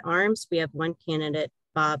sergeant at arms, we have one candidate,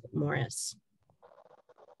 Bob Morris.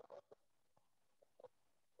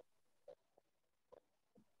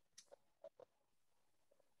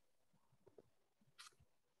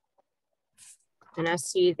 And I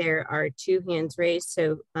see there are 2 hands raised.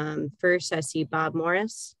 So first I see Bob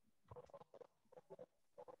Morris.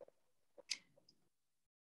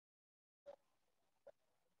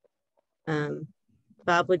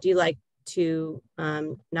 Bob, would you like to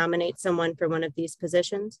nominate someone for one of these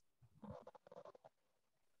positions?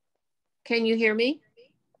 Can you hear me?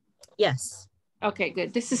 Yes. Okay,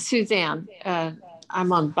 good. This is Suzanne.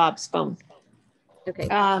 I'm on Bob's phone. Okay.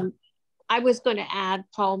 I was going to add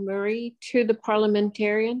Paul Murray to the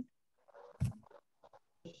parliamentarian.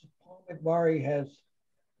 Paul McMurray has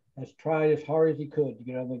tried as hard as he could to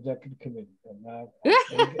get on the executive committee. And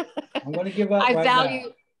I'm going to give up right now.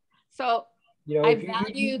 So you know, I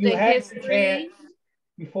value the history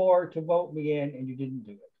before to vote me in, and you didn't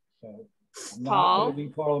do it. So I'm not going to be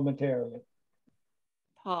parliamentarian.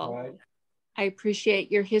 Paul, right? I appreciate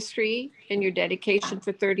your history and your dedication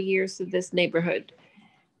for 30 years to this neighborhood.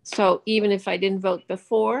 So even if I didn't vote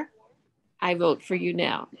before, I vote for you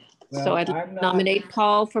now. Well, so I'd nominate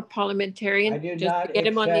Paul for parliamentarian just to get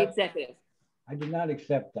him on the executive. I did not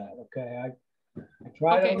accept that. Okay, I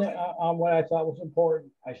tried on what I thought was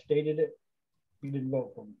important. I stated it. You didn't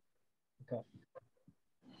vote for me. Rebecca.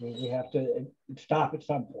 We have to stop at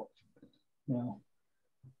some point, you know.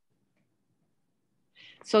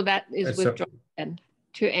 So that is withdrawn. And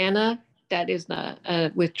to Anna, that is not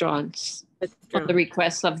withdrawn on the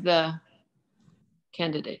request of the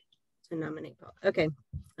candidate. To nominate Paul. Okay,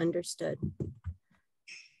 understood.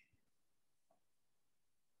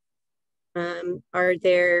 Are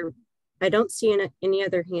there, I don't see any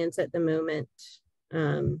other hands at the moment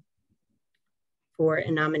for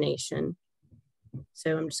a nomination.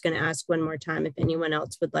 So I'm just going to ask one more time if anyone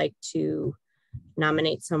else would like to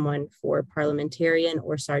nominate someone for parliamentarian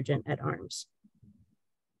or sergeant at arms.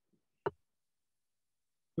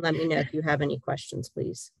 Let me know if you have any questions,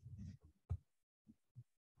 please.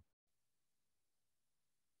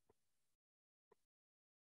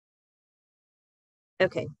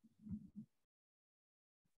 Okay.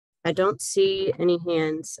 I don't see any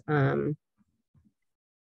hands or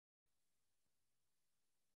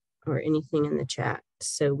anything in the chat.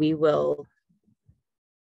 So we will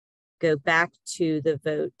go back to the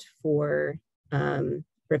vote for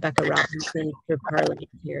Rebecca Robinson for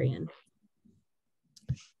parliamentarian.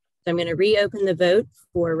 So I'm going to reopen the vote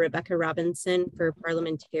for Rebecca Robinson for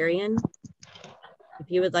parliamentarian. If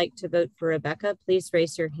you would like to vote for Rebecca, please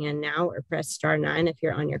raise your hand now or press *9 if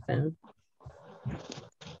you're on your phone.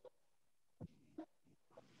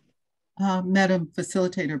 Madam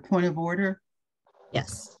Facilitator, point of order.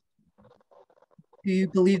 Yes. Do you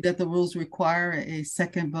believe that the rules require a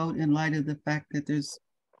second vote in light of the fact that there's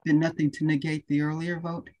been nothing to negate the earlier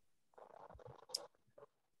vote?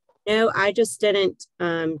 No, I just didn't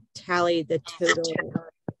tally the total,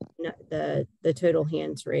 the total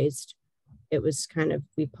hands raised. It was kind of,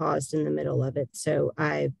 we paused in the middle of it. So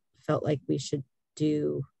I felt like we should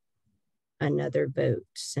do another vote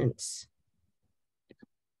since.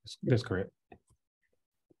 That's correct.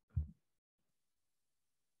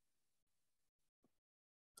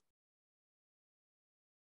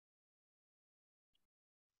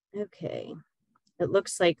 Okay. It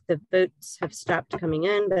looks like the votes have stopped coming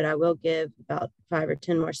in, but I will give about 5 or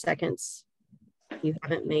 10 more seconds. If you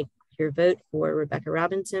haven't made your vote for Rebecca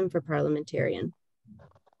Robinson for parliamentarian.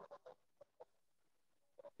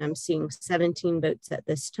 I'm seeing 17 votes at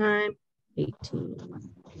this time, 18.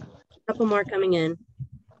 A couple more coming in.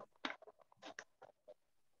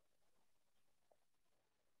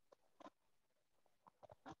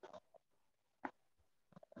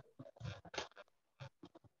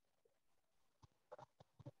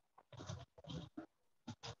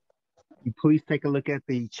 Please take a look at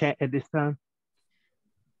the chat at this time.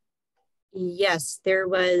 Yes, there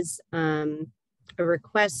was a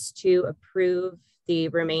request to approve the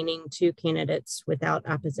remaining 2 candidates without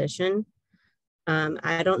opposition.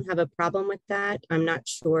 I don't have a problem with that. I'm not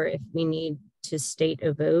sure if we need to state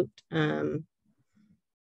a vote.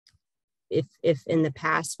 If in the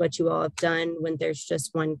past what you all have done when there's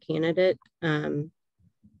just 1 candidate. And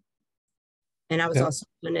I was also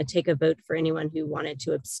going to take a vote for anyone who wanted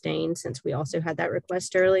to abstain since we also had that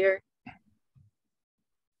request earlier.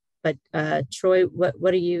 But Troy,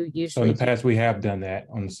 what do you usually So in the past, we have done that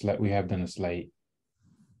on the slate. We have done a slate.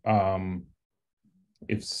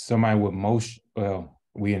 If somebody would motion, well,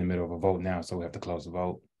 we're in the middle of a vote now, so we have to close the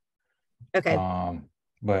vote. Okay.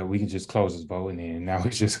 But we can just close this vote and then now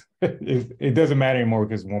it's just, it doesn't matter anymore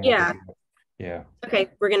because one more vote. Yeah. Okay,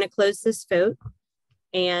 we're going to close this vote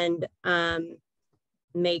and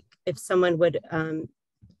if someone would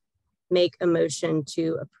make a motion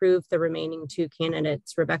to approve the remaining 2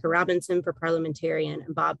 candidates, Rebecca Robinson for parliamentarian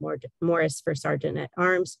and Bob Morris for sergeant at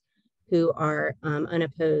arms, who are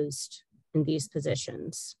unopposed in these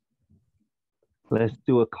positions. Let's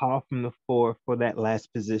do a call from the floor for that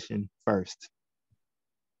last position first.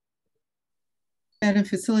 Madam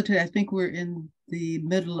Facilitator, I think we're in the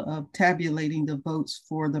middle of tabulating the votes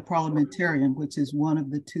for the parliamentarian, which is one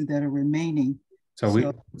of the 2 that are remaining.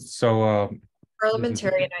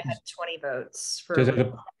 Parliamentarian, I had 20 votes. For as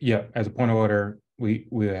a point of order,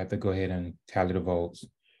 we'll have to go ahead and tally the votes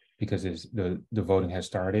because the voting has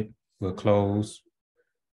started. We'll close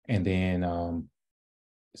and then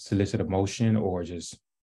solicit a motion or just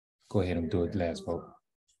go ahead and do it last vote.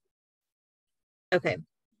 Okay.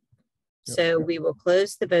 So we will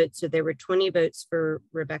close the vote. So there were 20 votes for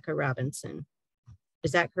Rebecca Robinson.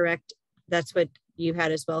 Is that correct? That's what you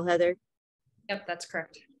had as well, Heather? Yep, that's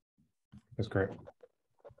correct. That's correct.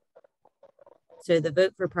 So the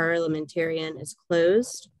vote for parliamentarian is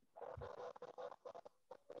closed.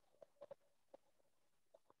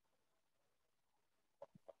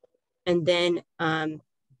 And then,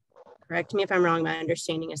 correct me if I'm wrong, my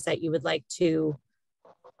understanding is that you would like to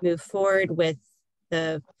move forward with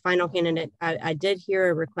the final candidate, I did hear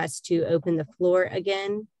a request to open the floor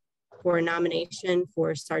again for a nomination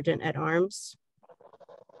for Sergeant at Arms.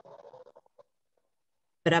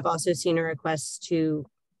 But I've also seen a request to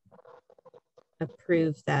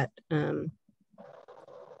approve that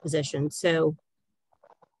position. So,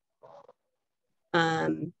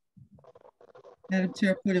 Madam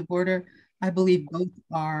Chair, point of order. I believe both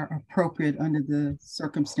are appropriate under the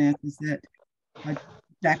circumstances that, in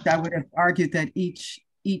fact, I would have argued that each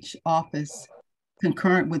office,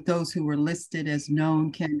 concurrent with those who were listed as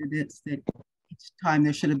known candidates, that each time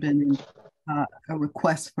there should have been a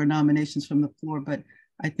request for nominations from the floor. But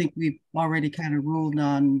I think we've already kind of ruled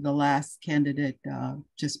on the last candidate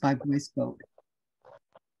just by voice vote.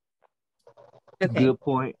 Okay. Good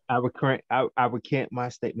point. I recant my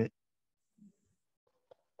statement.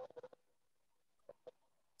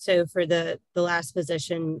 So for the last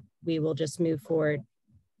position, we will just move forward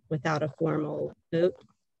without a formal vote.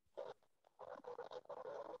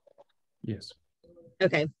 Yes.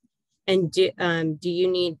 Okay. And do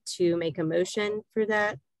you need to make a motion for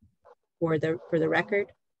that, for the record?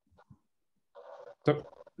 So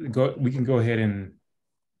we can go ahead and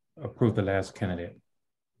approve the last candidate,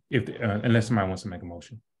 if unless somebody wants to make a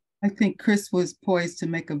motion. I think Chris was poised to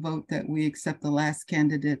make a vote that we accept the last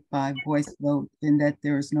candidate by voice vote and that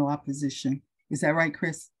there is no opposition. Is that right,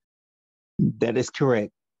 Chris? That is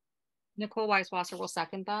correct. Nicole Weiswasser will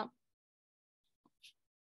second that.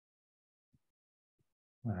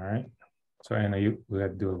 All right. So Anna, we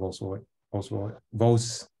have to do a vote. Voice,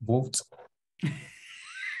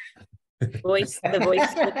 the voice.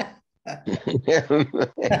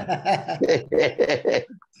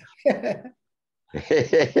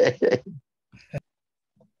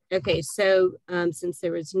 Okay, so since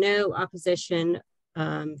there was no opposition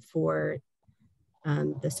for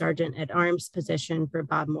the Sergeant at Arms position for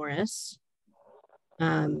Bob Morris.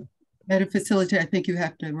 Madam Facilitator, I think you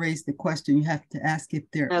have to raise the question. You have to ask if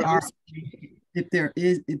there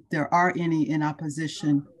are any in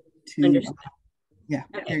opposition to. Yeah.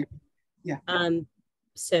 Okay. Yeah.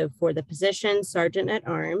 So for the position Sergeant at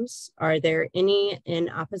Arms, are there any in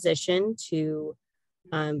opposition to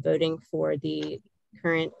voting for the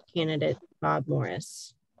current candidate, Bob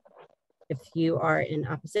Morris? If you are in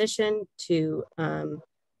opposition to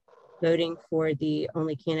voting for the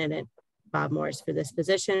only candidate, Bob Morris, for this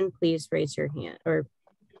position, please raise your hand or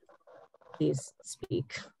please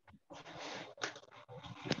speak.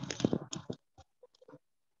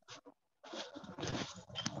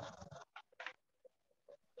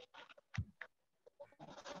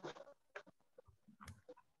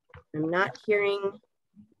 I'm not hearing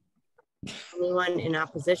anyone in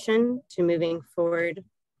opposition to moving forward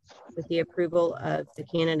with the approval of the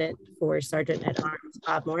candidate for Sergeant at Arms,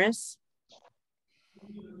 Bob Morris.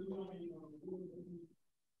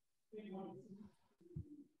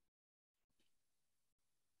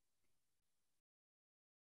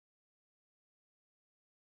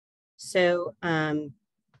 So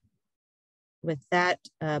with that,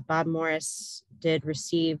 Bob Morris did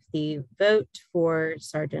receive the vote for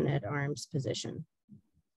Sergeant at Arms position.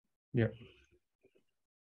 Yep.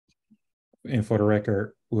 And for the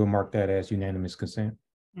record, we'll mark that as unanimous consent.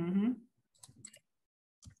 Mm-hmm.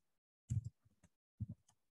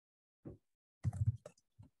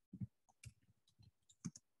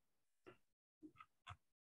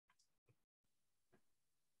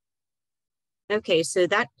 Okay, so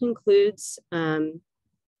that concludes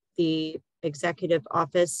the executive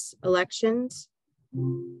office elections.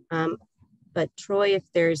 But Troy, if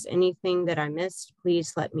there's anything that I missed,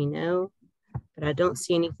 please let me know. But I don't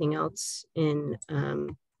see anything else in our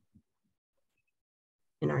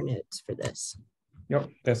notes for this. Yep,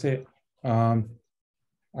 that's it. I'd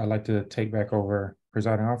like to take back over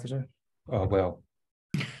presiding officer. Well,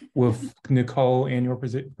 with Nicole and your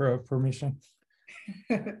permission.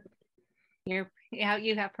 You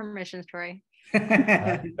have permissions, Troy.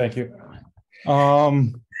 Thank you.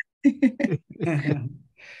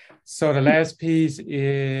 So the last piece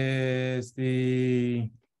is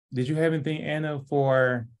did you have anything, Anna,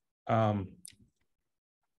 for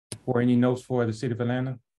any notes for the city of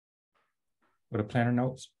Atlanta? Or the planner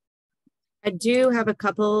notes? I do have a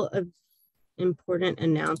couple of important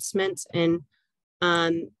announcements, and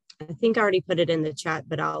I think I already put it in the chat,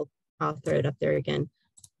 but I'll throw it up there again.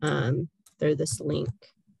 Through this link.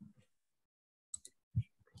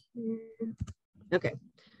 Okay,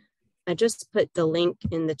 I just put the link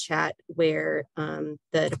in the chat where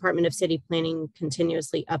the Department of City Planning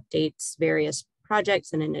continuously updates various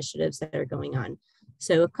projects and initiatives that are going on.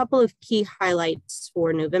 So a couple of key highlights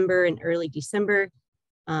for November and early December.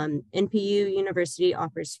 NPU University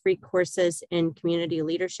offers free courses in community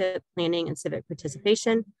leadership, planning, and civic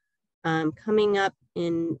participation. Coming up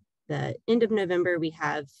in the end of November, we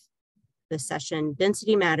have the session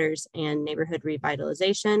Density Matters and Neighborhood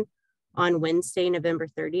Revitalization on Wednesday, November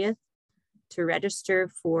 30th. To register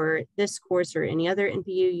for this course or any other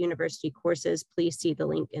NPU University courses, please see the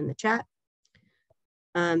link in the chat.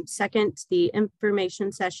 Second, the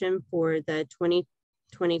information session for the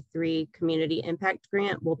 2023 Community Impact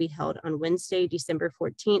Grant will be held on Wednesday, December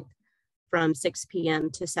 14th from 6 p.m.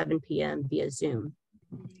 to 7 p.m. via Zoom.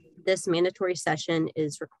 This mandatory session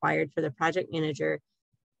is required for the project manager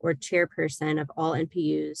or chairperson of all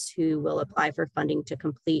NPUs who will apply for funding to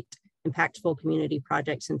complete impactful community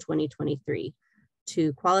projects in 2023.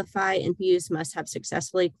 To qualify, NPUs must have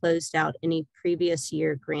successfully closed out any previous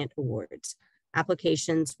year grant awards.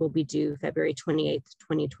 Applications will be due February 28th,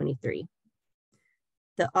 2023.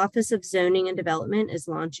 The Office of Zoning and Development is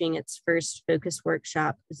launching its first focus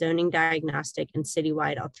workshop, Zoning Diagnostic and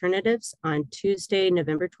Citywide Alternatives, on Tuesday,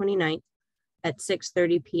 November 29th at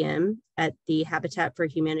 6:30 p.m. at the Habitat for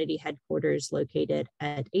Humanity headquarters located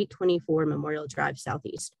at 824 Memorial Drive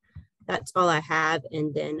Southeast. That's all I have.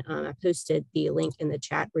 And then I posted the link in the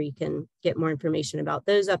chat where you can get more information about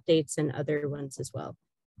those updates and other ones as well.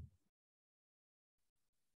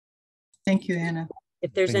 Thank you, Anna.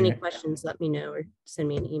 If there's any questions, let me know or send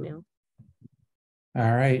me an email.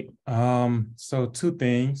 All right. So two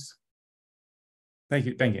things. Thank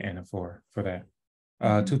you, Anna, for that.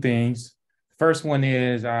 Two things. First one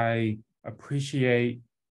is I appreciate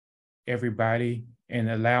everybody and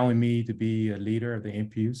allowing me to be a leader of the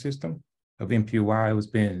NPU system of NPU-Y. It's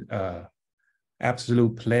been an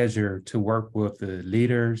absolute pleasure to work with the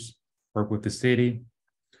leaders, work with the city,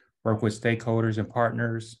 work with stakeholders and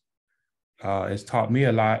partners. It's taught me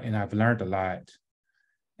a lot and I've learned a lot.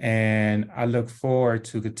 And I look forward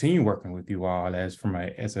to continue working with you all as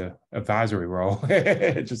an advisory role,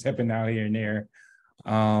 just helping out here and there.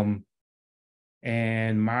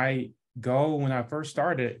 And my goal when I first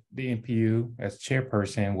started the NPU as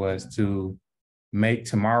chairperson was to make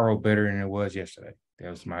tomorrow better than it was yesterday. That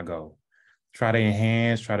was my goal. Try to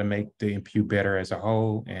enhance, try to make the NPU better as a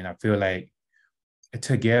whole. And I feel like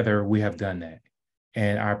together we have done that.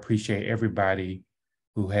 And I appreciate everybody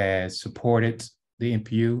who has supported the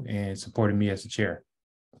NPU and supported me as the chair.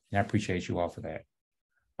 And I appreciate you all for that.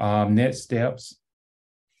 Next steps,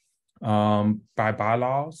 by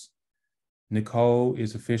bylaws, Nicole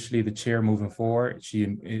is officially the chair moving forward.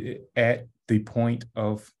 She, at the point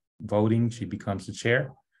of voting, she becomes the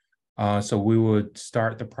chair. So we would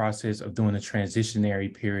start the process of doing a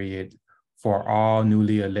transitionary period for all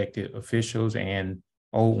newly elected officials and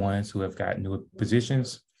old ones who have got new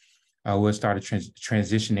positions. We'll start a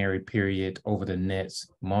transitionary period over the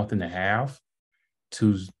next month and a half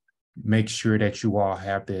to make sure that you all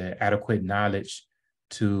have the adequate knowledge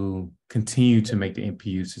to continue to make the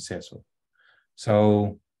NPU successful.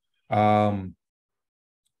 So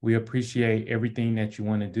we appreciate everything that you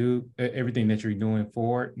want to do, everything that you're doing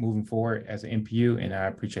moving forward as an NPU, and I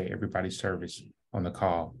appreciate everybody's service on the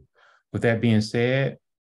call. With that being said,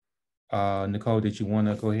 Nicole, did you want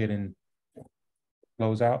to go ahead and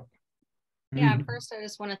close out? Yeah, first I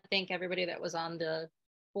just want to thank everybody that was on the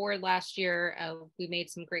board last year. We made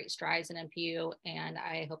some great strides in NPU, and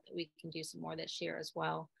I hope that we can do some more this year as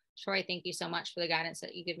well. Troy, thank you so much for the guidance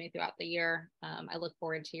that you give me throughout the year. I look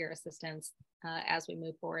forward to your assistance as we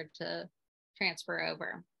move forward to transfer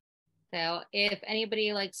over. So if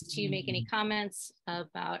anybody likes to make any comments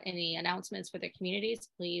about any announcements for their communities,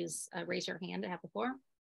 please raise your hand to have the floor.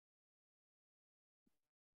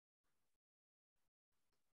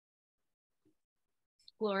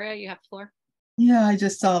 Gloria, you have the floor. Yeah, I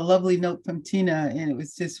just saw a lovely note from Tina and it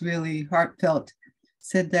was just really heartfelt.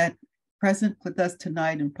 Said that present with us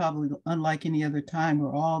tonight and probably unlike any other time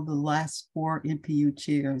were all the last 4 NPU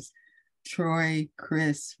chairs, Troy,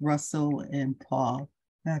 Chris, Russell, and Paul.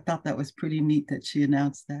 And I thought that was pretty neat that she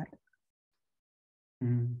announced that.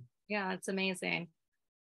 Yeah, it's amazing.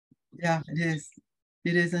 Yeah, it is.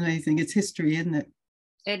 It is amazing. It's history, isn't it?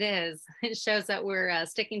 It is. It shows that we're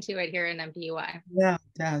sticking to it here in NPU-Y. Yeah,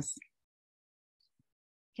 it does.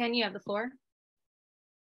 Ken, you have the floor.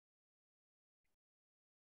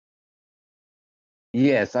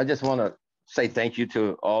 Yes, I just want to say thank you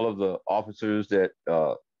to all of the officers that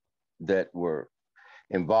were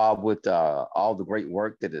involved with all the great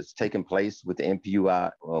work that has taken place with the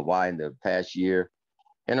NPU-Y in the past year.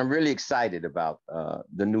 And I'm really excited about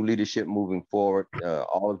the new leadership moving forward.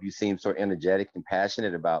 All of you seem so energetic and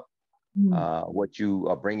passionate about what you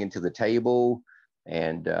are bringing to the table.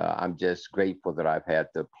 And I'm just grateful that I've had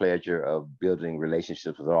the pleasure of building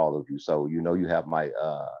relationships with all of you. So, you know, you have my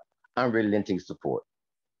unrelenting support.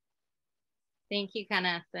 Thank you,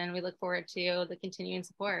 Kenneth, and we look forward to the continuing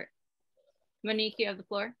support. Monique, you have the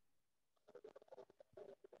floor.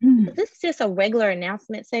 This is just a regular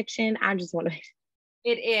announcement section. I just want to.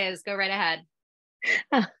 It is. Go right ahead.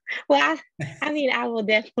 Well, I mean, I will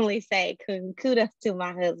definitely say kudos to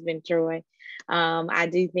my husband, Troy. I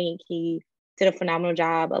do think he did a phenomenal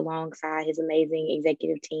job alongside his amazing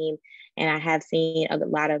executive team. And I have seen a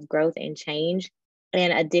lot of growth and change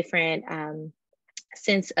and a different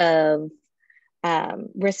sense of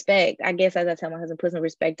respect. I guess, as I tell my husband, put some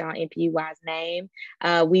respect on NPU-Y's name.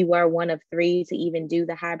 We were one of 3 to even do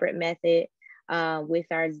the hybrid method with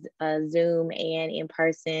our Zoom and in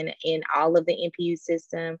person in all of the NPU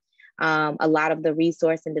system. A lot of the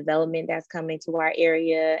resource and development that's coming to our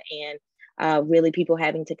area, and really people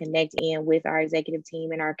having to connect in with our executive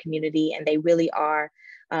team and our community. And they really are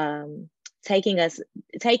taking us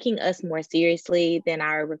more seriously than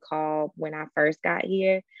I recall when I first got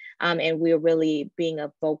here. And we're really being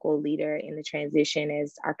a vocal leader in the transition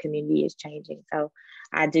as our community is changing. So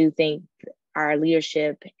I do think our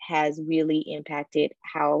leadership has really impacted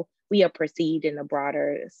how we are perceived in the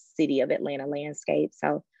broader city of Atlanta landscape.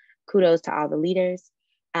 So kudos to all the leaders.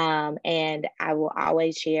 And I will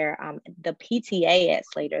always share the PTA at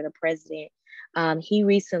Slater, the president. He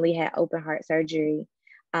recently had open heart surgery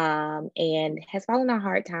and has fallen on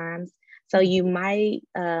hard times. So you might,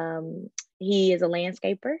 he is a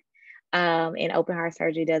landscaper, and open heart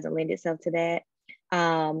surgery doesn't lend itself to that.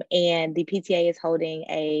 And the PTA is holding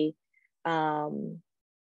a canned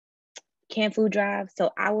food drive.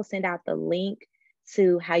 So I will send out the link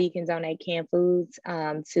to how you can donate canned foods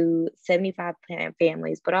to 75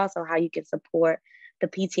 families, but also how you can support the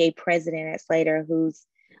PTA president at Slater, who's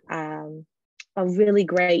a really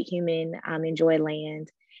great human, enjoy land.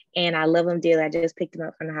 And I love him dearly. I just picked him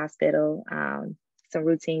up from the hospital, some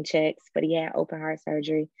routine checks, but he had open heart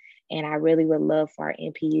surgery. And I really would love for our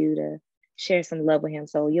NPU to share some love with him.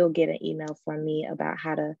 So you'll get an email from me about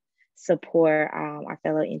how to support our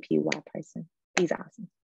fellow NPU-Y person. He's awesome.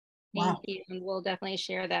 Thank you. And we'll definitely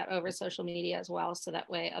share that over social media as well. So that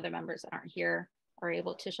way other members that aren't here are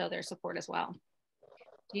able to show their support as well.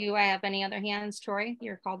 Do I have any other hands? Troy,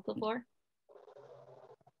 you're called to the floor.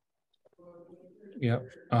 Yep.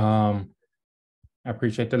 I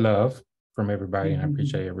appreciate the love from everybody, and I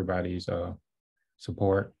appreciate everybody's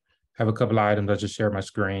support. I have a couple of items. I just shared my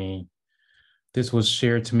screen. This was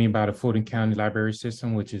shared to me by the Fulton County Library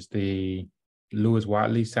System, which is the Lewis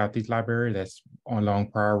Watley Southeast Library that's on Long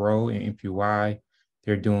Pryor Road in NPU-Y.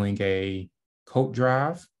 They're doing a coat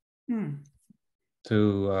drive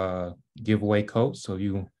to give away coats. So if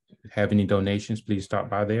you have any donations, please stop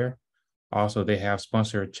by there. Also, they have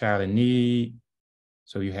sponsored Child in Need.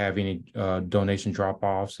 So you have any donation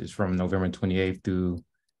drop-offs, it's from November 28th through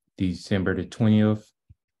December the 20th.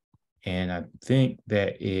 And I think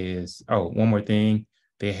that is, oh, one more thing.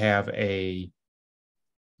 They have a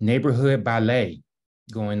neighborhood ballet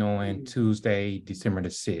going on Tuesday, December the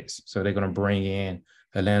 6th. So they're going to bring in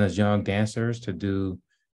Atlanta's young dancers to do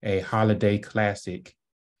a holiday classic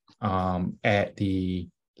at the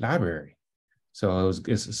library. So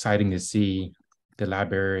it's exciting to see the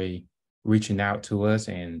library reaching out to us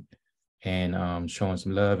and showing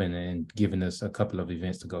some love and giving us a couple of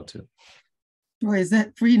events to go to. Or is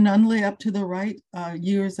that Free Nunley up to the right,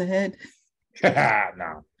 years ahead?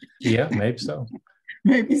 No. Yeah, maybe so.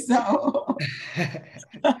 Maybe so.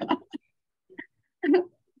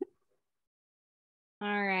 All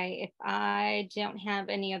right, if I don't have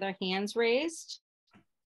any other hands raised,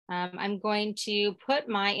 I'm going to put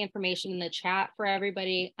my information in the chat for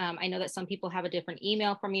everybody. I know that some people have a different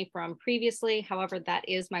email from me from previously. However, that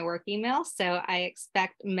is my work email. So I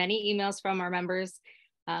expect many emails from our members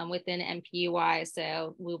within NPU-Y.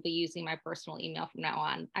 So we'll be using my personal email from now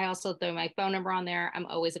on. I also throw my phone number on there. I'm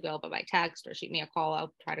always available by text or shoot me a call.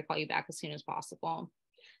 I'll try to call you back as soon as possible.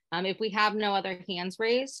 If we have no other hands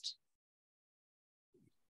raised,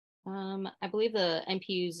 I believe the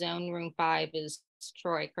NPU Zone Room 5 is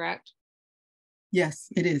Troy, correct? Yes,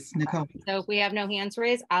 it is, Nicole. So if we have no hands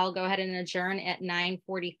raised, I'll go ahead and adjourn at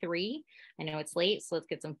 9:43. I know it's late, so let's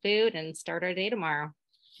get some food and start our day tomorrow.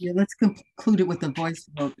 Yeah, let's conclude it with a voice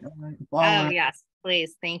vote. Oh, yes,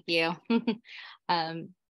 please. Thank you. Do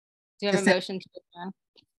you have a motion to adjourn?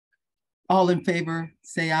 All in favor,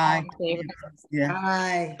 say aye. Yeah.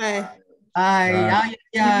 Aye. Aye. Aye.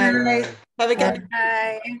 Aye. Have a good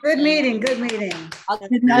night. Good meeting. Good meeting.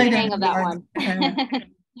 Good night, hang of that one.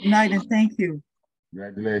 Good night, and thank you.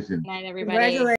 Congratulations. Good night, everybody. Congratulations.